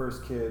remember the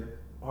first kid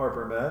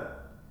Harper met,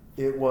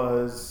 it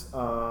was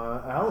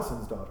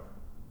Allison's daughter.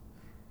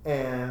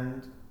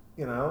 And,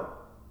 you know,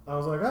 I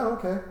was like, oh,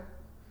 okay.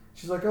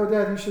 She's like, oh,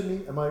 Dad, you should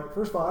meet. I'm like,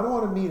 first of all, I don't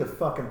want to meet a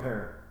fucking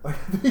parent. Like,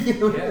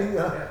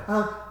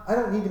 I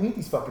don't need to meet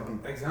these fucking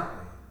people.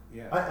 Exactly.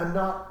 Yeah. I'm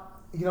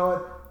not, you know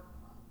what?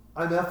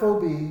 I'm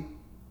FOB,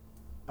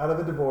 out of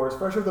a divorce,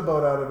 fresh off the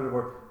boat out of a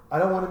divorce. I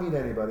don't want to meet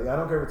anybody. I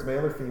don't care if it's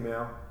male or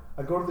female.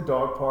 I'd go to the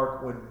dog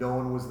park when no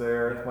one was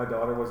there. If my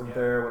daughter wasn't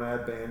there, when I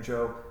had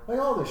banjo, like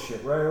all this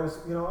shit, right? I was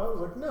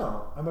like,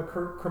 no, I'm a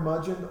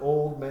curmudgeon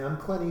old man. I'm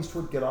Clint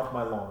Eastwood. Get off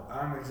my lawn.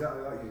 I'm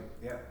exactly like you.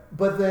 Yeah.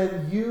 But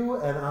then you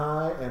and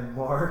I and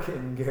Mark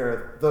and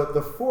Gareth,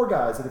 the four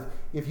guys, that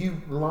if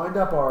you lined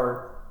up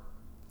our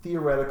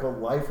theoretical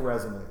life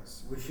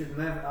resumes,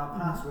 our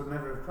paths would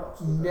never have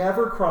crossed.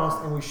 Never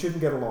crossed, and we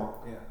shouldn't get along.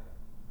 Yeah.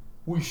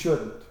 We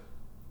shouldn't.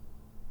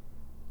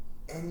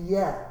 And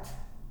yet,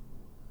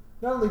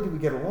 not only do we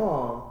get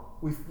along,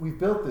 we've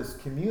built this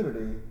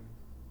community,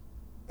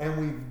 and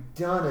we've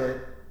done it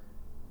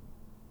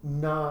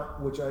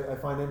not, which I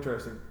find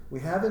interesting, we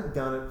haven't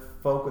done it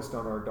focused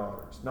on our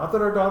daughters. Not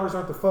that our daughters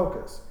aren't the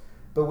focus,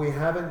 but we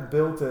haven't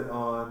built it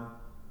on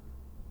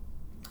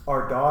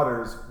our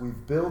daughters.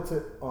 We've built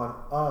it on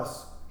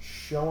us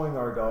showing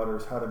our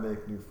daughters how to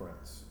make new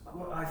friends.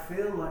 Well, I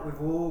feel like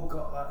we've all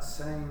got that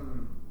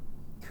same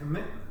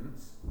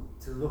commitment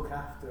to look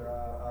after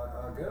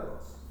our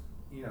girls.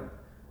 You know,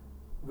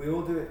 we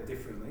all do it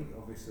differently,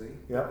 obviously.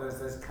 Yeah.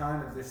 There's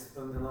kind of this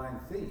underlying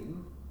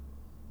theme.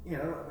 You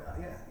know,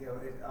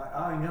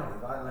 I know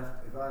if I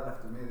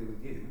left Amelia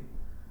with you,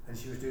 and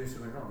she was doing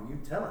something wrong, you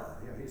tell her.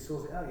 You know, you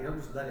sort it out. You don't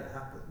just let it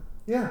happen.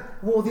 Yeah.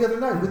 Well, the other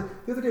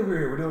day we were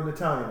here. We're doing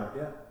Italian night.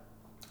 Yeah.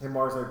 And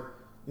Mar's like,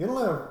 "You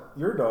don't have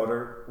your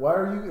daughter. Why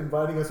are you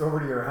inviting us over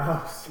to your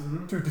house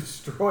to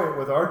destroy it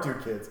with our two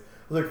kids?"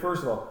 I was like,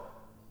 first of all,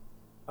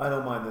 I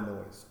don't mind the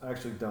noise. I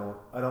actually don't.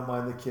 I don't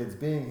mind the kids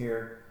being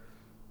here.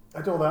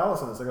 I told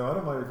Allison this. I go, I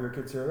don't mind if your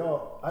kids here at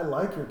all. I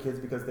like your kids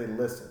because they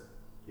listen.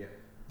 Yeah.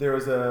 There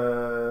was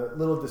a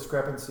little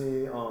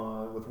discrepancy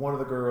with one of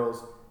the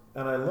girls,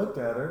 and I looked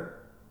at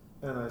her,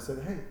 and I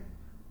said, "Hey,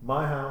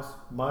 my house,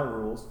 my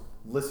rules.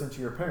 Listen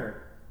to your parent."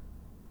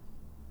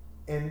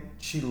 And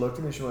she looked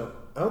at me. She went,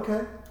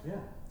 "Okay." Yeah.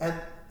 And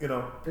They need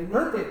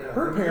it, though.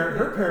 her They parent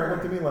need it,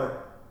 looked at me like,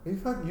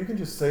 you can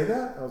just say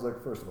that? I was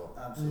like, first of all,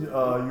 Absolutely.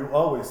 you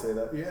always say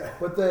that. Yeah.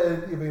 But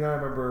then, I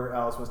remember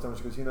Alice was telling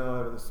me, she goes, I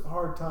have this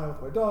hard time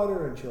with my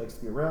daughter, and she likes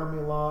to be around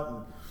me a lot,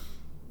 and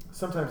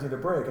sometimes need a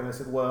break. And I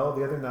said, well,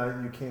 the other night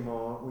we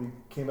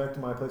came back to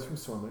my place from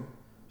swimming.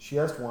 She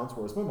asked once,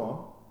 where's my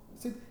mom? I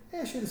said,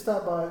 hey, she had to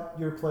stop by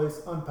your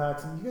place, unpack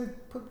some. You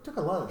guys took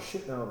a lot of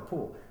shit down to the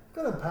pool.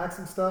 You got to unpack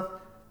some stuff.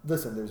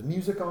 Listen, there's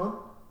music on.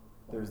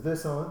 There's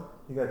this on.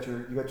 You got your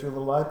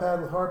little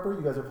iPad with Harper.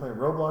 You guys are playing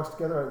Roblox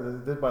together.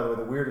 By the way,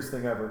 the weirdest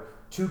thing ever.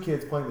 2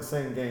 kids playing the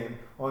same game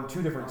on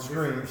 2 different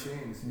screens,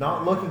 machines.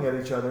 not looking at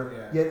each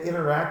other, yet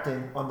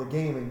interacting on the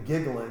game and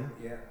giggling.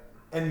 Yeah.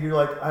 And you're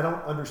like, I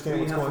don't understand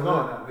what's going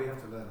on. We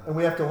have to learn that. And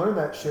we have to learn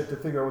that shit to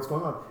figure out what's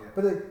going on. Yeah.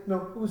 But it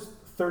was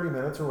 30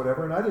 minutes or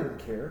whatever, and I didn't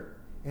care.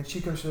 And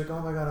she's like, oh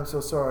my God, I'm so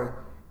sorry.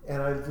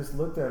 And I just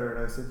looked at her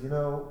and I said,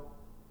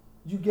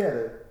 you get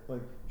it.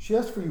 Like, she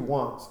asked for you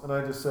once, and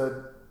I just said,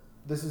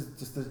 this is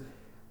just this.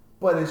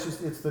 But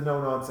it's the no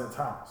nonsense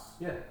house.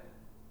 Yeah.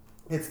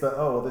 It's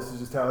this is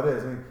just how it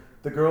is.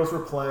 The girls were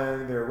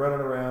playing, they were running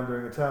around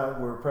during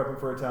Italian, we're prepping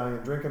for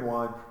Italian, drinking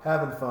wine,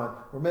 having fun,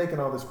 we're making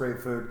all this great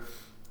food,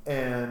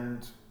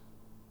 and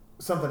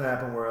something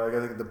happened where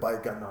I think the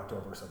bike got knocked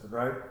over or something,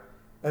 right?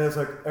 And it's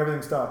like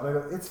everything stopped. And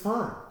I go, it's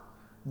fine.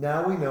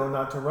 Now we know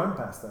not to run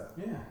past that.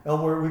 Yeah.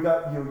 And we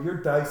got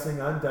you're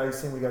dicing, I'm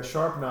dicing, we got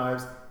sharp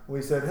knives.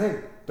 We said,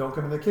 hey, don't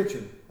come in the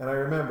kitchen. And I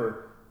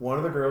remember one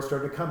of the girls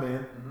started to come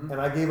in, and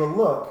I gave a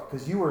look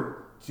because you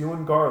were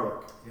doing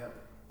garlic. Yep.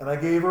 And I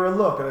gave her a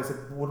look, and I said,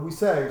 what do we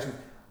say? And she goes,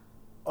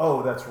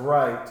 oh, that's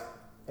right.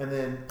 And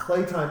then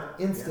playtime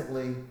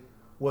instantly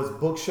was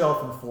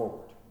bookshelf and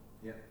forward.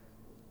 Yep.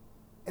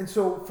 And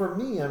so for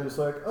me, I'm just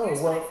like, oh,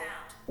 Here's well, what I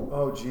found.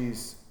 oh,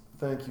 geez.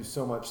 Thank you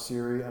so much,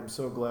 Siri. I'm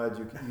so glad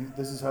you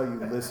this is how you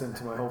listen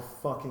to my whole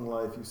fucking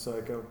life, you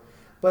psycho.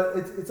 But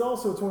it's one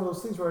of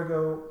those things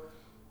where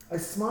I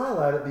smile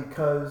at it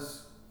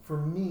because for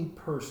me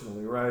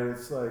personally, right,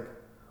 it's like,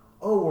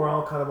 oh, we're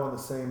all kind of on the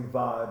same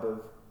vibe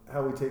of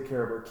how we take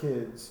care of our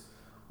kids.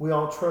 We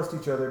all trust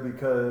each other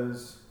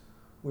because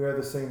we are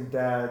the same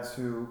dads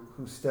who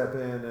step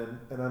in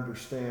and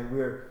understand.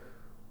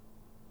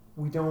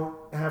 We don't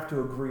have to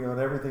agree on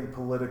everything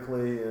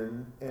politically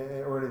and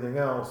or anything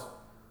else,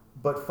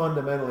 but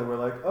fundamentally we're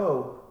like,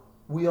 oh,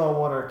 we all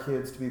want our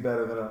kids to be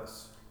better than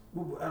us.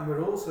 Well, and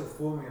we're also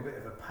forming a bit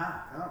of a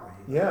pack, aren't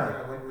we?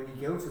 Yeah. When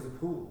you go to the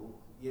pool,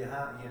 you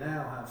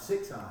now have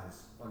 6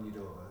 eyes on your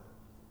daughter.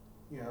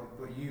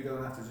 But you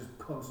don't have to just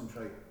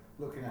concentrate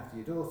looking after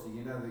your daughter.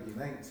 You know that your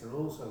mates are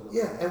also looking.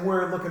 Yeah, and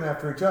we're looking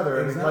after each other.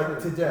 Exactly. I mean,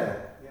 like today,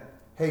 Yeah.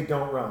 hey,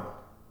 don't run.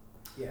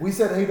 Yeah. We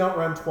said, hey, don't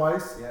run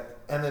twice. Yeah.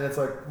 And then it's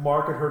like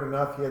Mark had heard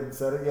enough, he hadn't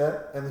said it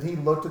yet. And then he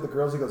looked at the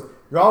girls, he goes,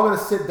 you're all going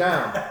to sit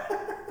down.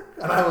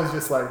 And I was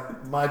just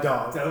like, my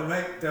dog. Don't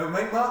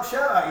make Mark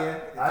shout at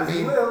you. I 'cause he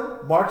mean, will.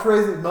 Mark's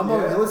raising, Mama,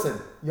 Yeah.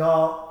 listen,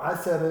 y'all, I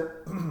said it.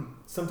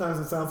 Sometimes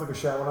it sounds like a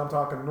shout when I'm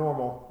talking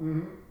normal.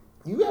 Mm-hmm.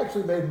 You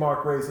actually made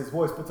Mark raise his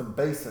voice, put some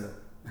bass in it.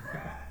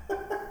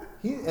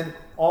 And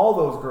all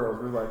those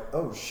girls were like,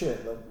 oh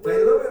shit. Like,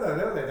 They love it though,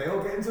 don't they? They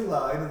all get into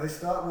line and they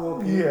start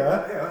walking.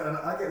 Yeah. And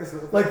I get this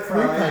little like bit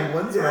 3 crying.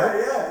 penguins, Yeah,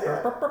 right?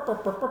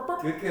 yeah.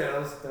 Good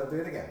girls. Don't do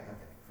it again.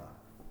 Okay,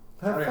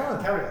 fine. Have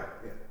fun. Carry on.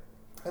 Yeah.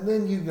 And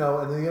then and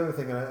the other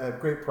thing, and I have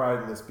great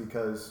pride in this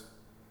because,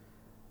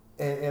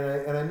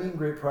 and I mean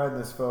great pride in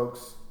this,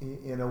 folks,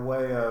 in a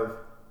way of,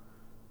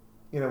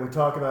 we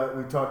talked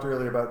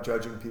earlier about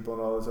judging people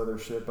and all this other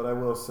shit, but I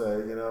will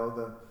say,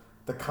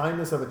 the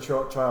kindness of a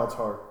child's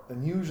heart,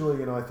 and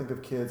usually, I think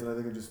of kids and I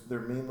think of just,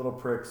 they're mean little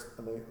pricks,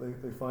 and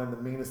they find the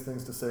meanest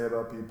things to say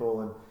about people,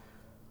 and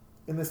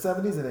in the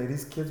 70s and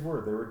 80s, kids they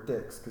were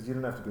dicks, because you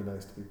didn't have to be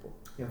nice to people.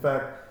 In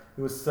fact,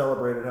 it was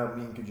celebrated, how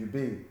mean could you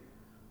be?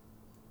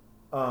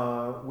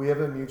 We have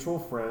a mutual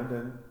friend,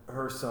 and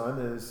her son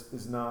he's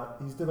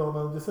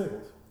developmentally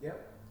disabled.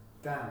 Yep.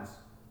 Downs.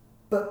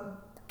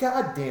 But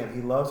goddamn,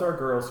 he loves our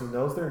girls. He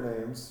knows their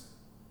names.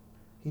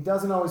 He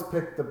doesn't always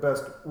pick the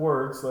best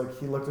words. Like,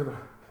 he looked at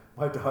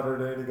my daughter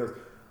today and he goes,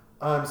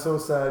 I'm so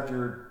sad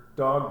your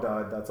dog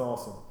died. That's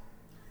awesome.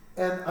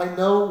 And I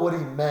know what he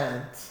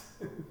meant,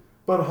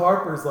 but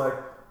Harper's like,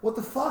 what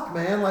the fuck,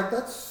 man? Like,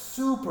 that's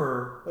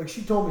super. Like,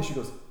 she told me, she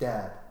goes,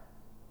 Dad,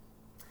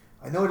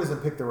 I know he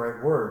doesn't pick the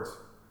right words,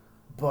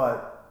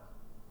 but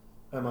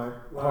am I?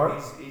 Well,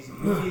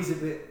 he's a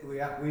bit. We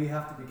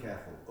have to be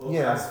careful.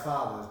 Yeah. As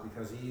fathers,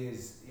 because he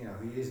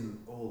isn't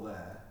all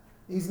there.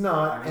 He's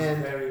not, And he's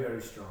and very,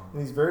 very strong.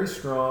 he's very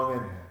strong,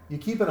 and Yeah. you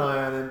keep an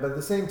eye on him. But at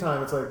the same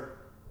time, it's like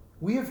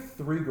we have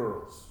 3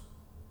 girls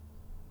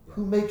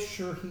who make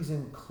sure he's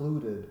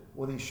included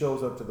when he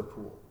shows up to the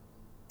pool.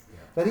 Yeah.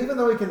 That even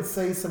though he can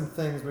say some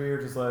things where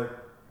you're just like,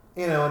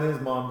 you know, and his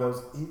mom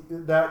goes,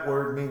 that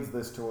word means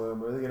this to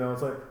him, or you know,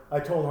 it's like I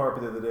told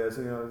Harper the other day. I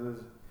said,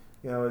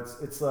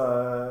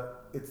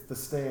 it's the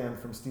Stand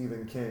from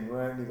Stephen King,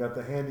 right? And you got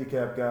the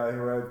handicapped guy who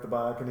rides the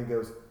bike, and he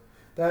goes,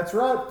 "That's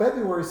right,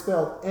 February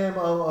spelled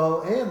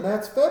Moon.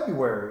 That's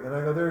February." And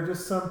I go, there are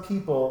just some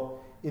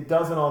people, it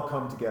doesn't all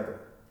come together.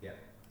 Yeah.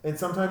 And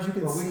sometimes you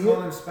can Well, see we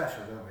call it. him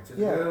special, don't we? To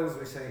the Yeah. girls,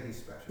 we say he's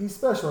special. He's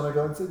special, and I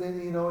go, and so then,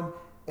 you know,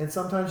 and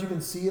sometimes you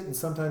can see it, and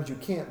sometimes you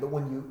can't. But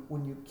when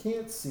you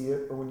can't see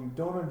it, or when you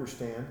don't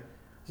understand,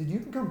 I said, you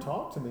can come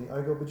talk to me.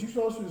 I go, but you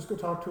should also just go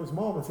talk to his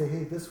mom and say,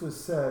 hey, this was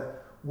said.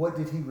 What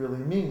did he really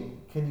mean?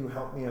 Can you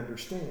help me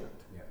understand?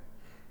 Yeah.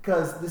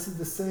 Because this is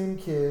the same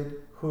kid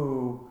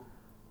who,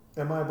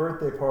 at my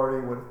birthday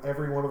party, when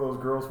every one of those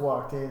girls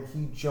walked in,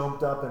 he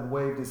jumped up and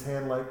waved his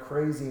hand like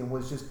crazy and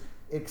was just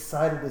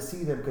excited to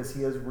see them because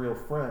he has real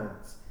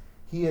friends.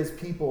 He has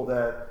people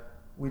that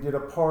we did a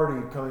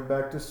party coming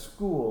back to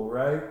school,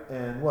 right?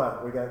 And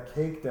what? We got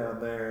cake down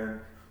there,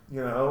 and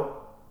you know,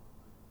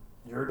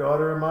 your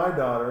daughter and my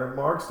daughter and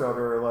Mark's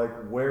daughter are like,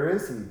 where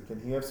is he? Can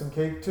he have some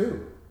cake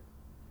too?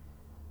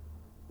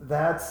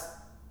 That's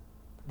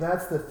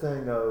the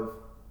thing of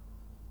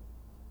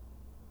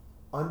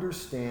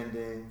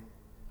understanding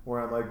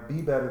where I'm like,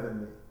 be better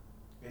than me.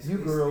 You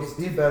girls,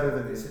 be better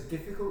than me. It's a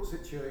difficult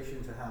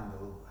situation to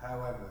handle.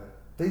 However,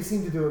 They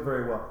seem to do it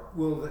very well.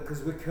 well,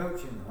 because we're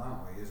coaching them,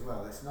 aren't we? As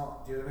well, it's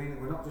not. Do you know what I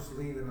mean? We're not just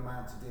leaving them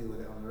out to deal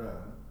with it on their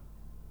own.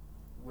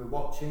 We're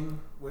watching.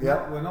 We're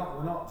Yep.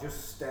 not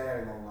just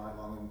staring all night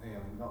long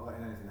and not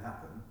letting anything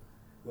happen.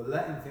 We're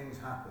letting things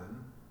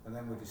happen, and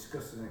then we're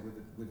discussing it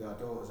with our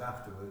daughters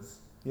afterwards.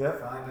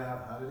 Yep. Find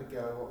out how did it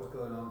go, what was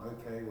going on.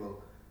 Okay,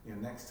 well,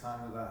 next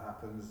time that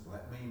happens,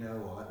 let me know,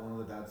 or let one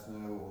of the dads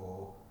know,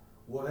 or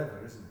whatever,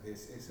 isn't it?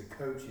 It's a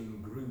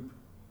coaching group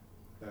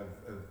of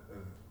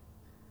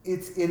It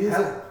is.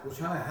 help. We're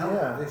trying to help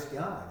Yeah. this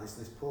guy,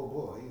 this poor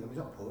boy. I mean, he's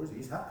not poor, is he?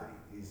 He's happy.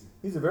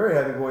 He's a very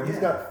happy boy. He's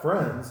Yeah. got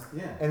friends,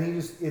 Yeah. and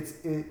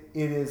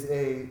it is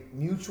a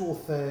mutual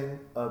thing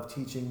of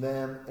teaching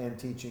them and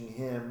teaching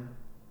him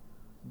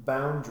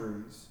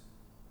boundaries,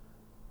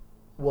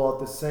 while at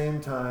the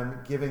same time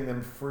giving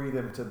them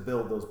freedom to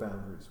build those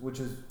boundaries, which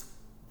is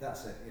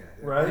That's it. Yeah.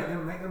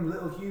 Right. Make them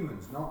little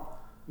humans, not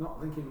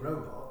thinking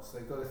robots.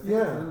 They've got to think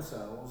Yeah. for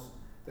themselves.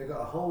 They've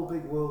got a whole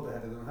big world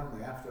ahead of them, haven't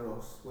they? After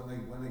us, when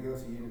they go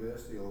to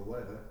university or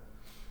whatever,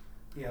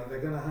 they're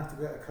going to have to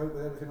be able to cope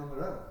with everything on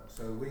their own.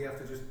 So we have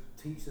to just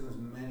teach them as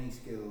many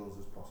skills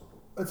as possible.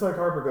 it's like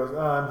Harper goes,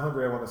 I'm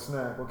hungry, I want a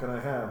snack. What can I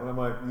have? And I'm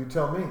like, you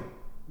tell me.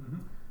 Mm-hmm.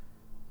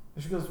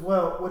 And she goes,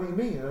 well, what do you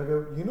mean? And I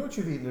go, you know what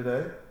you've eaten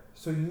today,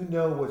 so you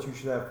know what you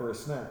should have for a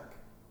snack.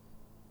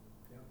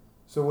 Yep.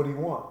 So what do you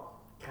want?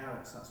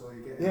 Carrots, that's all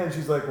you get. Yeah, and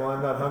she's like, well,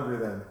 I'm not hungry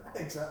then.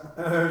 Exactly.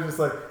 And I was just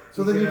like,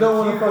 so You then can you have don't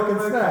want a cucumber,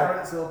 fucking snack.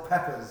 Carrots or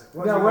peppers.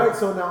 What do Now, you right, want?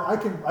 so now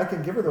I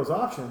can give her those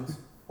options,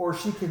 or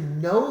she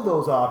can know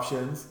those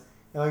options,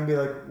 and I can be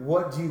like,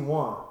 what do you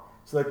want?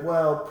 She's like,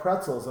 well,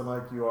 pretzels. I'm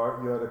like, you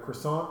had a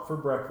croissant for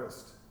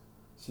breakfast.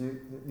 So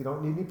you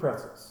don't need any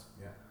pretzels.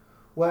 Yeah.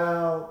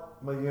 Well,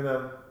 am I going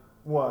to,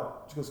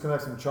 what? She goes, can I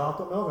have some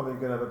chocolate milk? I'm like, you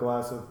going to have a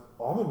glass of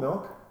almond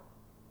milk?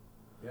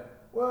 Yeah.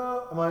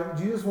 Well, I'm like,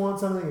 do you just want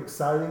something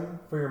exciting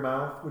for your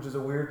mouth? Which is a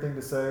weird thing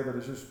to say, but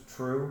it's just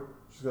true.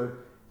 She's like,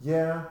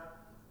 yeah.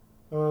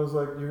 I was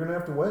like, you're going to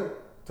have to wait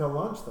till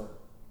lunch then.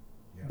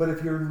 Yeah. But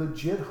if you're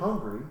legit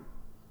hungry,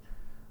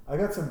 I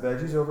got some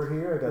veggies over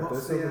here. I got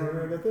What's this the, over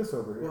here. I got this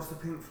over here. What's the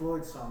Pink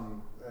Floyd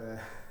song?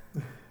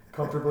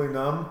 Comfortably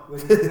numb. We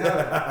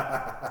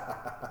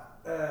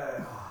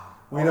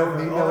don't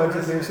need no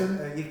education?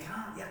 You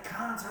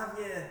can't have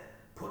your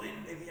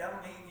pudding if you haven't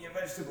eaten your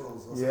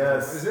vegetables. Or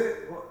Yes. something. Is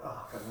it? What?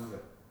 Oh, I can't remember.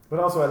 But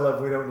also, I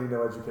love we don't need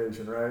no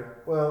education, right?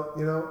 Well,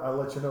 I'll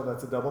let you know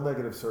that's a double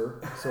negative, sir.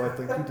 So I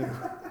think you do.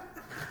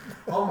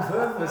 On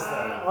purpose,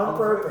 though. On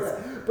purpose.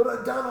 Yeah.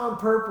 But done on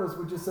purpose,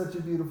 which is such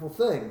a beautiful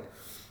thing.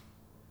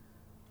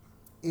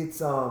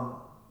 It's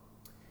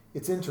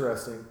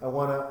interesting. I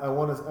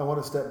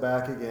wanna step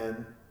back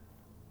again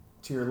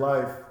to your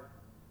life.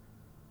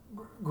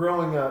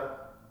 Growing up,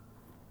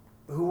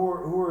 who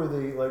are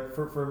the, like,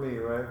 for me,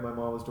 right? My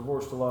mom was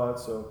divorced a lot,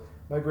 so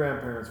my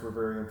grandparents were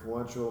very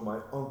influential. My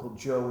Uncle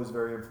Joe was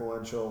very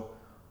influential.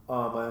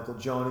 My Uncle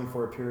Johnny,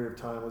 for a period of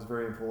time, was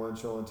very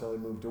influential until he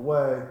moved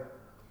away.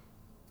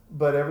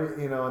 But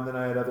and then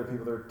I had other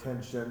people that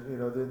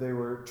were they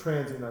were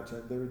transient,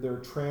 they were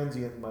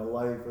transient in my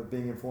life of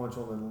being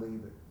influential and then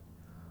leaving.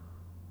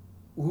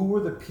 Who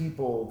were the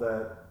people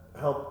that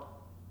helped,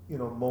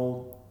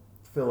 mold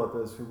Philip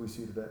as who we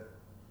see today?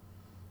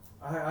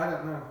 I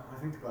don't know. I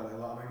think about it a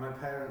lot. I mean, my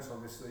parents,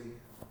 obviously,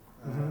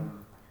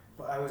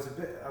 but I was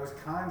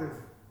kind of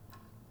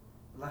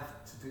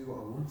left to do what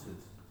I wanted.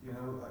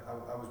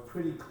 I was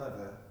pretty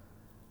clever,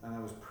 and I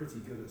was pretty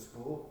good at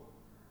sport.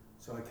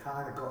 So I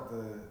kind of got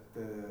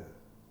the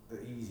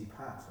easy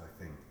path, I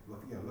think.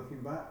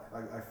 Looking back,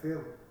 I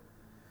feel,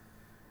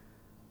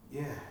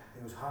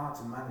 it was hard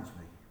to manage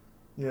me.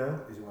 Yeah.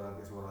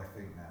 Is what I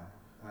think now.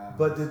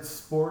 But did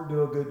sport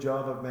do a good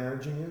job of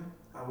managing you?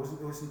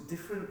 It wasn't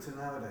different to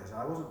nowadays.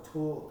 I wasn't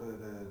taught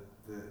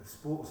the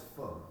sport was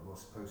fun. It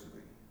was supposed to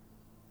be.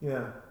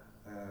 Yeah.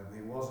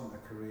 It wasn't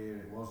a career.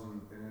 It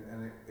wasn't,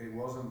 and it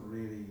wasn't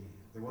really.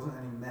 There wasn't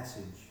any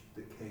message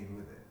that came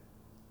with it.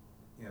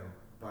 You know,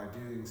 by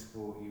doing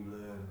sport you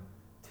learn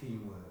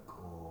teamwork,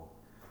 or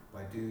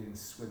by doing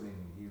swimming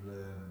you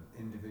learn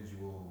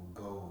individual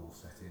goal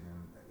setting,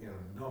 and you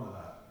know, none of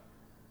that.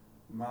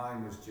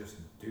 Mine was just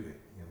do it.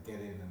 You know, get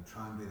in and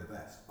try and be the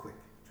best, quick.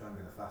 Try and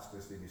be the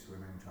fastest in your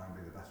swimming. Try and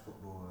be the best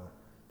footballer,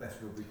 best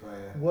rugby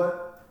player.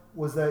 What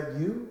was that,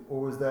 you,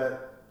 or was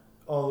that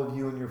all of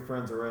you and your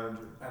friends around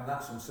you? And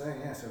that's what I'm saying.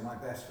 Yeah. So my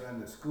best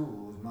friend at school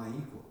was my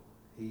equal.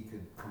 He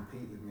could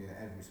compete with me at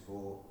every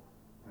sport.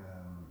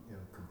 You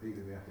know, compete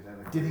with me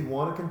academically. Did he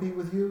want to compete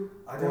with you?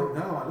 I don't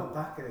know. I look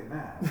back at it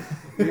now.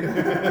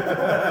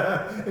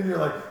 And you're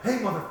like, "Hey,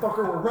 motherfucker,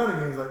 we're running."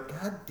 And he's like,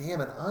 "God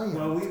damn it, I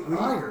am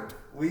tired."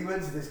 We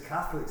went to this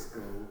Catholic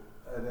school,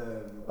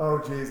 and Oh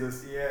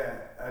Jesus! yeah,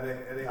 and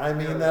it I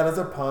mean that as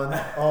a pun.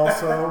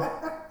 Also,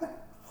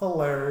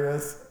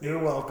 hilarious. You're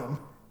welcome.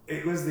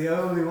 It was the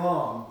only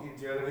one.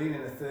 Do you know what I mean?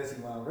 In a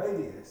 30-mile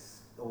radius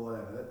or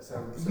whatever.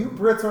 So You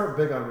Brits aren't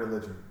big on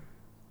religion.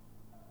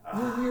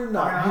 You're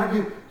not. I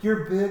mean,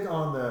 You're big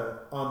on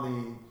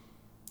the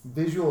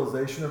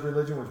visualization of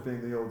religion, which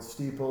being the old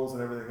steeples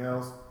and everything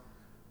else.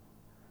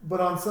 But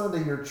on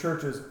Sunday, your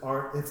churches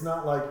aren't. It's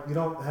not like you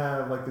don't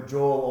have like the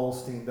Joel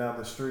Osteen down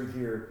the street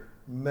here,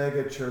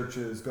 mega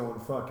churches going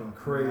fucking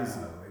crazy.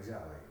 No,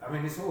 exactly. I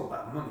mean, it's all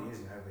about money,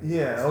 isn't it?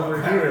 Yeah, It's over not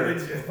about here,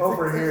 religion.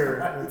 over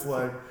here, it's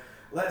like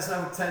let's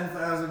have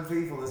 10,000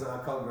 people as our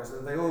congress,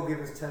 and they all give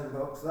us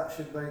 $10. That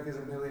should make us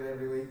 $1 million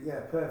every week.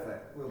 Yeah,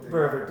 perfect. We'll do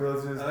perfect. that.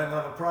 Let's And just then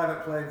we'll have a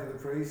private plane for the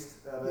priest.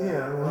 And,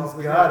 yeah. Well, off he's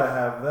we got to go.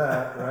 have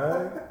that,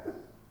 right?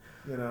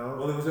 You know.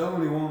 Well, there was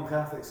only one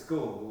Catholic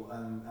school,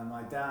 and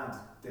my dad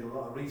did a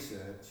lot of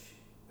research,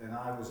 and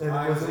I was. And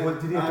I was was it- in, what,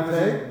 did he have I to was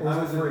pay, in- or was I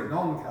it was free? in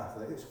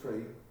non-Catholic. It's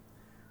free,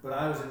 but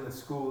I was in the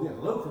school, the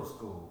local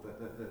school,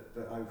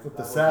 that I With I the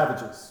was-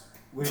 savages.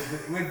 with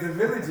the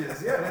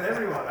villagers, yeah, with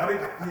everyone. I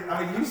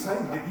mean,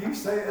 you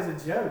say it as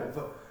a joke,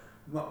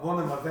 but one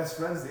of my best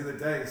friends the other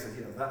day said,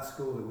 you know, that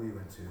school that we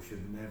went to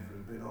should never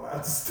have been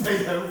allowed to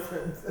stay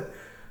open.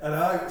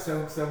 And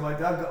so my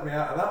dad got me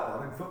out of that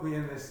one and put me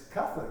in this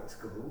Catholic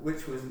school,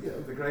 which was, you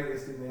know, the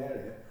greatest in the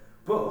area.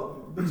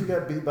 But But you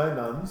got beat by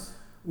nuns.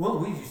 well,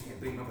 we used to get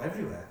beaten up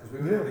everywhere because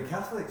we were Yeah. the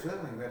Catholics,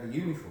 weren't we? We had a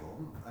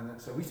uniform,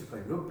 and so we used to play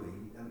rugby.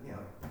 And you know,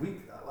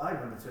 I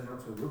remember turning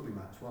up to a rugby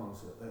match once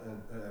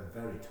at a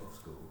very tough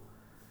school.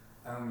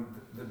 And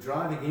the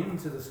driving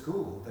into the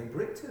school, they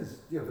bricked us.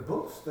 You know, the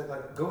bus, they're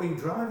like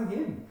driving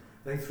in.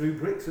 They threw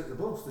bricks at the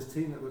bus. This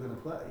team that we're going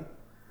to play.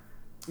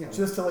 You know,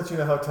 Just to let you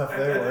know how tough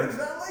they were.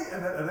 Exactly.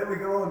 And then we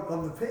go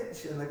on the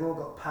pitch, and they've all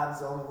got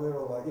pads on, and we're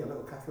all like, you know,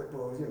 little Catholic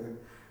boys, you know,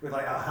 with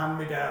like our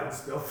hand-me-down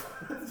stuff.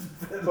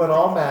 But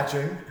all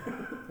matching.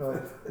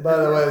 By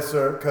the way,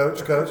 sir,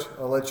 coach,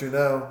 I'll let you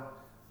know,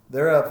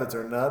 their outfits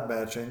are not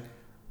matching.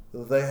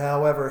 They,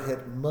 however,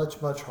 hit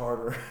much, much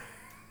harder.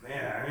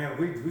 Yeah, you know,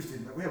 we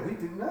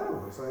didn't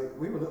know. It's like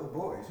we were little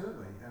boys, weren't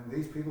we? And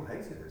these people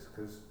hated us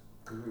because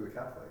we were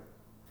Catholic.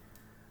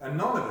 And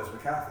none of us were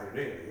Catholic,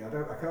 really. I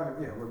can't.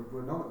 You know,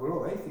 we're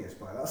all atheists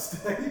by that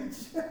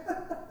stage.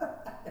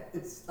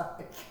 It's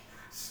like,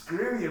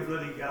 screw you,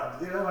 bloody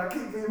God! You know, I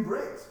keep being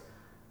bricked.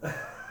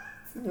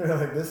 You're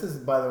like, this is,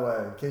 by the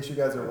way, in case you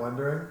guys are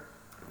wondering,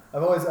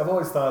 I've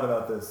always thought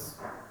about this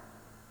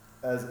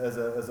as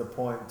a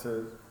point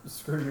to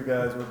screw you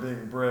guys with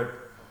being bricked.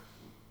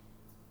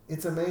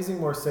 It's amazing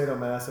more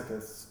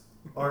sadomasochists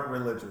aren't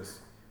religious,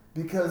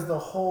 because the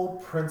whole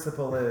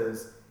principle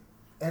is,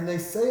 and they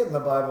say it in the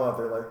Bible out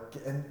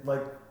there,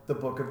 like the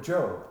book of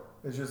Job.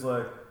 It's just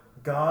like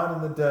God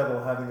and the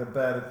devil having a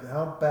bad.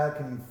 How bad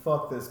can you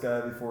fuck this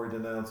guy before he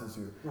denounces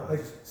you? Well,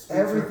 Like speak to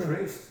a everything.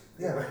 priest.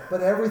 Yeah,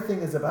 but everything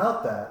is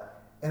about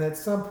that. And at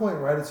some point,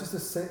 right, it's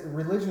just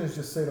religion is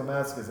just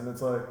sadomasochism.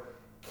 It's like,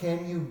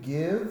 can you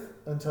give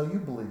until you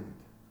bleed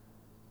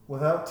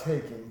without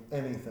taking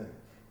anything?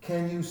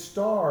 Can you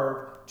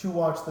starve to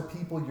watch the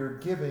people you're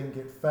giving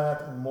get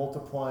fat and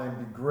multiply and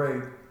be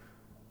great,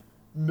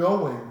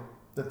 knowing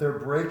that they're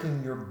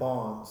breaking your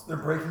bonds, they're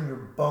breaking your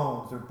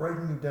bones, they're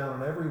breaking you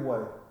down in every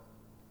way?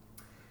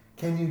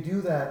 Can you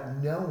do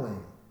that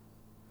knowing,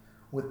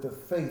 with the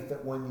faith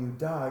that when you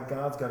die,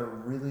 God's got a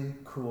really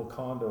cool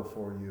condo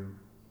for you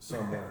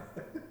somewhere?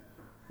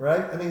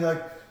 Right? I mean,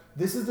 like,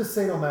 this is the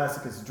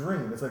sadomasochist's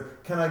dream. It's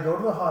like, can I go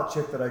to the hot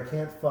chick that I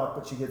can't fuck,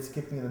 but she gets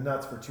kicked me in the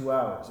nuts for 2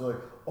 hours? You're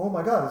like, oh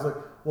my God. It's like,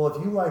 well,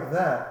 if you like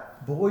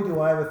that, boy,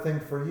 do I have a thing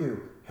for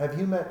you. Have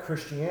you met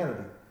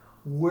Christianity?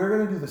 We're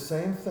going to do the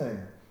same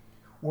thing.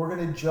 We're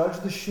going to judge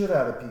the shit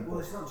out of people. Well,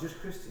 it's not just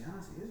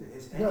Christianity, is it?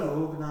 It's any No.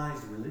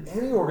 organised religion.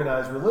 Any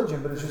organized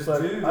religion, but it's There's just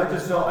a like, dude I at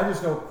just the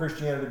know top.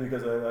 Christianity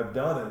because I've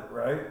done it,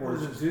 right? Where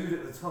There's it's a just, dude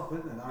at the top,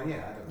 isn't there? Oh, yeah,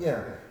 I don't know.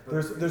 yeah,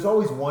 But there's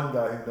always one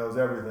guy who knows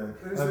everything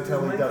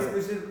until he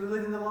doesn't. We're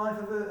living the life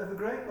of a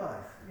great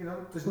life. You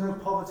know, there's no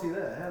poverty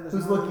there. There's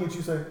Who's no, looking at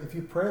you saying, if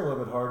you pray a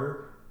little bit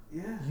harder,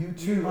 Yeah. You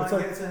too. You might It's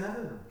like, get to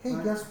heaven. hey,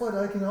 right? guess what?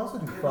 I can also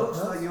do It fuck looks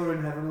nuts. like you're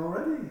in heaven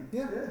already.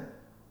 Yeah. Yeah.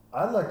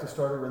 I'd like to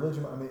start a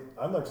religion.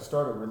 I'd like to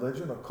start a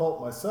religion, a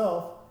cult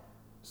myself,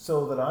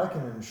 so that I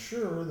can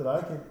ensure that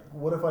I can.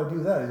 What if I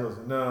do that? He goes,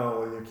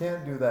 no, you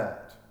can't do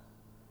that.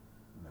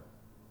 No.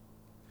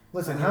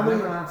 Listen, And how you're many?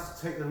 never allowed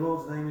to take the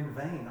Lord's name in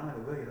vain either,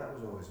 were you? That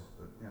was always,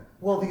 yeah.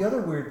 Well, the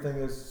other weird thing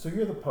is, so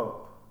you're the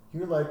Pope.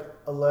 You're like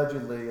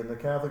allegedly in the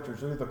Catholic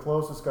Church, you're the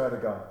closest guy to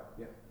God.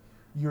 Yeah.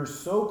 You're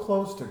so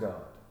close to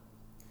God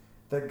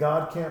that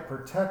God can't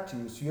protect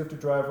you, so you have to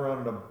drive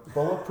around in a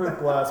bulletproof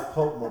glass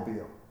Pope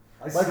mobile.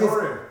 I Like saw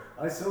him.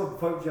 I saw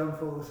Pope John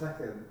Paul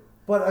II.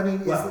 But I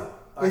mean, Well,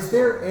 I is saw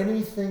there it.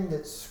 anything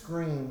that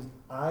screams,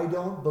 I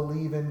don't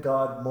believe in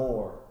God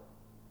more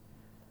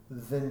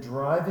than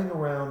driving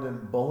around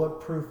in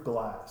bulletproof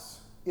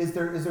glass? Is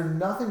there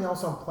nothing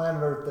else on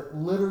planet Earth that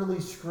literally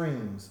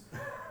screams,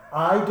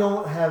 I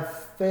don't have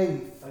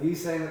faith? Are you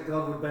saying that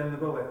God would bend the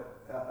bullet?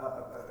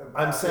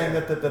 I'm saying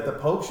that the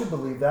Pope should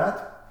believe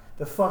that.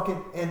 The fucking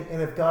and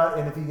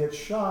if he gets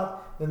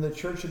shot, then the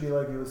church should be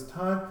like, it was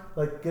time.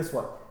 Like, guess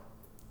what?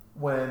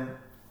 When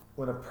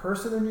a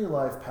person in your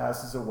life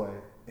passes away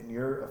and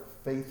you're a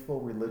faithful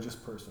religious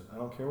person, I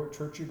don't care what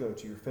church you go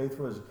to, you're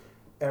faithful.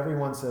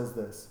 Everyone says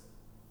this.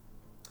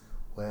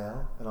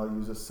 Well, and I'll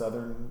use a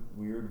southern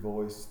weird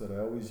voice that I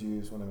always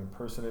use when I'm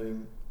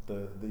impersonating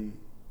the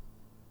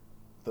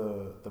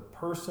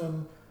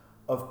person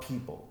of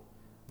people.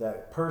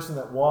 That person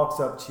that walks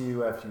up to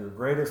you after your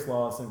greatest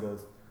loss and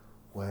goes,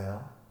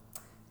 well,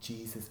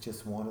 Jesus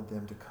just wanted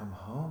them to come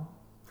home.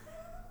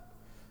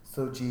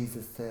 So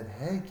Jesus said,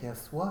 hey,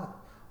 guess what?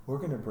 We're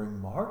going to bring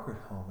Margaret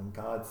home. And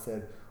God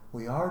said,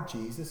 we are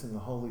Jesus. And the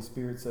Holy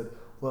Spirit said,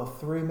 well,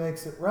 3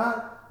 makes it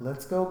right.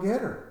 Let's go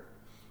get her.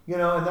 You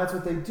know, and that's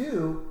what they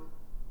do.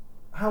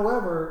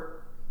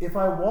 However, if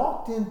I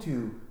walked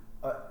into,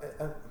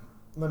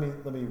 let me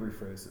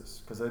rephrase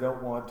this because I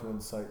don't want to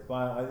incite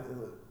violence.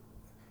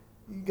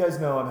 You guys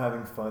know I'm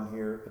having fun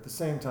here. At the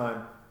same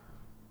time,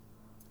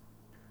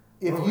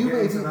 if Well, you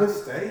we're getting to that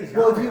stage,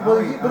 aren't we?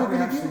 Are we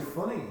actually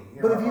funny?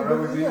 You but know, if you, or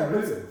are we being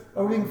rude?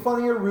 are we being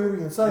funny or rude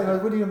or inciting? Yeah.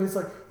 What do you mean? It's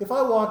like if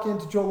I walk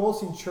into Joel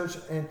Osteen's church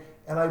and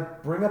I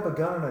bring up a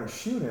gun and I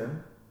shoot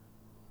him,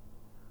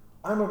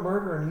 I'm a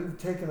murderer and you've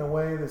taken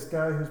away this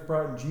guy who's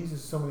brought in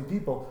Jesus to so many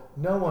people.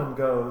 No one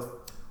goes,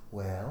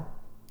 well,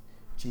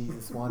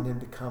 Jesus wanted him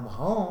to come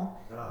home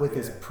with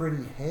his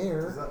pretty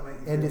hair Does that make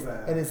you and feel his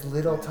bad? and his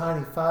little Yeah.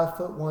 tiny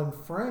 5'1"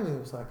 frame. It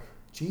was like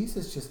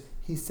Jesus just.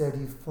 He said,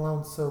 you've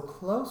flown so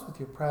close with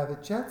your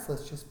private jets,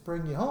 let's just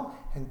bring you home.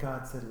 And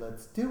God said,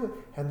 let's do it.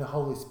 And the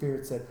Holy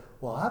Spirit said,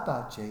 well, I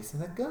bought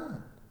Jason a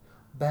gun.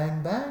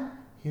 Bang, bang,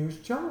 here's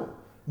Joel.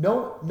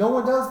 No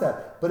one does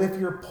that. But if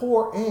your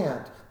poor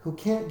aunt who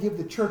can't give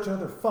the church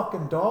another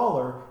fucking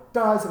dollar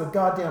dies of a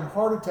goddamn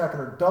heart attack in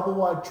her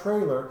double-wide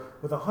trailer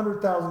with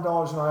 $100,000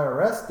 in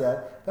IRS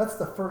debt, that's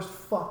the first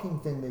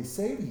fucking thing they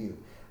say to you.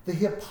 The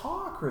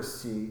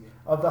hypocrisy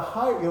of the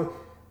higher,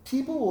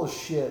 people will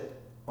shit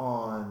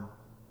on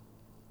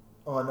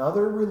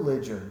other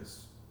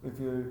religions. If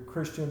you're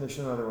Christian, they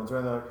shit on other ones.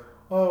 Right? They're like,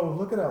 oh,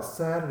 look at how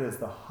sad it is,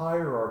 the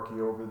hierarchy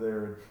over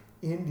there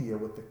in India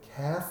with the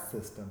caste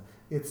system.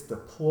 It's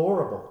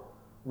deplorable.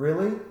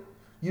 Really?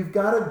 You've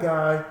got a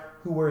guy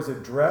who wears a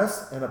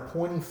dress and a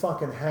pointy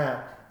fucking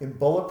hat in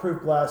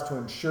bulletproof glass to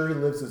ensure he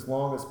lives as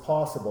long as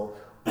possible.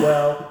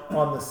 Well,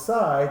 on the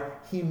side,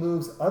 he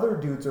moves other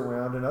dudes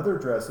around in other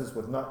dresses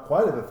with not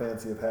quite of a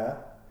fancy of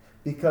hat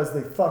because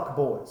they fuck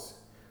boys.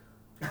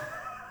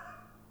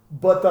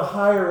 But the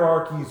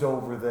hierarchy's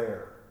over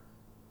there.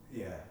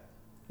 Yeah.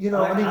 You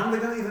know, I mean, and they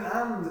don't even,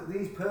 and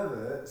these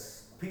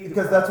perverts,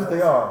 because that's what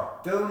they are.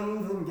 don't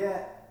even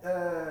get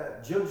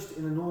judged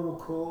in a normal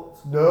court.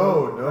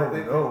 No.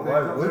 They've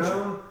Why got would their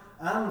you? own,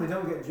 and they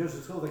don't get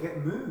judged at all. They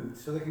get moved,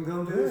 so they can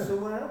go and do Yeah. it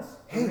somewhere else.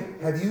 Hey,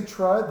 have you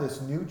tried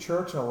this new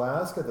church in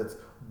Alaska that's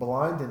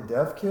blind and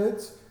deaf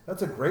kids?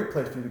 That's a great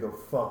place for you to go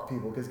fuck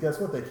people because guess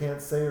what? They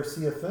can't say or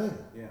see a thing.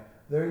 Yeah.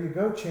 There you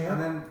go, champ.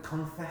 And then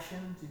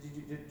confession.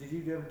 Did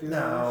you ever do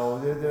No,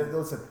 that?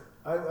 listen.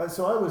 I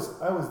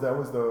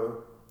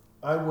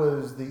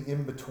was the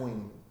in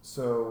between.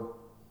 So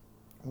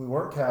we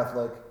weren't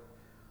Catholic.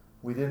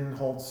 We didn't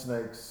hold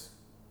snakes.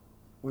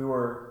 We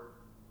were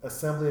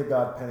Assembly of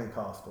God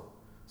Pentecostal.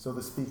 So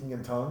the speaking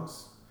in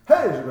tongues.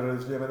 Hey, and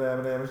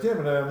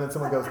then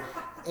someone goes,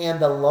 and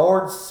the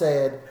Lord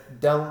said,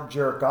 don't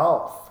jerk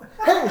off.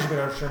 Hey, and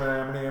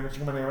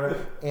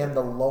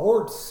the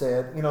Lord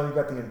said, you know, you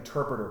got the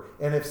interpreter.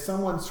 And if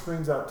someone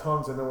screams out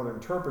tongues and no one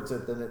interprets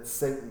it, then it's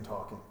Satan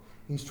talking.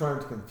 He's trying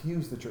to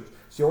confuse the church.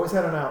 So you always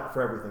had an out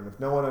for everything. If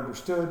no one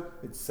understood,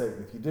 it's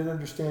Satan. If you didn't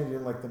understand, you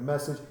didn't like the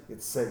message,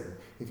 it's Satan.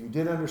 If you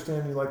did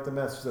understand, you like the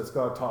message, that's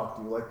God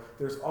talking to you. Like,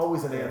 there's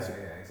always an answer.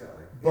 Yeah,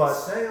 exactly. But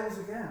it's sales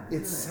again.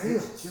 it's isn't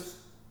it? sales.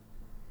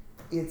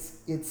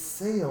 It's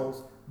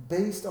sales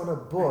based on a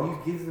book.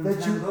 And you give them that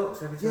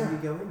 $10 every time you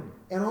go in.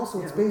 And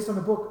also, it's based on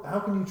a book. How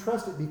can you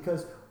trust it?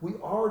 Because we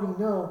already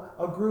know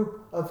a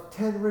group of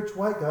 10 rich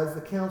white guys,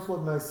 the Council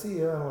of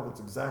Nicaea, I don't know if it's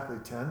exactly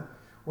 10,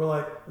 We're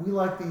like, we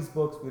like these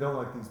books, we don't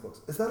like these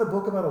books. Is that a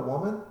book about a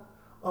woman?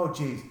 Oh,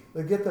 geez,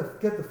 like, get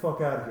the fuck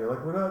out of here.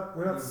 Like,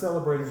 we're not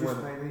celebrating Just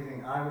women. made me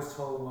think. I was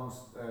told once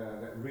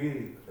that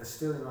really is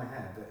still in my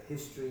head that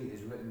history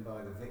is written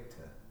by the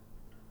victor.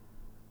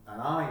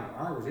 And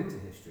I was into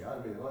history. I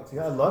really liked history.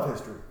 Yeah, I love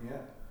history. Yeah,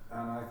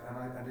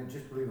 and it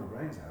just blew my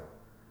brains out.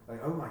 Like,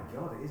 oh my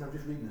god, it is. I'm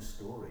just reading a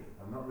story.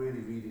 I'm not really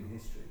reading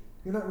history.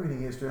 You're not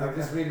reading history. I'm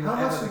just reading how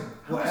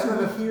much do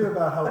we hear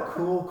about how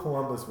cool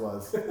Columbus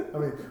was? I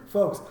mean,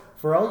 folks,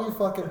 for all you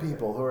fucking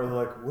people who are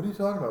like, what are you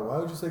talking about? Why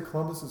would you say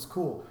Columbus is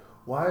cool?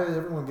 Why is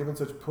everyone giving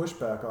such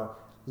pushback on?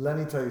 Let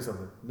me tell you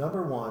something.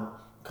 Number one,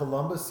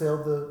 Columbus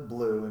sailed the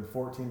blue in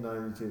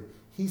 1492.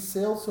 He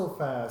sailed so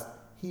fast,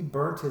 he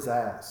burnt his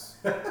ass.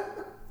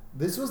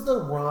 This was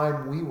the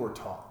rhyme we were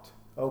taught,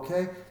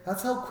 okay?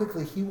 That's how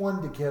quickly he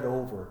wanted to get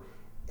over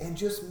and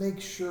just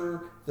make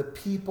sure the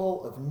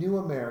people of New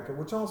America,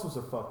 which also is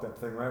a fucked up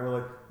thing, right?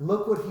 We're like,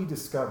 look what he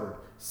discovered.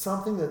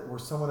 Something that where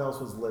someone else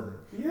was living.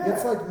 Yeah.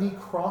 It's like me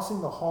crossing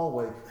the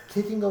hallway,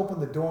 kicking open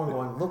the door and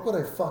going, look what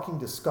I fucking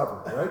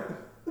discovered,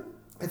 right?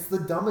 It's the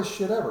dumbest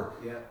shit ever.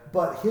 Yeah.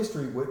 But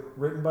history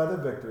written by the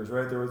victors,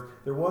 right?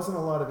 There wasn't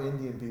a lot of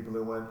Indian people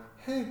who went,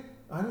 hey,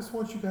 I just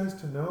want you guys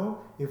to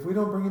know, if we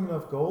don't bring in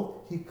enough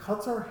gold, he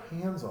cuts our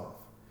hands off.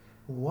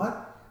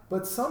 What?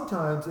 But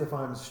sometimes, if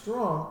I'm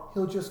strong,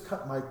 he'll just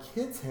cut my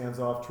kids' hands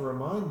off to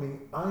remind me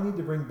I need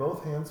to bring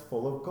both hands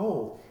full of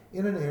gold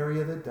in an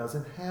area that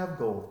doesn't have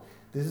gold.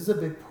 This is a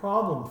big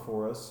problem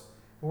for us.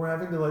 We're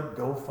having to like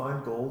go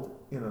find gold,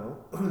 you know.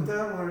 Don't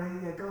worry,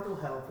 yeah, God will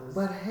help us.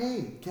 But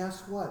hey,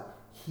 guess what?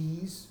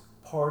 He's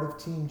part of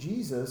Team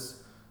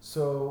Jesus,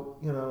 so,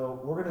 you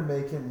know, we're going to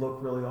make him look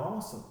really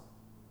awesome.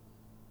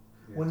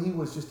 Yeah. When he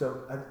was just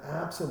an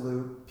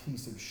absolute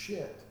piece of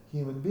shit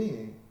human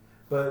being.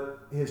 But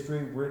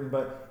history written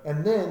by,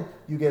 and then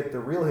you get the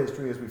real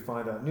history as we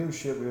find out new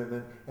shit,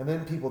 and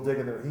then people dig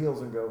in their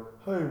heels and go,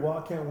 hey,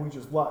 why can't we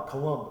just like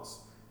Columbus?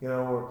 You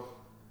know,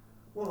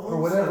 or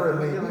whatever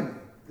it may be. Like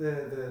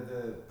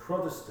the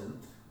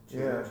Protestant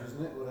church,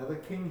 isn't it? Whatever.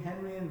 King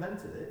Henry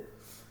invented it.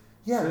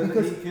 Yeah, so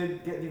because that he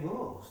could get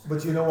divorced.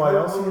 But you know why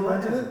else he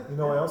invented it? You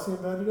know why else he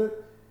invented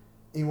it?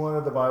 He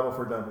wanted the Bible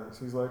for dummies.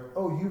 He's like,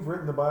 oh, you've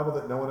written the Bible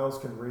that no one else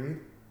can read?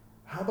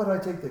 How about I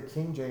take the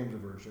King James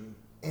Version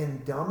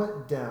and dumb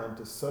it down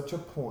to such a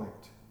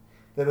point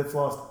that it's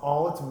lost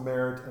all its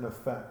merit and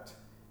effect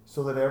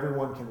so that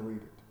everyone can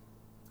read it?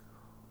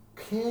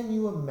 Can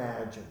you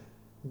imagine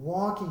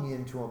walking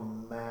into a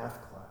math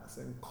class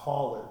in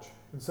college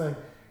and saying,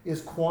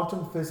 is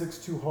quantum physics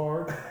too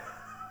hard?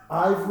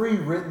 I've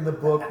rewritten the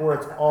book where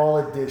it's all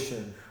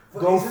addition.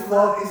 But isn't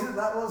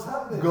that what's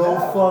happening Go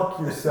now? fuck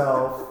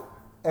yourself,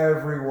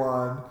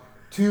 everyone.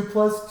 2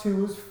 +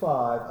 2 is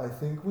 5. I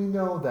think we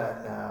know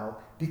that now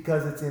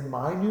because it's in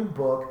my new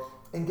book.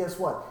 And guess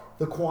what?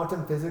 The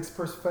quantum physics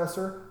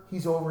professor,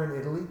 he's over in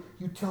Italy.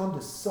 You tell him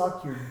to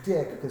suck your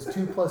dick because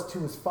 2 +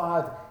 2 is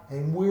 5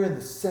 and we're in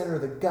the center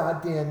of the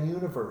goddamn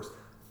universe.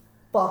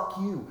 Fuck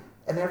you.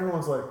 And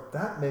everyone's like,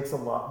 that makes a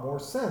lot more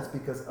sense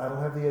because I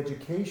don't have the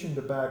education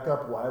to back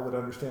up why I would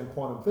understand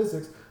quantum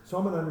physics. So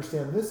I'm going to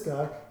understand this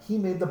guy. He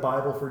made the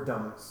Bible for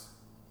dummies.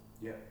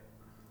 Yeah.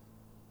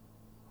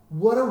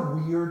 What a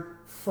weird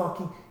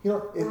fucking, you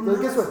know,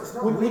 guess what? It's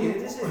not weird,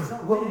 is it? It's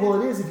not weird.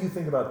 Well, it is if you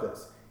think about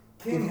this.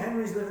 King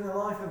Henry's living a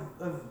life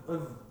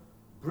of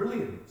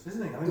brilliance,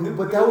 isn't he? I mean,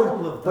 But we that all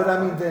would, love but that.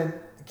 I mean, then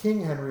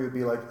King Henry would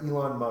be like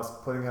Elon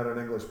Musk putting out an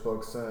English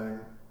book saying,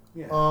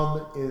 Yeah.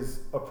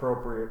 is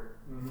appropriate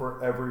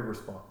for every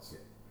response.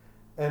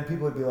 Yeah. And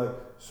people would be like,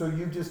 so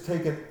you've just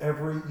taken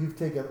you've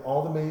taken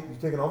all the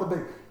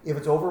big, if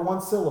it's over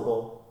one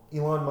syllable,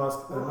 Elon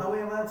Musk. Well, are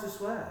we allowed to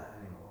swear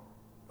anymore?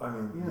 I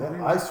mean, You know, yeah, I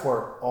mean- I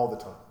swear all the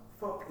time.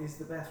 Fuck is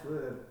the best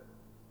word.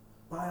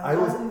 By I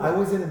was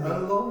in a a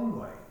meeting. long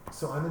way.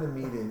 So I'm in a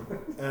meeting,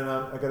 and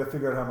I got to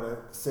figure out how I'm going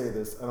to say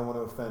this. I don't want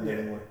to offend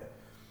anyone.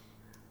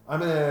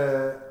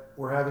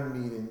 We're having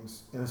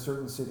meetings in a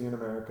certain city in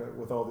America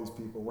with all these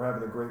people. We're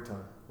having a great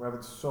time. We're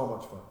having so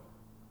much fun.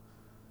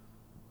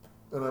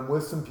 And I'm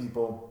with some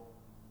people,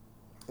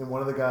 and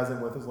one of the guys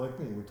I'm with is like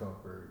me. We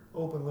talk very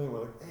openly.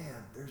 We're like,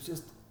 man, there's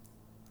just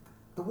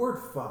the word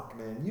fuck,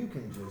 man. You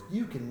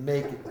can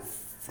make it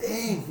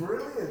sing.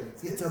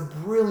 Brilliant. It's a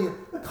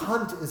brilliant,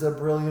 cunt is a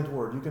brilliant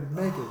word. You can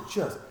make it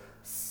just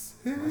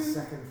My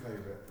second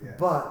favourite. Yeah.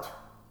 But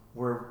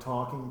we're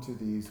talking to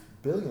these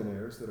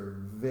billionaires that are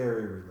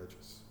very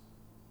religious.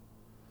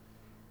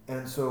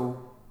 And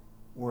so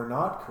we're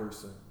not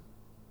cursing.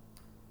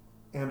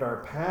 And our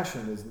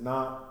passion is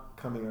not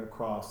coming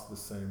across the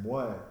same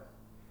way.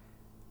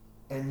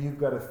 And you've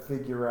got to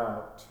figure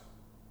out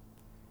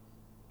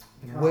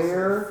You can't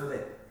where sort of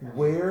flip, can you?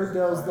 where It's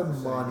does quite the the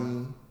same.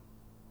 money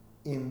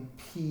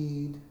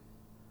impede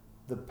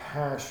the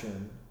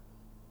passion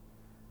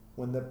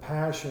when the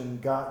passion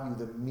got you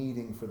the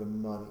meeting for the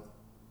money?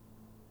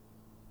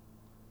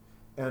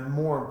 And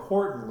more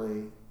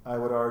importantly, I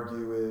would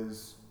argue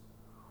is,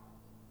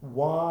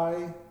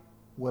 why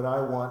would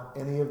I want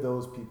any of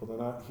those people to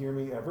not hear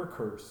me ever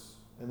curse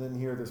and then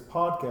hear this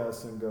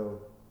podcast and go,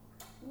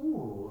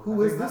 Ooh,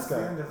 Who I is think this that's the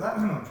guy? end of that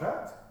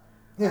contract.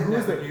 Yeah, who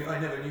is never it? knew, I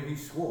never knew he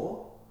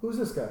swore. Who's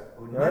this guy? I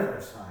would Right? never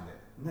have signed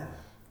it. Never.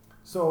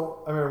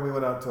 So I remember we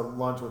went out to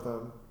lunch with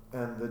him,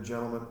 and the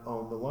gentleman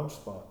owned the lunch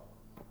spot.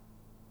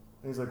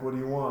 And he's like, "What do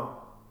you want?"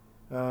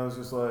 And I was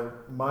just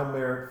like, "My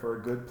merit for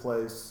a good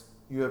place.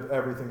 You have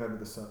everything under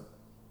the sun.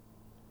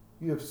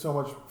 You have so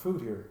much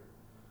food here.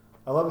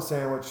 I love a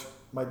sandwich.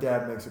 My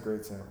dad makes a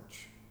great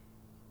sandwich.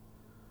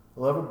 I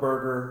love a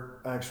burger.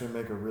 I actually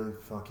make a really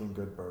fucking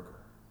good burger.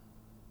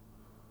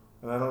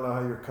 And I don't know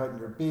how you're cutting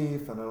your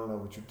beef, and I don't know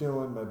what you're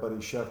doing. My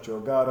buddy Chef Joe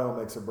Gatto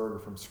makes a burger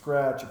from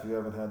scratch. If you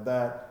haven't had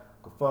that,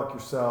 go fuck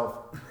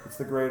yourself. It's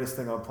the greatest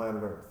thing on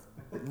planet Earth.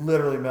 It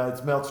literally melts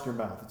in your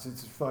mouth.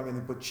 It's fucking,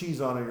 they put cheese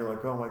on it, and you're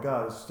like, oh my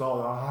God, it's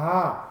all,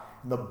 aha!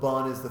 And the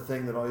bun is the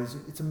thing that always,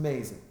 it's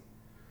amazing.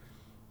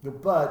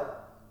 But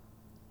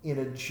in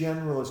a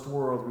generalist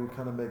world where you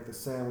kind of make the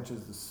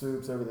sandwiches, the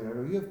soups, everything, I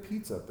go, you have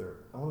pizza up there.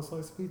 I want a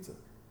slice of pizza.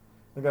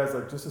 The guy's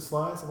like, just a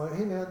slice? I'm like,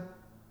 hey man,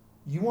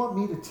 you want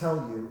me to tell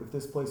you if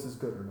this place is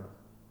good or not?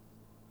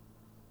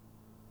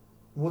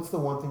 What's the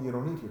one thing you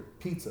don't eat here?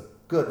 Pizza.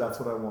 Good, that's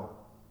what I want.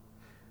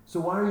 So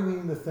why are you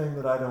eating the thing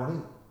that I don't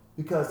eat?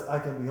 Because I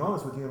can be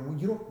honest with you,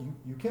 and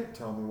you can't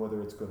tell me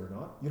whether it's good or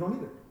not. You don't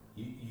eat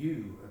it.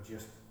 You have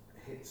just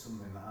hit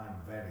something that I'm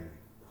very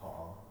hot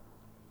on.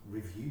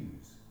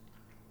 Reviews.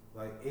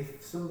 Like,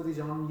 if somebody's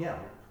on Yelp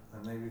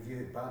and they review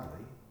it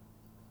badly,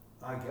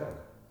 I go.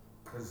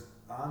 Because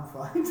I am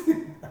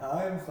finding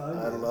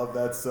I love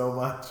that so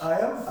much. I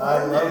am finding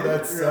I love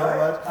that so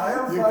right? much. I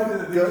am You finding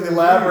that go these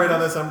elaborate on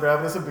reviews- this. I'm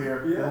grabbing us a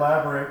beer. Yeah.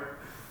 Elaborate.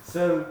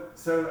 So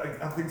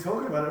I've been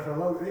talking about it for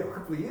a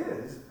couple of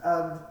years,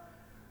 and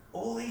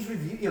all these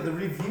the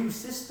review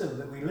system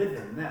that we live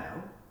in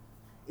now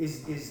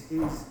is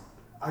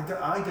I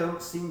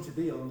don't seem to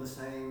be on the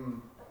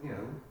same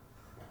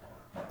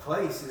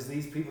place as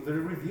these people that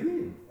are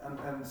reviewing,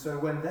 and so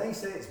when they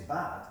say it's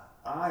bad,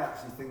 I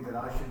actually think that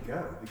I should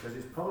go because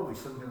it's probably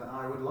something that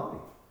I would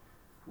like.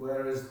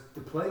 Whereas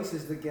the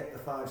places that get the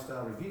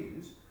 5-star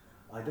reviews,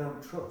 I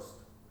don't trust.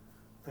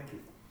 Thank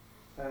you.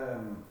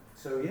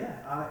 So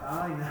yeah,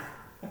 I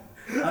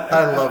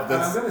love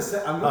this.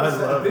 I'm going to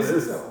set a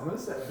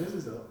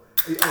business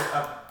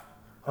up.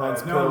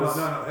 Hans No. Pills.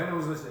 If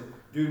anyone's listening,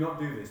 do not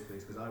do this,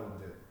 please, because I won't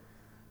do it.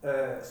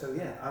 So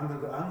yeah, I'm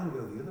going to go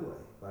the other way.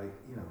 Like,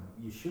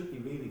 you should be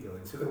really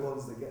going to the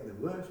ones that get the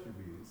worst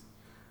reviews,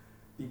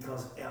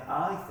 because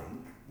I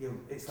think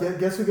it's like,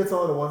 Guess who gets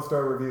all the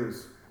 1-star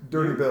reviews?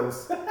 Dirty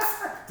Bills.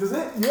 does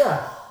it?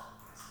 Yeah.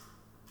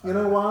 You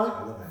know why?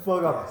 I love it.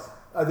 Fuck off.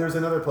 Yes. There's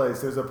another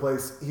place. There's a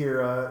place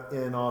here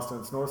in Austin.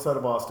 It's north side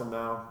of Austin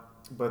now,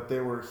 but they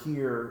were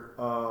here.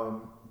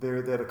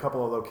 They had a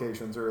couple of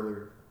locations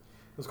earlier.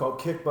 It was called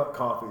Kick Butt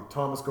Coffee.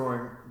 Thomas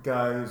Goring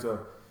guy who's a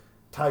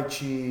Tai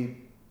Chi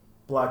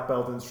black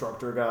belt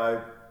instructor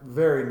guy.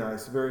 Very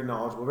nice, very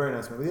knowledgeable, very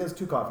nice man. But he has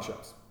 2 coffee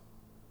shops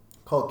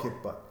called Kick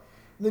Butt.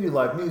 And they do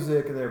live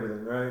music and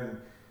everything, right?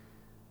 And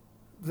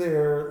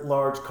their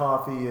large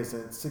coffee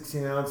isn't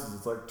 16 ounces.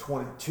 It's like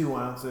 22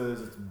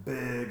 ounces. It's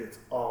big. It's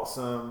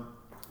awesome.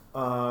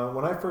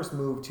 When I first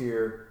moved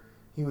here,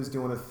 he was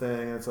doing a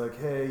thing, and it's like,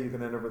 hey, you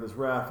can enter this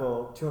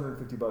raffle,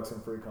 $250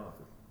 in free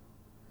coffee.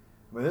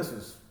 I mean, this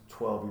was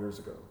 12 years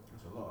ago.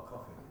 That's a lot of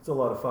coffee. It's a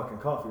lot of fucking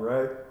coffee,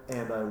 right?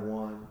 And I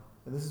won.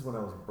 And this is when I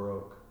was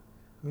broke.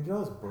 I mean, dude, I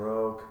was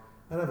broke.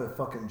 I didn't have a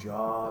fucking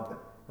job.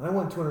 And I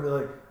won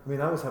 200,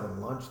 I was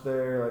having lunch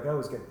there. Like, I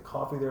was getting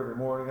coffee there every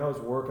morning. I was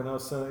working. I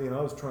was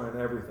trying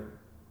everything.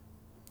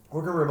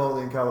 Working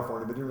remotely in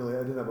California, but I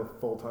didn't have a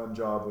full-time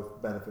job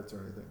with benefits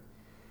or anything.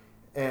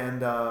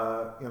 And,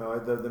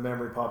 the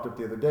memory popped up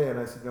the other day, and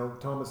I said,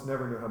 Thomas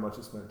never knew how much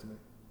this meant to me.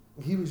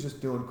 He was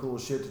just doing cool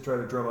shit to try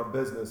to drum up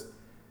business.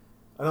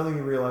 I don't think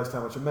he realized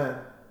how much it meant.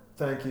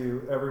 Thank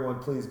you. Everyone,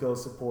 please go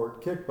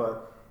support Kick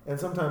Butt. And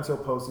sometimes he'll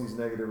post these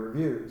negative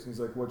reviews. He's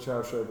like,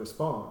 how should I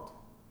respond?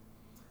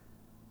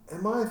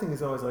 And my thing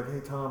is always like,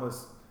 hey,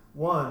 Thomas,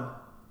 one,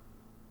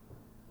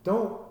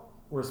 don't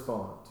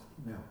respond.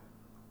 No.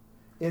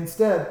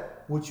 Instead,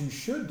 what you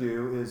should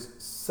do is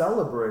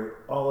celebrate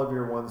all of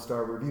your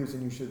 1-star reviews,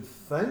 and you should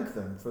thank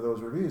them for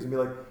those reviews and be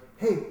like,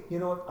 hey, you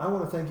know what? I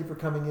want to thank you for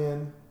coming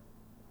in.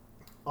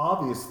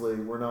 Obviously,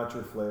 we're not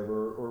your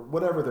flavor, or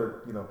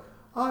whatever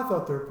I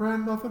thought their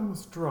bran muffin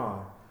was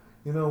dry.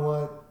 You know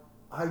what?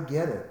 I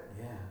get it.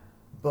 Yeah.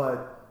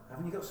 But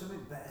Haven't you got something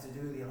better to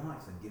do with your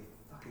life than give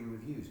fucking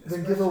reviews?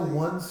 then give a Especially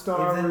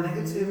 1-star if they're review.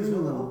 negative as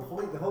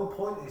well. The whole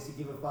point is to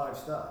give a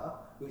 5-star,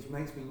 which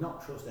makes me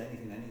not trust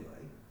anything anyway.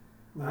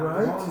 And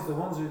Right. the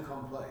ones who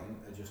complain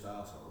are just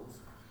assholes.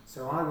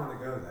 So I want to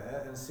go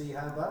there and see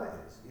how bad it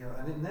is.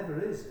 And it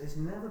never is. It's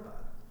never bad.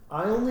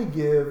 I only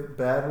give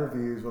bad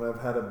reviews when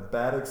I've had a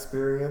bad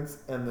experience,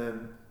 and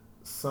then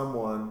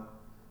someone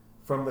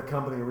from the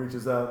company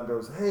reaches out and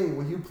goes, hey,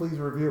 will you please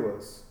review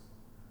us?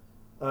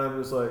 And I'm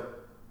just like,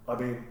 I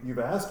mean, you've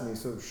asked me,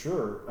 so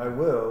sure, I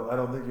will. I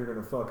don't think you're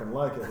going to fucking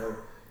like it. Like,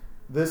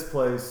 this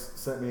place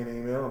sent me an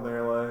email, and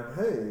they're like,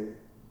 hey,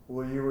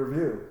 will you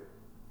review?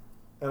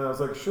 And I was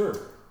like, sure.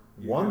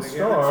 You're one gonna get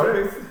the star.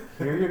 truth.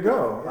 Here you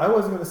go. Yeah. I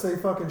wasn't going to say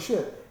fucking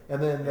shit.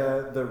 And then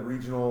Yeah. the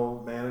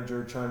regional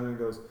manager chimed in and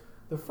goes,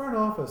 the front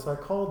office, I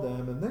called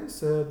them and they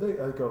said,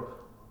 I go,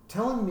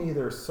 telling me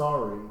they're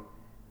sorry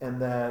and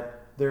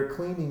that their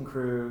cleaning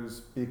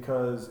crews,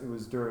 because it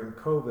was during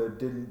COVID,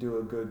 didn't do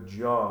a good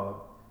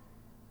job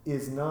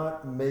is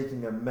not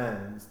making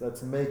amends.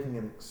 That's making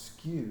an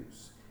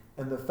excuse.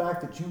 And the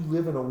fact that you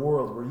live in a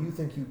world where you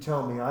think you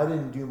tell me I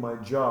didn't do my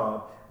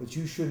job, that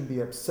you shouldn't be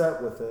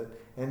upset with it,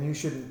 and you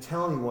shouldn't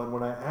tell anyone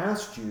when I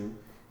asked you,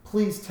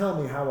 please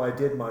tell me how I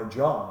did my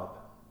job.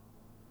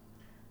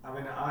 I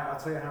mean, I'll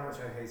tell you how much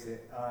I hate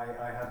it.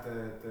 I had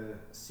the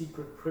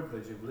secret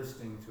privilege of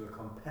listening to a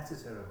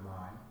competitor of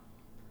mine.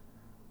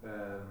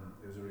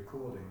 It was a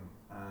recording,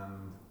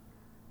 and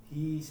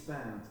he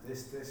spent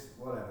this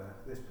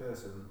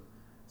person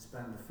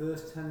spent the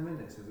first 10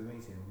 minutes of the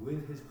meeting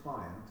with his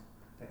client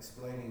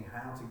explaining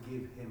how to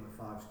give him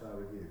a 5-star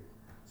review.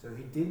 So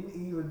he didn't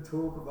even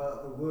talk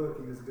about the work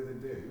he was going to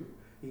do.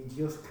 He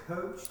just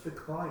coached the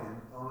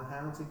client on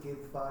how to give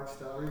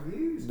 5-star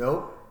reviews.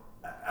 Nope.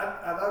 And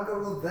I go,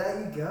 well,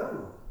 there you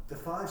go. The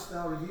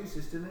 5-star review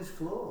system is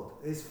flawed.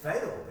 It's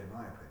failed, in my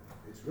opinion.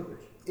 It's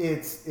rubbish.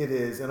 It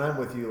is, and I'm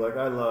with you. Like,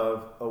 I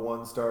love a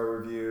 1-star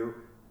review.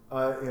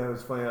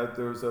 It's funny.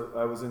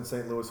 I was in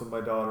St. Louis with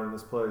my daughter in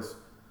this place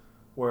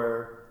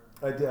where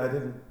I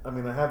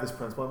have this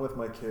principle. I'm with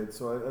my kids,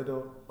 so I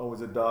don't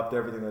always adopt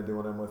everything I do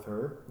when I'm with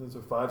her. It's a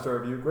 5-star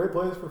review, great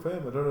place for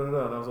family, And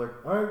I was like,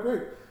 all right,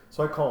 great.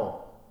 So I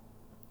call.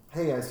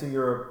 Hey, I see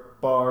you're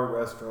a bar,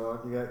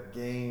 restaurant. You got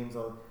games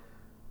on.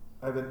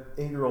 I have an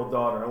 8-year-old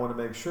daughter. I want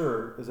to make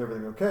sure, is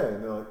everything okay?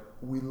 And they're like,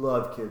 we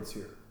love kids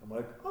here. I'm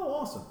like, oh,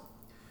 awesome.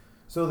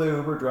 So the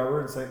Uber driver,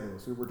 we're in St.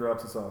 Louis. Uber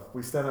drops us off.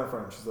 We stand out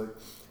front. She's like,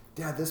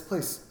 Dad, this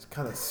place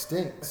kind of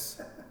stinks.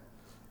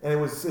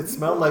 And it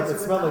smelled like it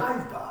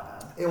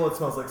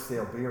smells like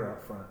stale beer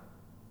out front.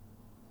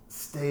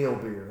 Stale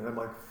beer. And I'm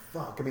like,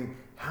 fuck. I mean,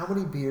 how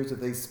many beers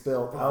have they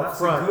spilled out that's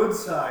front? That's a good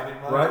side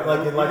in my right?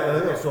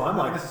 opinion. So I'm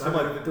like,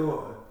 the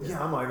door.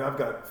 yeah, I'm like, I've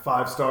got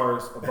 5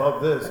 stars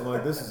above this. I'm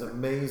like, this is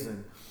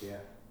amazing. Yeah.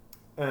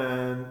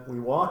 And we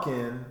walk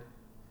in,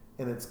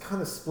 and it's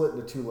kind of split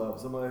into 2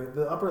 levels. I'm like,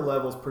 the upper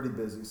level's pretty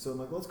busy. So I'm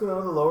like, let's go down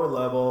to the lower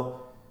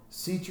level,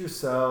 seat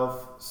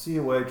yourself, see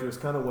a waitress,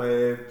 kind of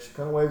wave. She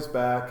kind of waves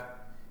back.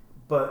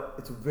 But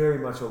it's very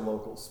much a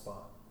local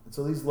spot. And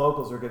so these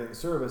locals are getting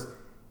service.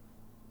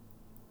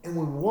 And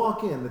when we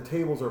walk in, the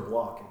tables are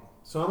blocking.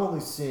 So I'm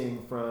only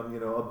seeing from,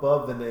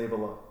 above the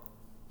navel up.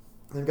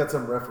 They've got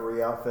some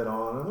referee outfit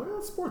on. And I'm like,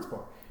 oh, sports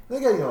bar. And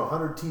they got,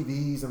 100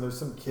 TVs, and there's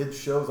some kids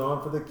shows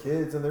on for the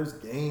kids, and there's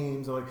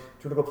games. I'm like, do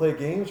you want to go play a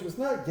game? She goes,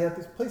 not yet.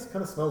 This place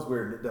kind of smells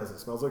weird. And it does. It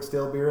smells like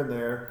stale beer in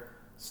there.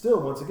 Still,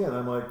 once again,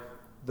 I'm like,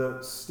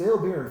 the stale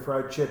beer and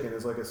fried chicken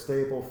is like a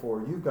staple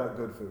for you've got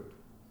good food.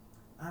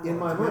 In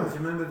my mind. Do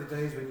you remember the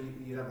days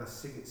when you'd have a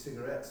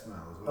cigarette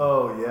smell as well?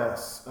 Oh,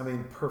 yes. I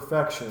mean,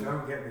 perfection.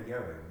 Don't get me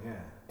going,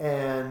 yeah.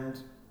 And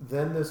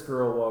then this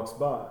girl walks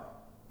by,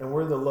 and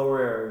we're in the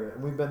lower area,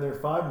 and we've been there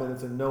 5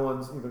 minutes, and no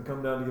one's even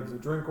come down to give us a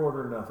drink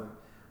order, nothing.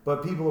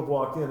 But people have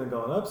walked in and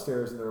gone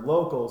upstairs, and they're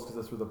locals, because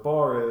that's where the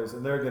bar is,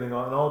 and they're getting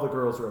on, and all the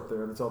girls are up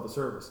there, and it's all the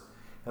service.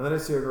 And then I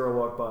see a girl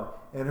walk by,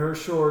 and her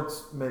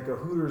shorts make a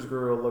Hooters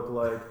girl look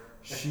like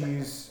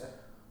she's...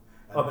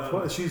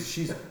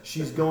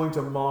 she's going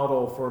to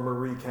model for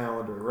Marie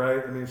Callender,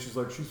 right? I mean, she's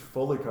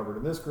fully covered,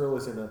 and this girl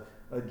is in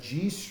a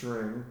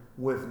G-string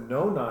with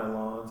no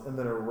nylons and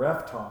then a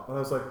ref top. And I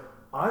was like,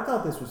 I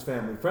thought this was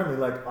family friendly.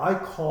 Like, I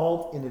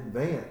called in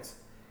advance,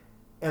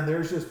 and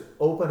there's just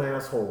open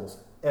assholes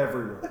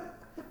everywhere.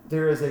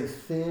 There is a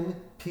thin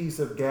piece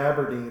of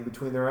gabardine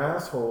between their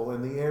asshole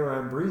and the air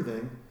I'm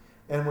breathing,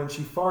 and when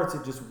she farts,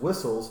 it just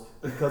whistles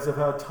because of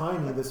how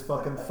tiny this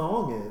fucking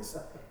thong is.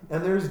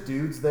 And there's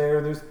dudes there,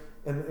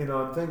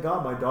 and thank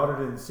God my daughter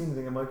didn't see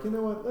anything. I'm like, you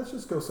know what? Let's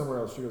just go somewhere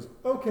else. She goes,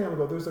 okay. I'm gonna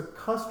go. There's a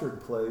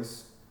custard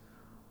place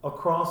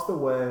across the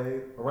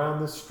way around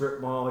this strip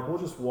mall. Like, we'll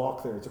just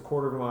walk there. It's a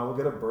quarter of a mile. We'll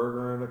get a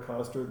burger and a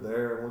custard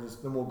there, and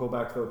then we'll go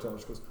back to the hotel.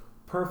 She goes,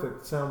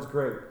 perfect. Sounds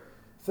great.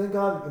 Thank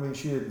God. I mean,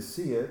 she didn't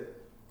see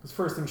it. Because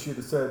first thing she'd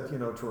have said, to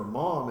her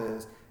mom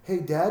is, hey,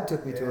 Dad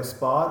took me to a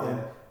spot,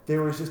 and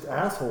there was just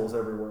assholes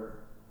everywhere,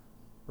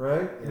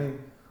 right? Yeah. I mean.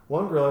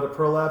 One girl had a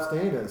prolapsed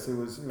anus. It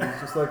was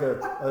just like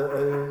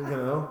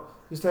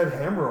just had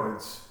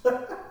hemorrhoids,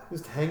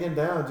 just hanging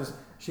down.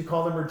 She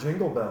called them her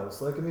jingle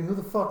bells. Like, I mean, who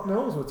the fuck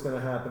knows what's going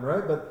to happen,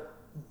 right? But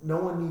no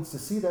one needs to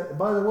see that. And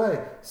by the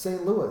way,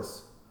 St.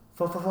 Louis,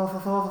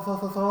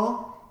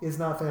 is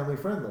not family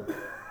friendly.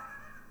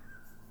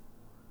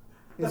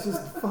 It's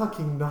just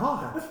fucking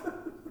not.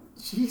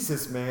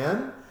 Jesus,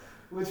 man.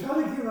 We're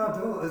trying to give our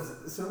daughters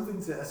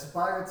something to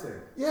aspire to.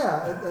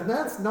 Yeah, and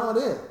that's not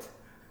it.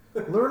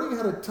 Learning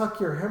how to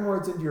tuck your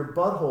hemorrhoids into your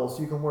butthole so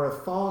you can wear a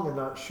thong and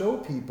not show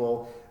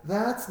people,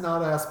 that's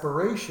not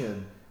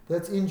aspiration.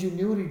 That's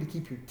ingenuity to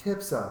keep your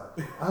tips up.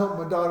 I hope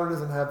my daughter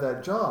doesn't have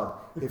that job.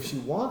 If she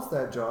wants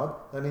that job,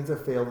 that means I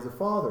failed as a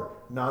father.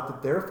 Not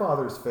that their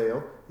fathers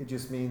failed. It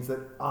just means that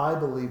I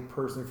believe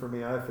personally for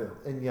me I failed.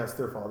 And yes,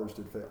 their fathers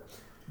did fail.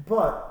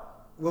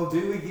 But Well,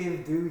 do we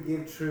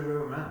give True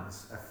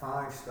Romance a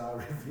 5-star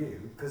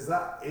review? Because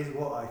that is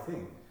what I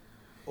think.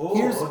 Or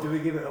do we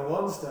give it a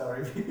 1-star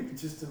review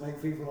just to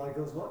make people like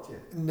us watch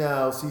it?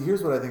 no, see,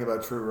 here's what I think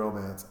about True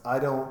Romance. I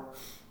don't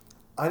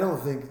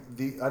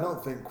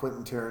think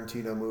Quentin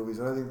Tarantino movies,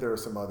 and I think there are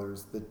some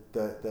others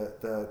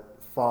that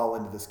fall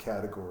into this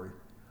category.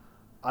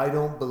 I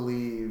don't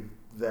believe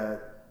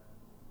that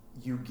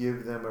you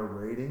give them a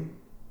rating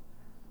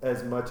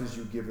as much as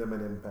you give them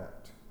an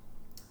impact.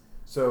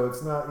 So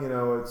it's not,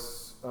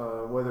 it's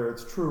whether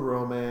it's True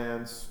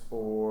Romance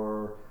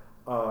or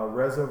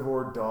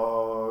Reservoir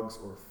Dogs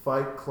or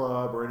Fight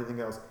Club or anything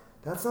else.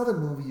 That's not a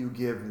movie you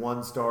give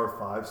 1 star,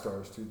 5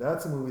 stars to.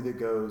 That's a movie that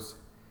goes,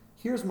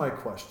 here's my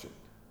question.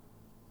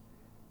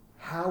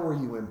 How were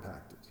you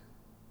impacted?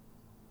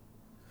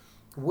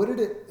 What did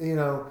it,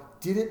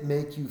 did it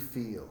make you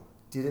feel?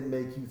 Did it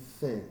make you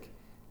think?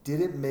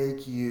 Did it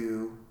make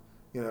you,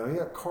 you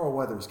got Carl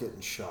Weathers getting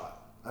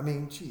shot. I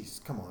mean,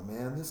 geez, come on,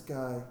 man. This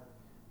guy,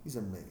 he's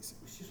amazing.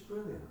 It's just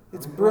brilliant.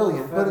 It's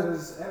brilliant. All the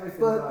feathers,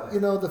 everything about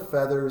it. The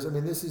feathers, I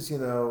mean, this is, you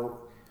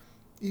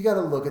got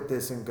to look at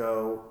this and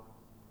go,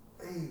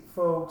 hey,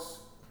 folks,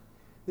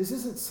 this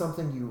isn't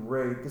something you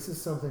rate. This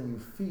is something you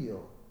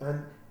feel.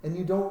 And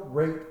you don't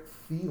rate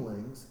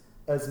feelings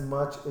as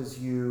much as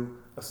you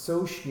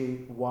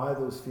associate why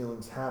those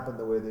feelings happened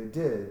the way they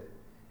did.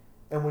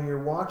 And when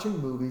you're watching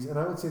movies, and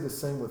I would say the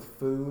same with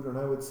food, and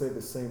I would say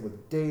the same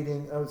with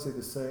dating, I would say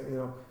the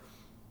same,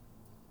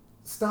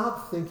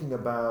 stop thinking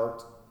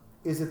about,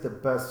 is it the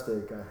best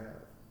steak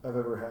I've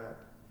ever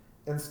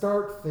had? And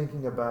start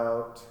thinking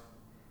about,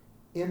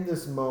 in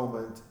this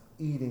moment,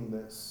 eating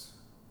this,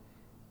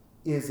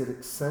 is it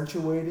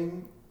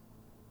accentuating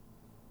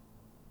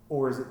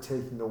or is it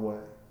taking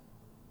away?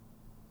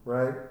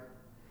 Right?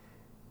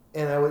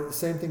 And the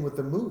same thing with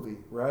the movie,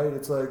 right?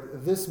 It's like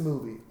this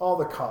movie, all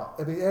the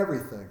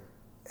everything.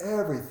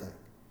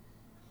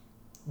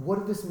 What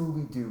did this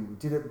movie do?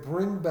 Did it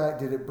bring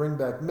back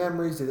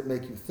memories? Did it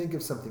make you think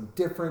of something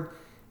different?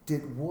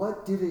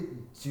 What did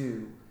it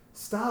do?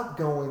 Stop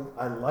going,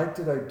 I liked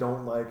it, I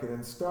don't like it,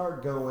 and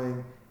start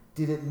going,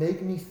 did it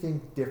make me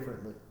think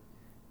differently?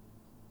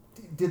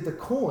 Did the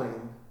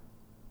coin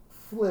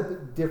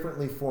flip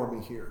differently for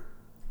me here?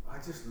 I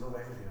just love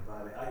everything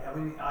about it.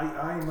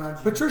 I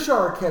imagine... Patricia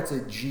Arquette's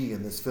a G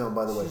in this film,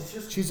 by the way.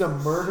 She's a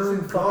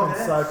murdering she's a fucking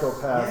goddess.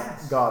 psychopath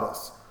Yes.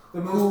 goddess.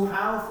 The most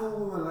powerful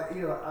woman,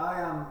 I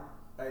am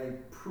a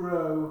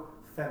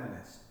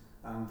pro-feminist,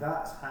 and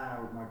that's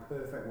how my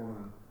perfect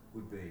woman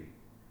would be.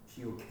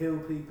 She will kill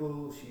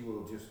people, she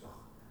will just...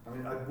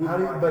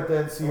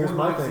 Here's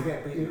my thing.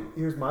 thing.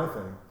 Here's my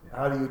thing. Yeah.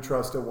 How do you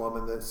trust a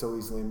woman that so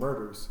easily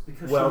murders?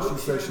 Because she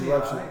says she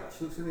loves you.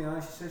 She looks in the eye,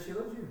 she says she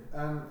loves you.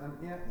 And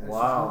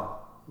Wow.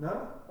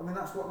 No?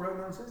 That's what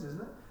romance is,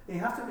 isn't it? You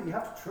have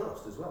to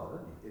trust as well,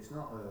 don't you? It's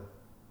not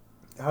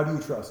How do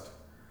you trust?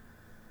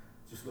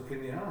 just look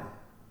in the eye.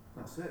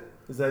 That's it.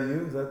 Is that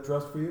you? Is that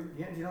trust for you?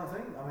 Yeah, do you not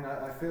think?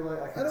 I feel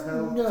like I can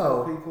don't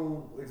tell know.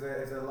 people if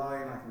they're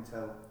lying, I can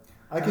tell.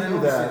 I And can then do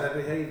obviously that.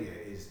 their behaviour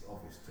is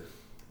obvious too.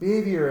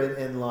 Behavior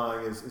in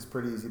lying is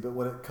pretty easy, but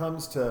when it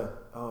comes to...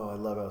 Oh, I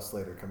love how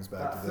Slater comes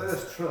back That to this.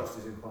 first trust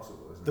is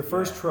impossible, isn't The it?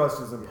 first Yeah.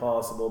 trust is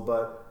impossible,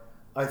 but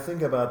I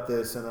think about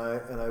this and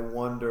I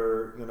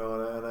wonder,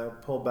 and I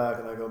pull back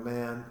and I go,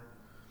 man,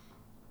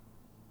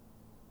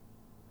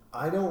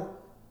 I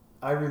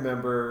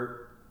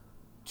remember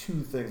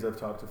 2 things I've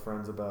talked to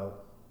friends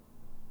about.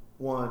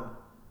 One,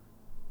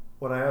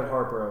 when I had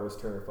Harper, I was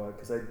terrified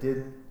because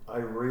I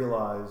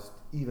realized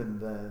even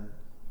then,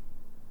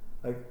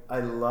 I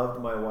loved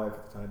my wife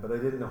at the time, but I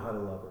didn't know how to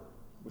love her,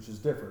 which is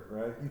different,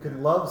 right? You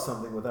can love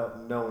something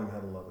without knowing how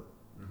to love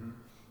it. Mm-hmm.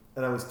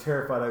 And I was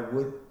terrified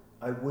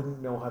I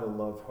wouldn't know how to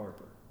love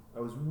Harper.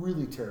 I was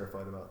really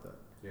terrified about that.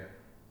 Yeah.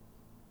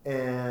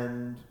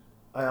 And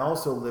I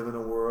also live in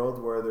a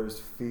world where there's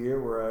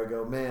fear, where I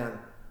go, man,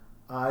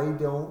 I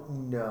don't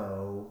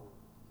know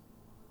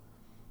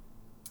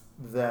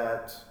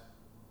that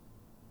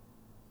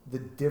the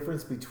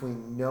difference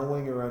between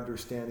knowing or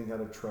understanding how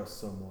to trust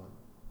someone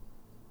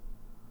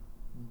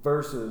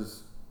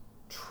versus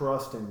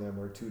trusting them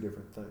are 2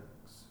 different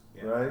things,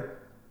 Yeah. right?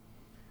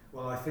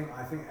 Well, I think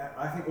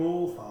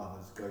all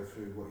fathers go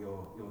through what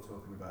you're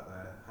talking about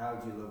there. How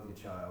do you love your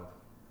child?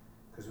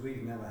 Because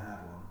we've never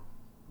had one.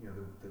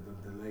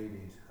 The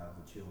ladies have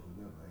the children,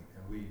 don't they?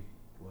 And we,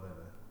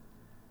 whatever.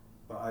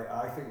 But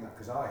I think that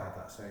because I had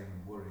that same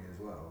worry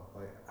as well.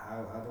 Like,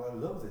 how do I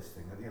love this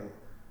thing? And,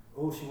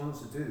 all she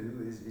wants to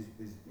do is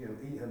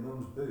eat her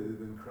mum's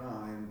boob and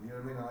cry, and you know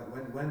what I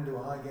mean. Like, when do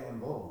I get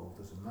involved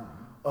as a man?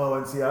 Oh,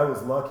 and see, I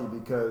was lucky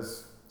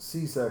because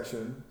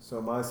C-section,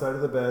 so my side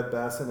of the bed,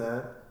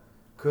 bassinet,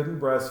 couldn't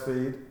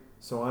breastfeed,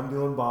 So I'm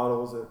doing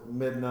bottles at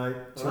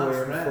midnight, 2 Well, that's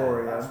a.m., rare.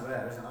 4 That's a.m.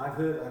 rare. Listen, I've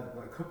heard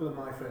a couple of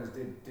my friends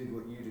did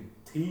what you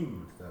did,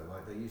 teamed though.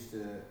 Like they used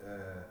to,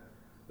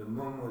 the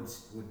mum would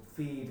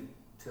feed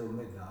till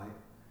midnight,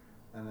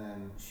 and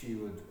then she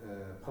would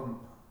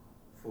pump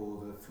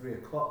for the 3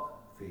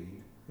 o'clock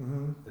feed.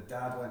 Mm-hmm. The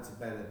dad went to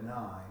bed at 9,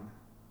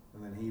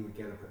 and then he would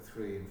get up at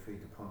 3 and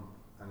feed the pump,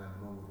 and then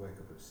the mum would wake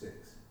up at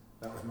 6.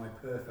 That was my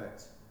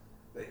perfect.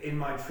 In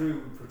my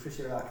true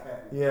Patricia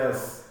Arquette Yes.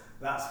 world,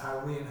 that's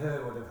how me and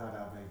her would have had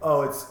our baby.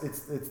 Oh,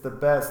 it's the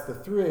best. The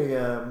 3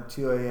 a.m.,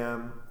 2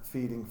 a.m.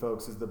 feeding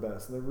folks is the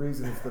best. And the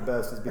reason it's the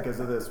best is because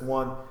of this.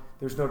 One,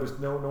 there's no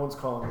one's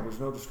calling you. There's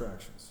no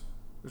distractions.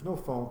 There's no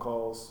phone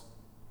calls.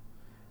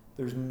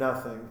 There's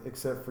nothing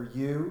except for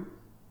you,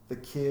 the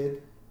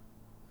kid,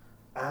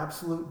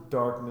 absolute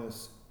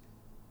darkness,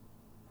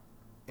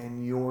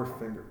 and your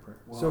fingerprint.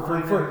 Well, So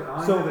I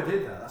never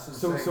did that.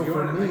 That's what I'm saying. You're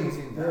for an me,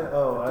 amazing dad yeah,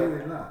 for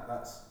doing that.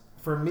 That's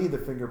for me, the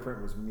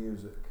fingerprint was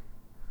music.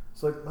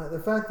 So like the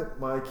fact that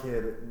my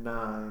kid at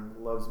 9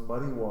 loves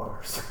Muddy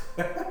Waters.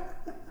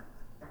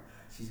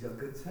 she's got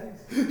good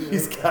taste.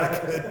 He's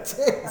got good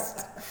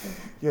taste.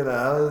 You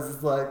know, it's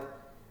just like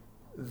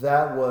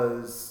that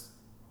was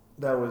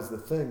the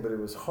thing, but it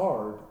was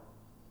hard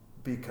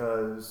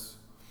because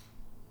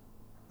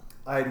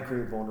I had to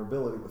create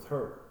vulnerability with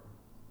her,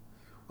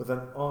 with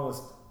an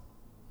honest,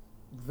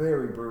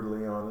 very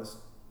brutally honest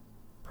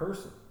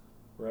person,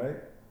 right?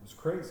 It was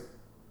crazy.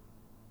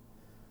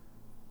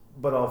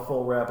 But I'll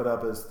full wrap it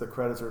up as the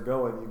credits are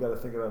going. You got to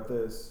think about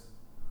this.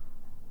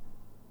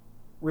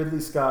 Ridley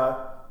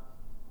Scott,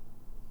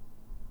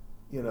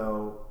 you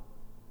know,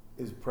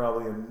 is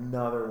probably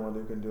another one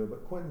who can do it,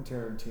 but Quentin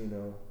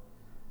Tarantino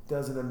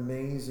does an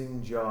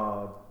amazing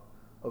job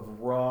of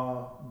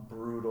raw,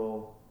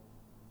 brutal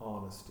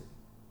honesty.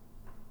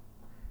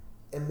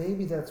 And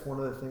maybe that's one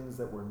of the things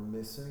that we're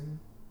missing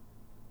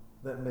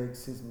that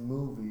makes his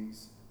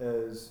movies,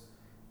 as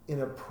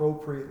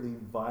inappropriately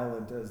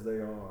violent as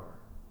they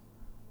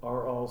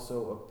are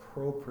also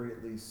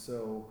appropriately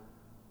so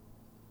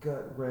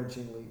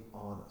gut-wrenchingly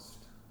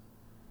honest.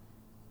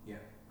 Yeah.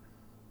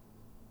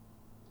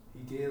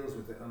 He deals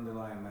with the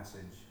underlying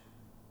message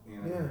in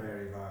a Yeah.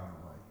 very violent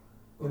way.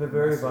 But In a the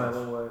very message-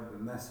 violent way.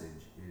 The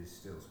message is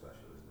still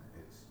special, isn't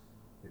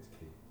it? It's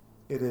key.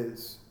 It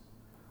is.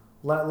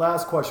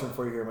 Last question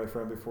for you here, my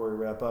friend, before we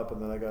wrap up,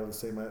 and then I got to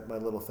say my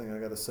little thing I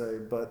got to say.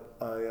 But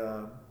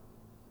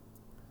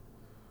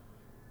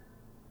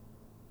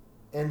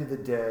end of the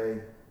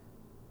day,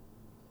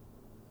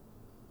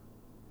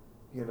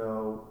 you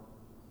know,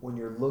 when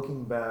you're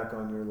looking back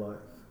on your life,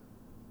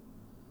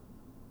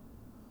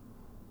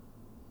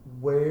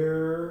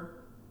 where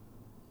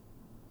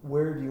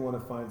do you want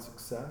to find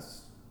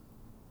success?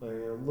 Like,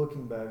 you know,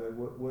 looking back, like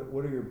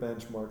what are your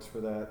benchmarks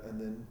for that?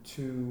 And then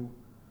 2,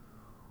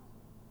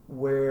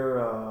 where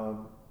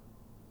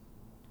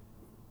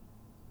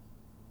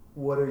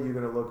what are you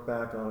going to look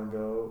back on and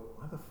go,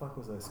 why the fuck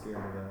was I scared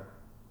of that?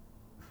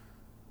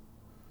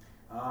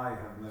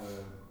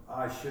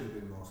 I should have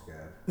been more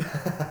scared.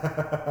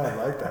 I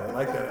like that. I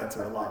like that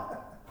answer a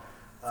lot.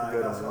 It's a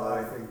good That's one. what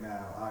I think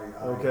now.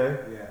 Okay.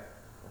 Yeah.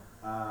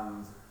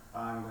 And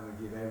I'm going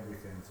to give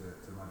everything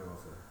to my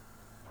daughter.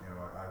 You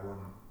know,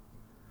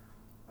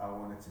 I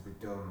want it to be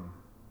done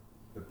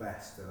the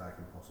best that I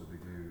can possibly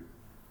do.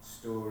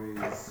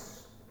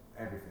 Stories,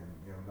 everything,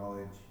 you know,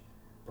 knowledge.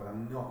 But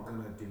I'm not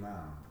going to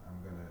demand.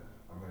 I'm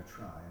going to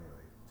try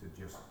anyway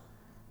to just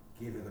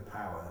give her the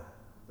power,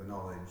 the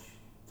knowledge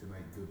to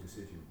make good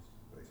decisions,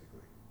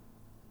 basically.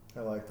 I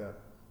like that.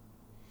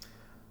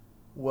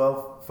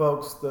 Well,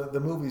 folks, the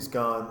movie's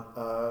gone.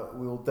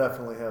 We will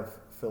definitely have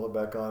Philip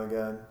back on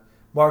again.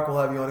 Mark will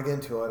have you on again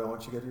too. I don't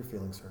want you to get your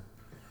feelings hurt.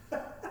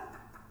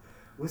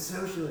 We're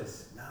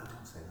socialists. No,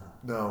 don't say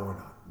that. No, we're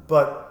not.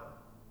 But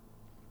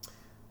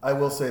I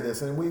will say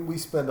this, and we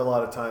spend a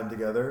lot of time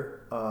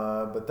together.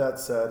 But that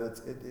said,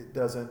 it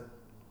doesn't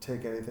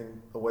take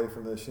anything away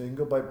from this. You can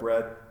go buy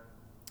bread,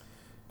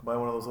 buy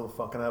one of those little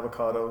fucking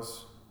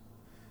avocados.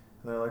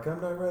 And they're like,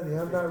 I'm not ready.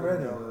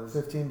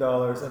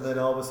 $15. And then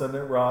all of a sudden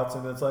it rots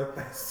and it's like,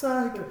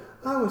 psych,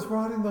 I was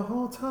rotting the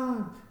whole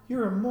time.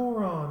 You're a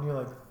moron. You're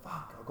like,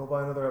 fuck, I'll go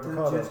buy another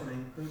avocado. Don't judge me.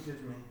 Don't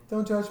judge me.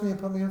 Don't judge me and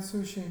put me on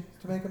sushi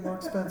to make it more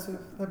expensive.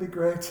 That'd be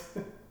great.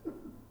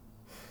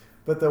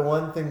 But the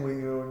one thing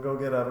we go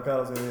get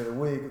avocados at the end of the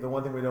week, the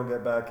one thing we don't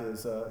get back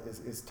is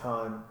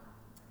time.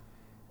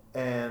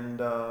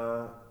 And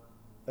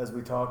as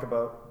we talk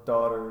about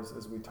daughters,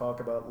 as we talk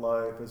about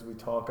life, as we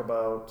talk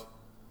about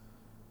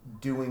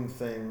doing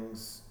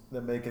things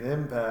that make an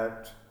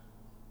impact,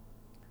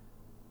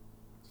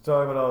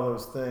 talk about all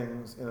those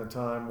things in a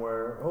time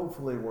where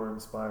hopefully we're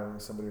inspiring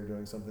somebody or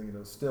doing something, you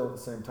know, still at the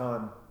same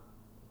time,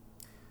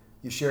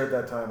 you shared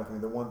that time with me,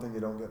 the one thing you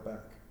don't get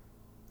back.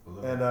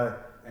 And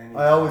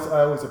I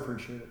always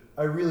appreciate it.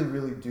 I really,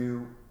 really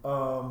do.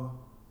 And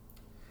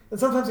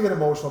sometimes I get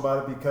emotional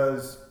about it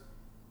because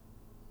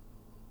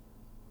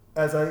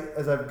as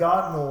I've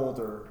gotten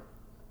older,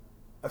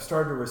 I've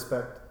started to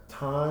respect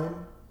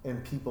time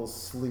and people's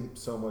sleep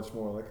so much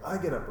more. Like, I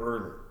get up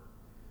early.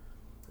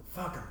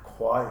 fuck, I'm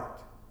quiet.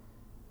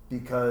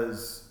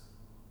 Because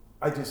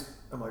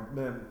I'm like,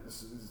 man,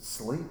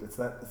 sleep. It's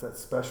that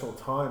special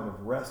time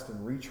of rest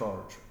and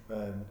recharge.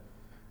 And,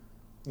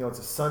 you know, it's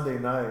a Sunday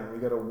night. We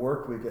got a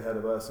work week ahead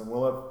of us, and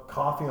we'll have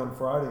coffee on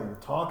Friday and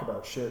talk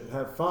about shit and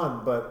have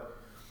fun. But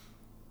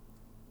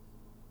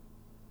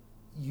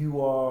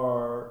you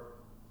are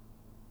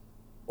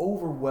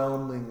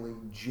overwhelmingly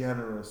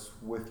generous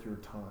with your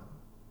time.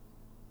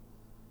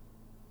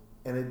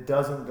 And it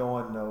doesn't go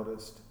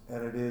unnoticed.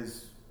 And it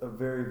is a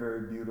very,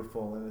 very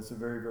beautiful, and it's a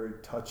very, very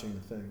touching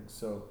thing.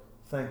 So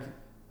thank you.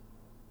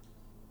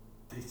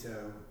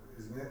 Ditto,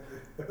 isn't it?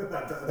 I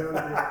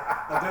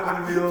don't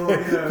want to be all,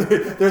 you know.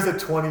 There's a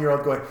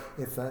 20-year-old going,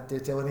 it's not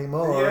ditto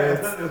anymore.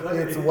 Yeah,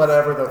 it's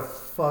whatever the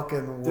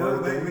fucking Don't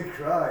word make me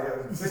cry.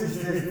 Finish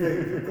this thing.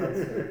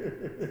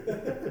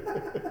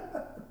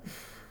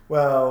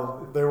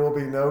 Well, there will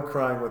be no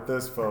crying with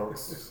this,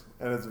 folks.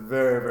 And it's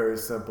very, very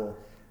simple.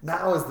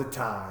 Now is the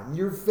time,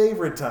 your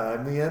favorite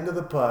time, the end of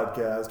the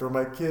podcast, where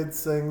my kid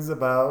sings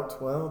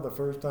about, well, the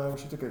first time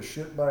she took a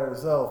shit by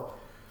herself.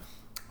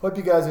 Hope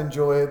you guys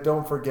enjoy it.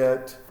 Don't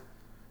forget,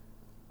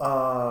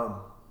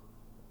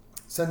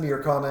 send me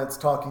your comments,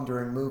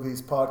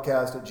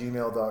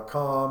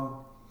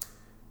 talkingduringmoviespodcast@gmail.com.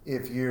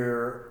 If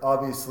you're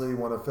obviously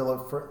one of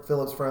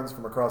Philip's friends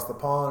from across the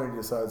pond and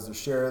he decides to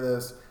share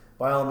this,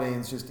 by all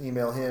means, just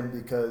email him,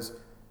 because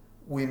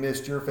we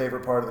missed your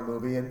favorite part of the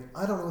movie, and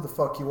I don't know who the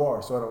fuck you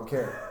are, so I don't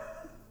care.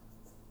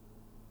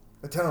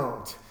 I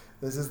don't.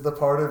 This is the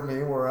part of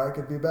me where I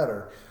could be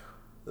better.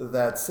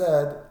 That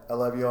said, I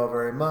love you all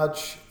very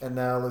much, and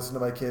now listen to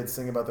my kid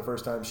sing about the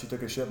first time she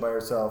took a shit by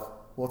herself.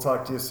 We'll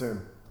talk to you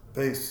soon.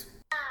 Peace.